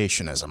Earth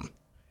creationism?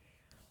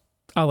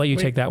 I'll let you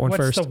take that one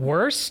first. What's the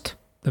worst?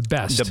 The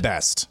best. The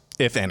best,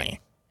 if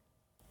any.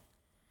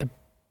 The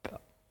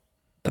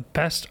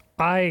best.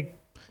 I'm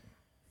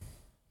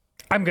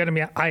gonna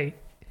be.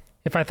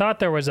 If I thought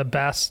there was a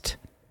best,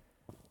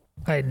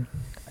 I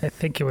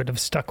think it would have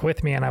stuck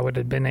with me, and I would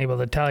have been able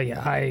to tell you.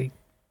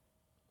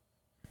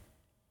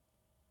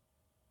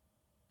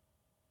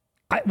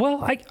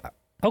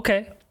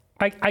 Okay.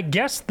 I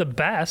guess the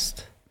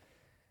best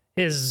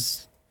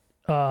is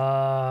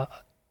a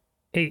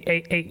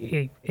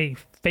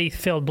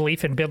faith-filled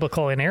belief in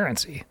biblical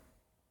inerrancy.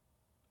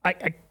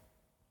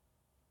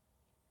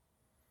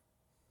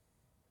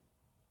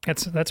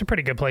 That's a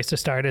pretty good place to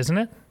start, isn't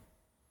it?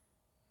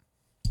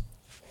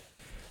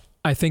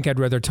 I think I'd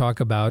rather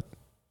talk about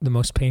the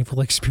most painful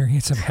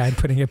experience I've had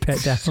putting a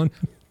pet down.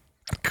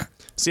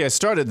 See, I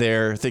started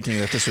there thinking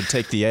that this would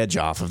take the edge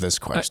off of this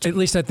question. At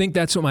least I think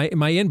that's what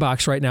my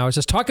inbox right now is.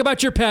 Just talk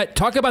about your pet.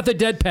 Talk about the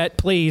dead pet,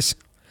 please.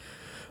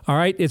 All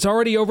right? It's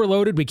already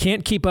overloaded. We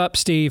can't keep up,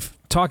 Steve.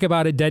 Talk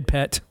about a dead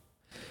pet.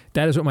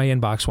 That is what my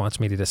inbox wants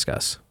me to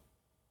discuss.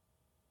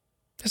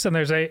 Listen,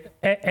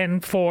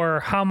 and for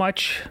how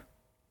much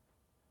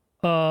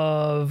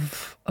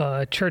of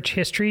church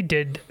history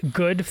did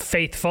good,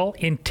 faithful,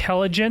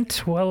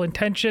 intelligent,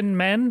 well-intentioned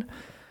men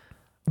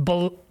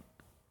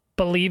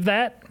believe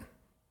that?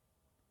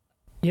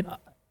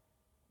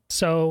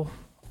 So,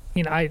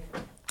 I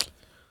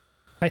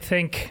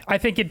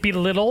think it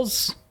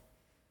belittles,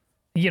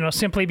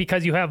 simply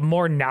because you have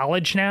more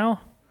knowledge now,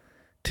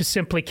 to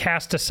simply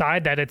cast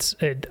aside that it's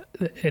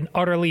an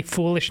utterly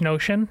foolish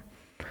notion.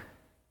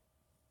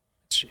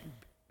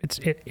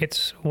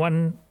 It's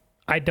one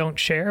I don't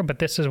share, but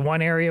this is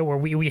one area where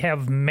we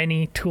have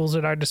many tools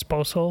at our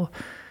disposal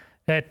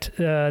that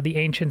the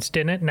ancients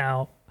didn't.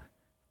 Now,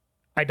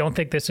 I don't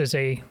think this is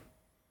a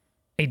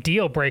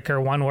deal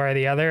breaker one way or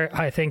the other.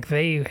 I think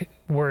we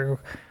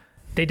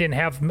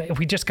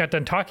just got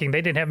done talking,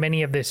 they didn't have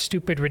many of the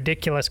stupid,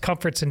 ridiculous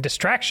comforts and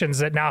distractions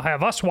that now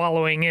have us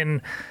wallowing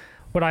in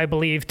what I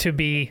believe to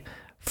be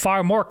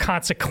far more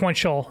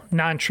consequential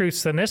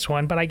non-truths than this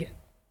one. But I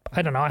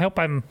don't know. I hope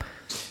I'm...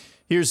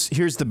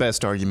 Here's the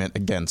best argument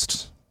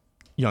against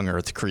young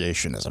Earth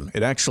creationism.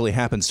 It actually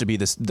happens to be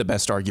the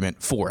best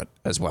argument for it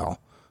as well.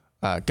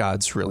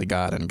 God's really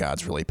God, and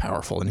God's really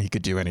powerful, and he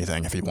could do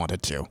anything if he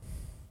wanted to.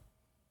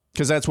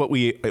 Because that's what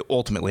we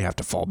ultimately have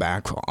to fall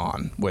back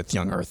on with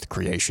young Earth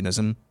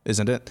creationism,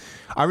 isn't it?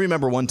 I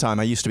remember one time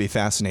I used to be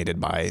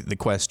fascinated by the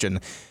question,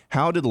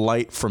 how did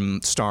light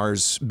from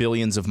stars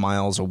billions of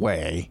miles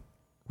away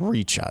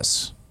reach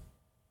us?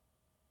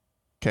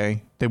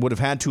 Okay? They would have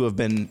had to have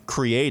been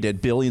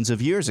created billions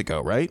of years ago,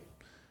 right?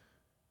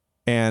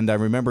 And I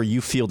remember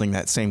you fielding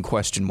that same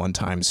question one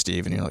time,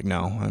 Steve, and you're like,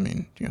 no,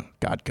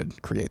 God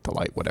could create the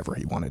light whatever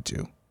he wanted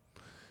to.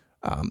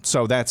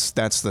 So that's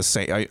the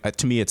same.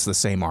 To me, it's the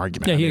same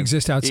argument. Yeah, he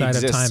exists outside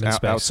of time and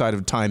space. Outside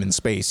of time and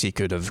space, he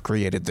could have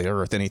created the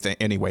Earth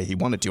any way he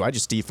wanted to. I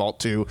just default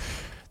to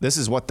this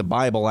is what the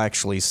Bible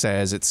actually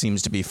says. It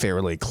seems to be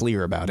fairly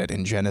clear about it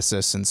in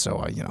Genesis, and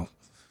so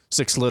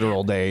 6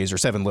 literal days, or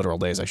 7 literal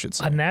days, I should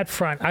say. On that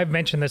front, I've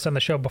mentioned this on the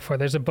show before.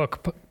 There's a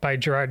book by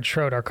Gerard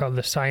Schroeder called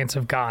The Science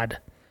of God.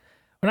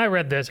 When I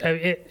read this,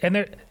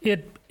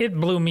 it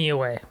blew me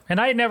away, and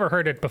I had never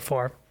heard it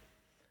before.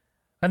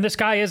 And this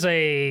guy is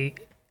a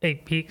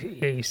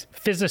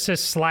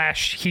physicist /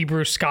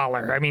 Hebrew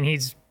scholar. I mean,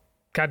 he's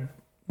got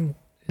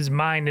his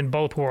mind in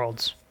both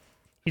worlds.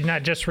 He's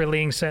not just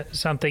relaying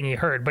something he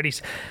heard, but he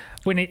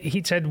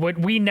said what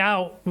we've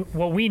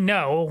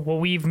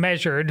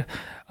measured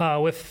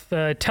with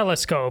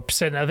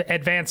telescopes and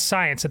advanced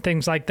science and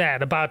things like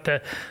that about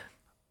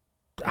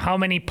how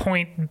many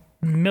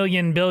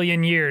million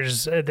billion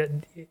years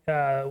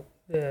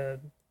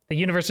the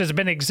universe has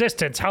been in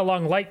existence, how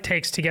long light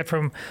takes to get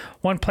from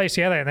one place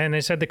to the other. And then they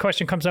said the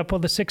question comes up, well,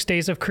 the 6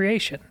 days of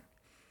creation.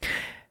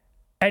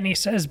 And he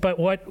says, but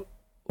what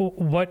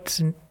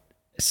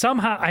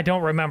somehow, I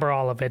don't remember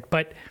all of it,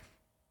 but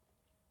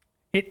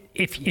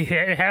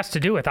it has to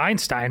do with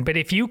Einstein. But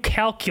if you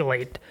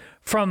calculate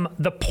from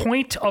the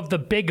point of the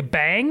Big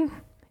Bang,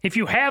 if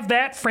you have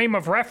that frame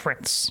of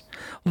reference,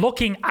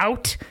 looking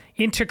out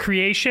into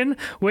creation,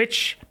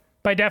 which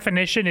by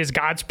definition is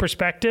God's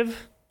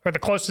perspective, or the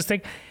closest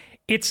thing,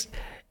 it's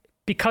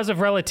because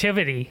of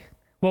relativity.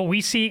 What we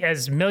see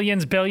as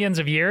millions, billions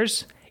of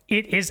years,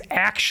 it is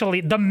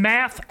actually, the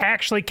math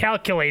actually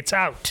calculates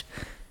out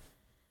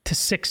to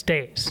 6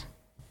 days.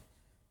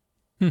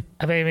 I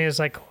mean, it's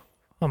like,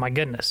 oh my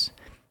goodness.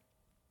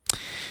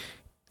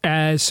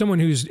 As someone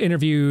who's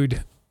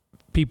interviewed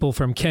people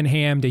from Ken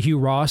Ham to Hugh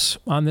Ross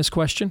on this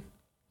question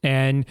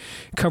and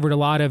covered a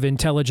lot of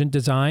intelligent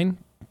design,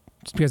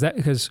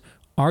 because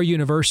our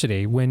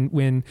university,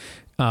 when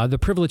The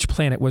Privileged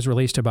Planet was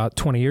released about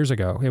 20 years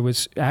ago, it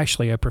was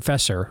actually a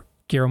professor,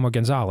 Guillermo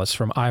Gonzalez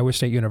from Iowa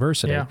State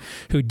University,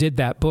 who did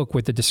that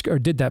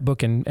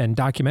book and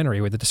documentary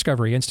with the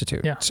Discovery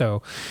Institute. Yeah.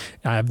 So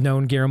I've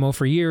known Guillermo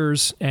for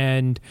years,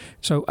 and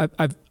so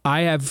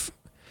I have.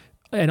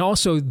 And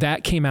also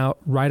that came out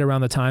right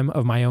around the time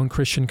of my own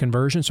Christian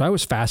conversion. So I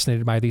was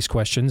fascinated by these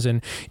questions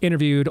and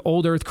interviewed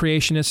old earth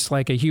creationists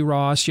like a Hugh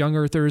Ross, young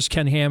earthers,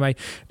 Ken Ham.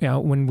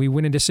 When we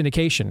went into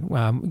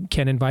syndication,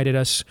 Ken invited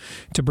us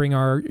to bring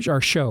our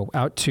show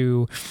out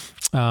to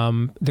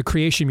the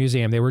Creation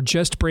Museum. They were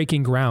just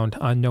breaking ground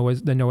on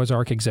the Noah's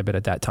Ark exhibit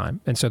at that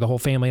time. And so the whole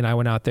family and I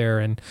went out there,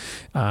 and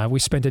we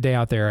spent a day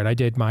out there, and I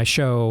did my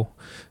show.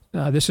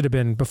 This would have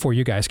been before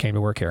you guys came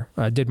to work here.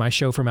 I did my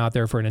show from out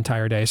there for an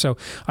entire day. So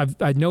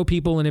I know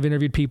people and have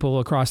interviewed people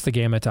across the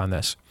gamut on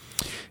this.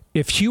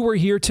 If Hugh were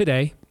here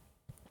today,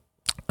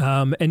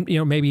 and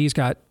maybe he's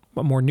got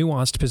a more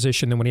nuanced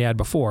position than what he had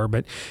before,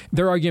 but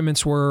their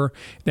arguments were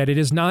that it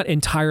is not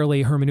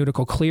entirely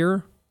hermeneutically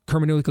clear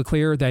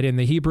that in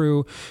the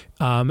Hebrew,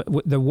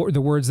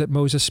 the words that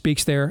Moses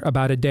speaks there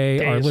about a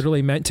day are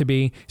literally meant to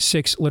be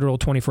 6 literal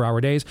 24-hour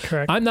days.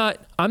 Correct. I'm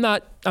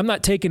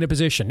not taking a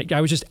position.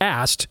 I was just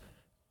asked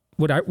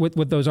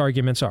what those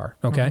arguments are.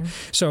 Okay.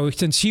 So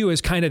since Hugh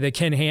is kind of the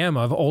Ken Ham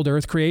of old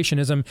earth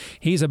creationism,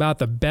 he's about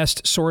the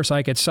best source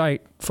I could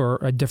cite for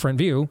a different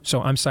view.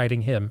 So I'm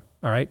citing him.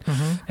 All right.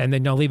 And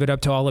then I'll leave it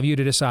up to all of you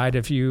to decide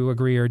if you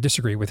agree or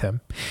disagree with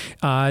him.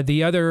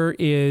 The other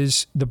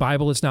is the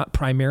Bible is not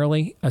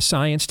primarily a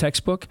science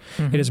textbook.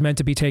 It is meant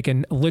to be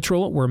taken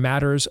literal where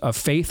matters of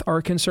faith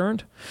are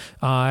concerned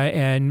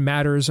and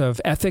matters of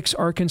ethics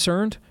are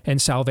concerned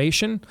and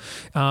salvation.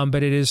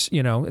 But it is,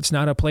 it's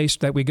not a place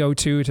that we go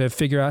to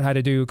figure out how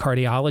to do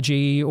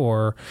cardiology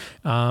or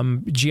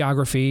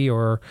geography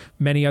or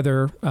many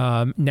other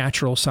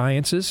natural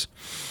sciences.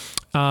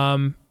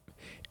 So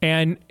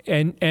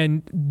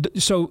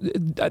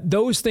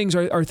those things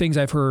are things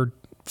I've heard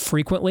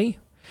frequently.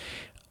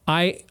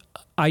 I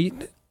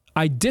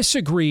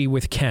disagree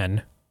with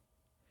Ken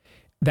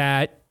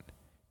that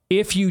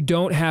if you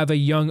don't have a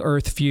young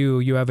earth view,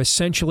 you have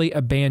essentially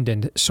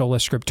abandoned sola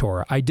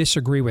scriptura. I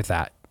disagree with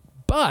that.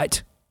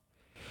 But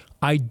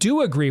I do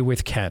agree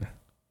with Ken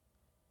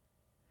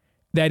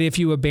that if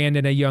you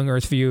abandon a young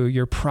earth view,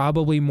 you're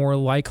probably more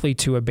likely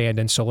to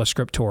abandon sola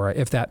scriptura,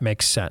 if that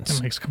makes sense.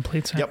 That makes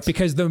complete sense. Yep.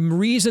 Because the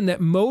reason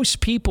that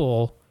most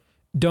people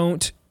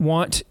don't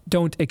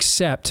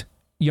accept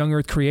young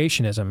earth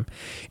creationism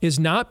is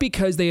not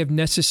because they have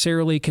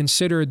necessarily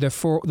considered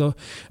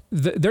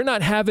they're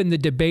not having the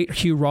debate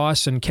Hugh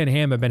Ross and Ken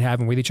Ham have been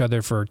having with each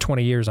other for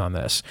 20 years on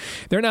this.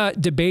 They're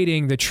not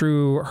debating the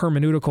true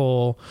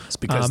hermeneutical. It's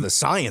because the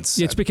science.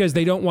 It's because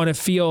they don't want to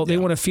feel, they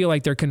want to feel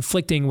like they're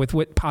conflicting with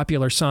what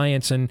popular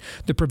science and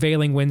the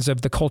prevailing winds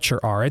of the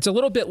culture are. It's a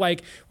little bit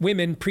like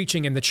women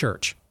preaching in the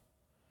church.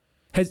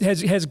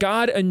 Has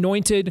God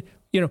anointed,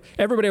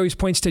 everybody always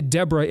points to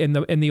Deborah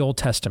in the Old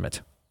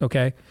Testament.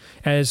 Okay,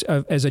 as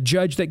a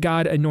judge that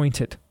God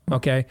anointed,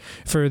 okay,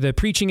 for the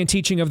preaching and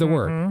teaching of the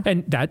word,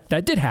 and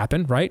that did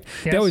happen, right?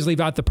 Yes. They always leave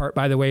out the part,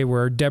 by the way,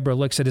 where Deborah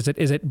looks at is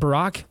it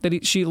Barak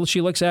that she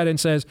looks at and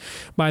says,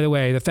 by the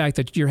way, the fact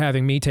that you're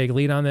having me take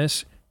lead on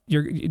this,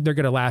 they're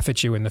going to laugh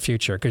at you in the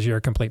future because you're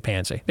a complete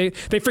pansy.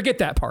 They forget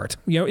that part.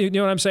 You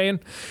know what I'm saying?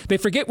 They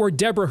forget where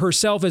Deborah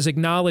herself is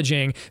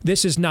acknowledging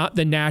this is not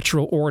the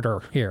natural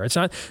order here. It's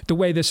not the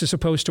way this is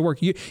supposed to work.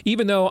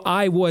 Even though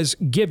I was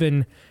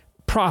given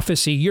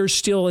prophecy, you're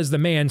still as the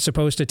man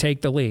supposed to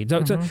take the lead.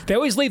 So they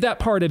always leave that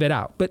part of it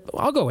out, but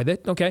I'll go with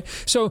it. Okay.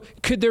 So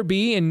could there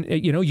be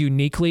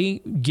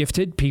uniquely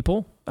gifted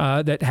people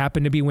that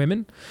happen to be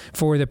women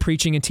for the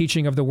preaching and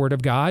teaching of the word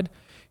of God?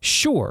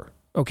 Sure.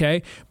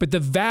 Okay. But the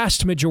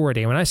vast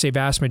majority, when I say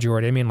vast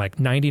majority, I mean like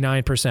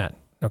 99%.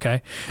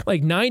 Okay.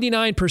 Like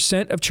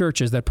 99% of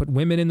churches that put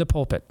women in the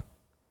pulpit,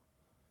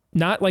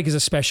 not like as a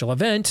special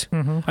event.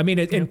 I mean,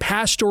 in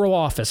pastoral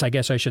office, I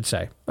guess I should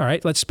say. All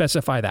right, let's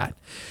specify that.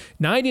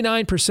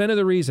 99% of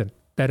the reason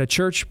that a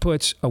church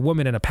puts a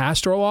woman in a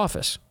pastoral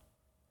office,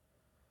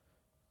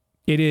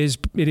 it is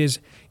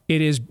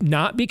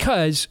not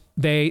because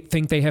they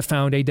think they have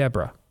found a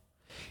Deborah.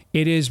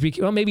 It is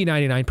maybe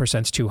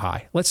 99% is too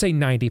high. Let's say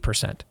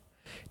 90%.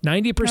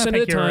 90% of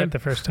the time, right the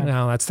first time.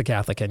 No, that's the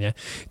Catholic in you.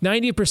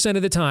 90%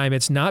 of the time,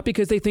 it's not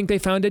because they think they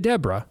found a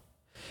Deborah.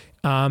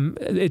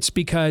 It's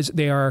because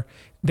they are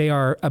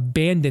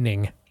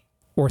abandoning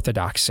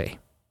orthodoxy.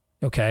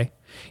 Okay.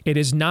 It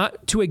is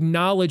not to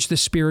acknowledge the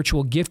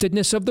spiritual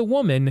giftedness of the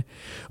woman,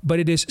 but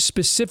it is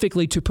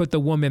specifically to put the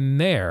woman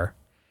there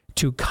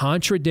to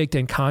contradict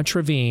and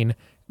contravene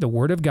the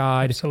word of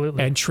God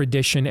and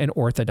tradition and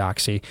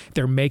orthodoxy.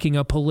 They're making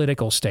a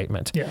political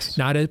statement,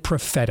 not a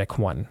prophetic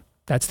one.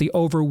 That's the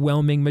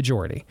overwhelming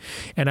majority.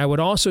 And I would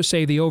also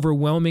say the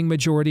overwhelming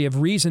majority of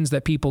reasons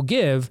that people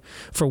give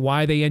for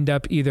why they end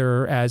up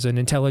either as an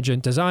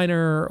intelligent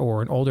designer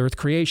or an old earth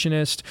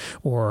creationist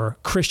or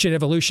Christian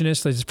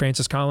evolutionist, as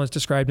Francis Collins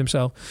described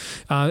himself,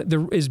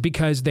 is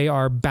because they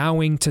are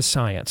bowing to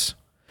science.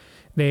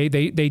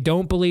 They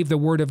don't believe the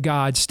word of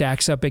God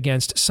stacks up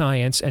against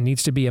science and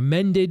needs to be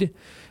amended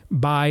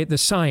by the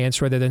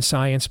science rather than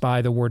science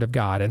by the word of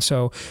God. And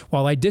so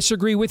while I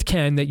disagree with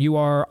Ken that you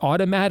are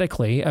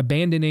automatically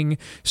abandoning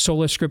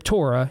sola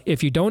scriptura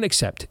if you don't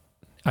accept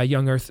a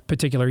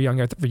particular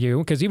young earth view,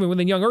 because even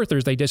within young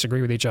earthers, they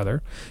disagree with each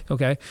other.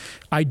 Okay.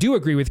 I do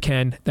agree with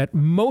Ken that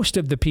most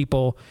of the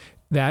people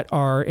that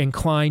are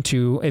inclined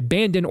to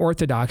abandon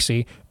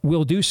orthodoxy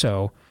will do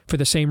so for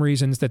the same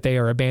reasons that they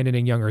are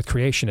abandoning young earth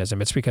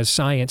creationism. It's because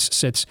science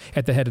sits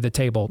at the head of the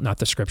table, not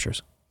the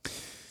scriptures.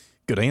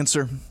 Good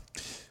answer.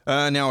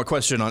 Now a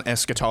question on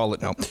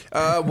eschatology. No.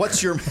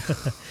 What's your...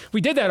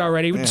 We did that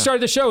already. We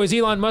started the show. Is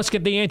Elon Musk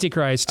the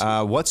Antichrist?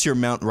 What's your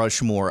Mount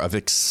Rushmore of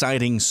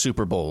exciting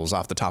Super Bowls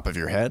off the top of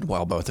your head?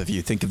 While both of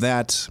you think of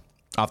that,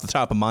 off the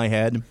top of my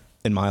head,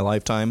 in my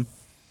lifetime,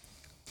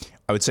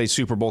 I would say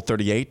Super Bowl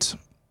 38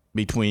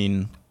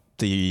 between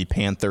the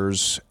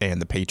Panthers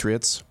and the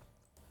Patriots.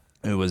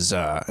 It was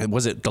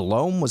it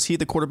Delhomme? Was he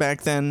the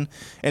quarterback then?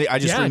 And I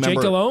just remember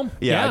Jake Delhomme.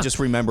 Yeah, I just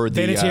remember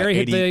the Vinatieri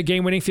hit the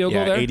game-winning field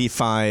goal there.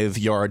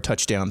 85-yard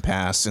touchdown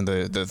pass in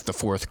the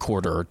fourth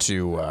quarter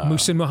to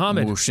Muhsin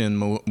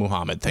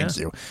Muhammad. Thank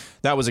you.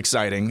 That was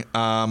exciting.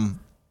 I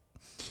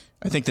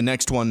think the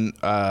next one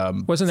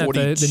wasn't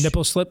that the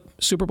nipple slip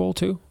Super Bowl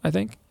too? I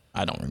think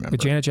I don't remember.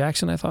 With Janet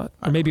Jackson, I thought,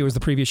 or maybe it was the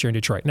previous year in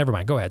Detroit. Never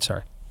mind. Go ahead.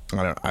 Sorry.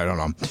 I don't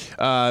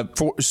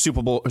know.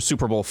 Super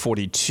Bowl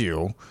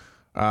 42.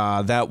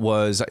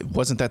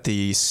 Wasn't that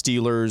the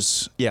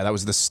Steelers? Yeah, that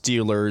was the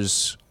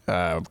Steelers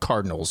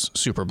Cardinals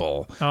Super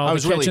Bowl. Oh, I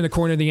was catch in the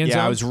corner of the end zone?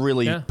 Yeah, I was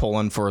really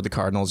pulling for the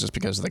Cardinals just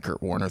because of the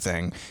Kurt Warner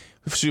thing.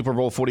 Super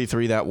Bowl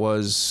 43, that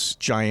was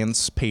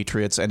Giants,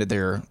 Patriots, ended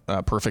their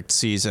perfect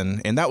season,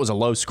 and that was a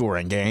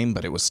low-scoring game,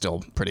 but it was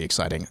still pretty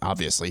exciting,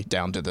 obviously,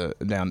 down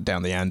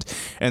the end.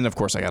 And, of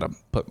course, I got to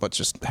put what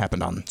just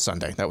happened on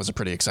Sunday. That was a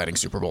pretty exciting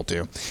Super Bowl,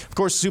 too. Of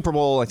course, Super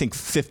Bowl, I think,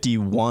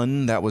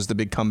 51, that was the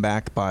big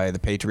comeback by the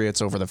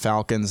Patriots over the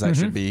Falcons. That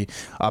should be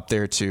up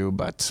there, too,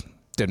 but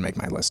didn't make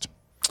my list.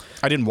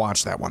 I didn't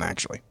watch that one,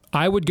 actually.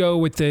 I would go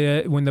with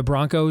when the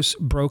Broncos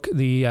broke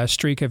the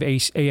streak of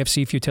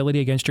AFC futility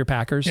against your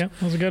Packers. Yeah,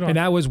 that was a good one. And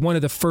that was one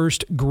of the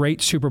first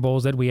great Super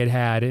Bowls that we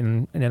had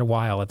in a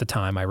while at the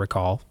time, I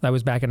recall. That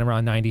was back in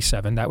around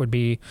 97. That would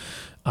be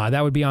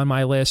on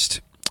my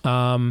list.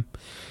 I'm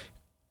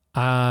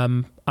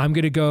going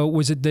to go,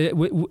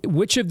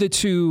 which of the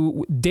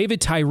two,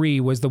 David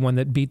Tyree was the one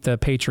that beat the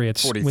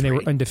Patriots 43. When they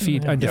were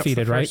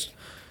undefeated, right?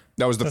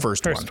 That was the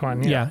first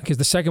one. Yeah, because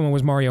the second one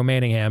was Mario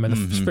Manningham,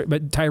 and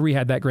but Tyree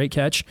had that great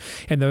catch,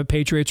 and the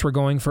Patriots were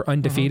going for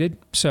undefeated.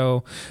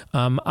 So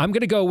I'm going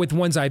to go with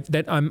ones I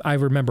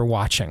remember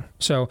watching.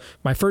 So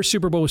my first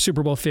Super Bowl was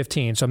Super Bowl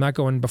 15, so I'm not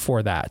going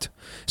before that.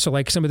 So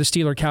like some of the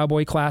Steeler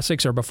Cowboy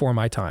classics are before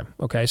my time.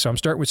 Okay, so I'm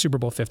starting with Super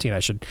Bowl 15.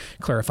 I should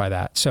clarify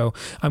that. So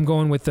I'm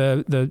going with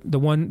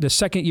the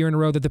second year in a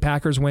row that the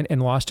Packers went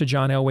and lost to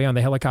John Elway on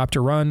the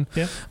helicopter run.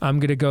 Yeah. I'm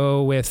going to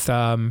go with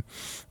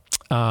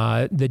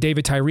the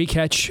David Tyree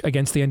catch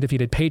against the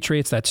undefeated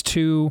Patriots. That's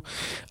 2.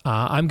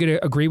 I'm going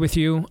to agree with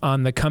you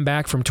on the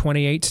comeback from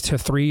 28 to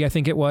 3, I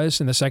think it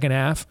was, in the second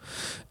half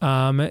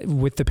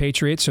with the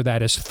Patriots. So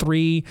that is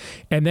 3.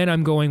 And then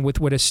I'm going with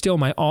what is still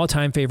my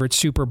all-time favorite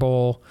Super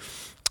Bowl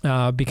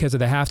because of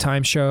the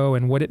halftime show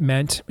and what it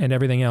meant and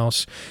everything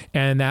else.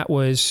 And that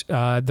was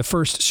the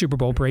first Super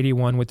Bowl Brady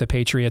won with the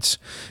Patriots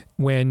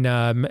when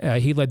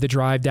he led the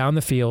drive down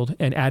the field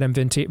and Adam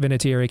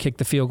Vinatieri kicked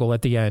the field goal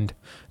at the end.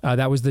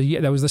 That was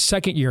the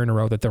second year in a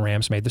row that the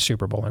Rams made the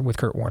Super Bowl with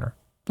Kurt Warner.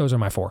 Those are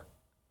my 4.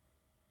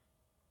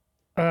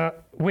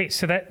 Wait,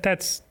 so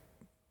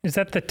is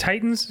that the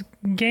Titans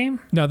game?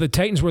 No, the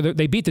Titans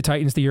they beat the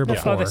Titans the year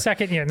before. Oh, the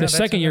second year. The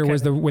second year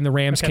was when the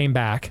Rams came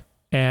back.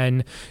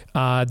 And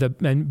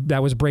that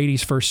was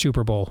Brady's first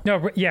Super Bowl.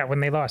 No, yeah,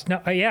 when they lost.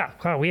 No, yeah,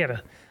 wow,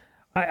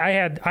 I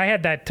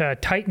had that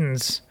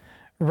Titans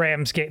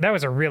Rams game. That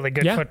was a really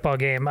good football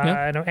game.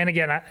 Yeah. And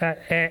again,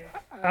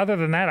 other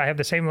than that, I have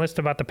the same list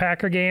about the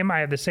Packer game. I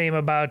have the same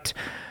about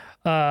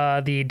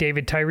the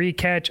David Tyree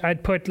catch.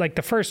 I'd put like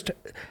the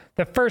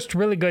first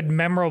really good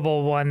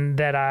memorable one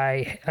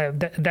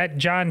that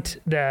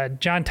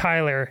John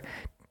Tyler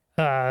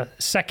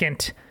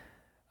second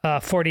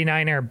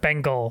 49er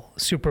Bengal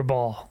Super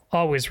Bowl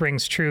always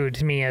rings true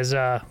to me as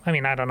I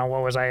don't know,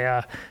 what was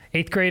I,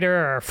 8th grader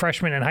or a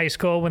freshman in high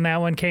school when that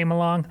one came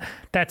along.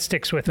 That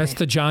sticks with me. That's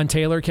the John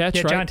Taylor catch,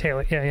 right? John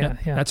Taylor. Yeah.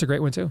 That's a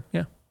great one too.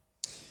 Yeah.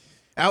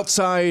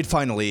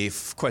 Finally,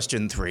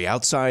 question 3.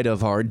 Outside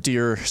of our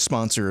dear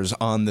sponsors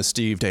on the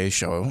Steve Day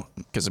Show,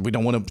 because we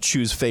don't want to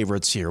choose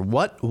favorites here,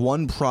 what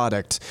one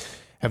product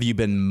have you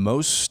been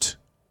most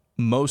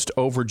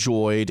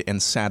overjoyed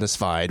and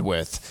satisfied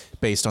with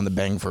based on the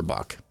bang for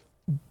buck?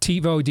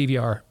 TiVo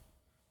DVR.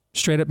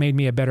 Straight up made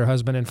me a better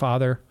husband and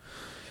father.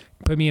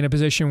 Put me in a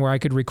position where I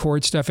could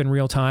record stuff in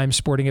real time,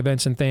 sporting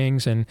events and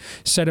things, and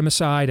set them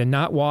aside and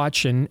not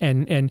watch or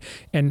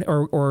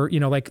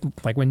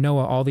like when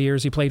Noah, all the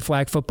years he played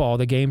flag football,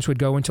 the games would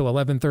go until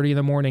 11:30 in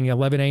the morning,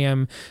 11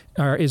 a.m.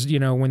 Is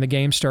when the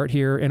games start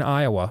here in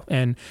Iowa.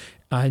 And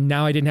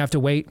now I didn't have to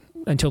wait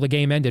until the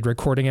game ended,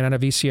 recording it on a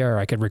VCR.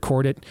 I could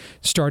record it,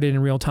 start it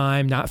in real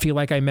time, not feel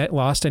like I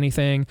lost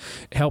anything,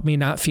 help me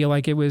not feel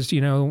like it was,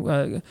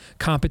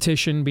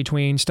 competition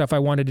between stuff I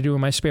wanted to do in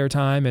my spare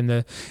time and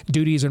the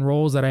duties and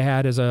roles that I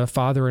had as a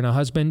father and a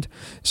husband.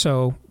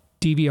 So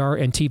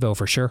DVR and TiVo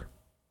for sure.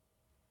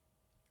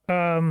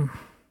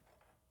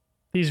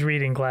 These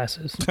reading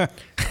glasses. The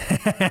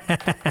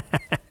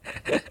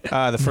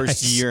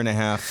first year and a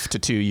half to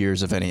 2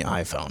 years of any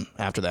iPhone.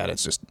 After that,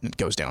 it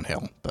goes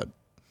downhill. But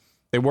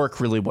they work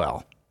really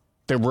well.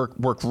 They work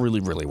really,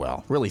 really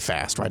well, really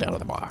fast right out of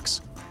the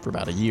box for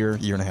about a year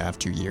and a half,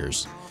 2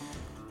 years.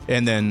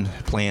 And then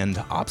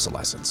planned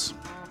obsolescence.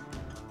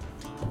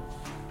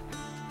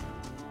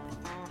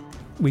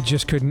 We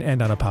just couldn't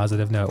end on a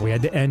positive note. We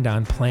had to end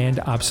on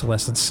planned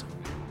obsolescence.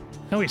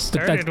 No, we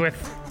started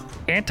with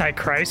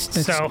Antichrist,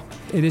 so.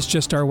 It is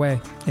just our way,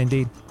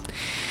 indeed.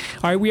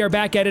 All right, we are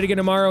back at it again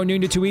tomorrow,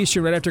 noon to 2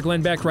 Eastern, right after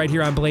Glenn Beck, right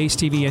here on Blaze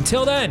TV.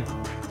 Until then,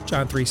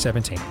 John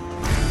 3:17.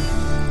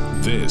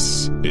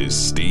 This is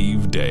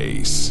Steve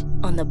Deace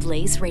on the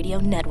Blaze Radio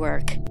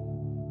Network.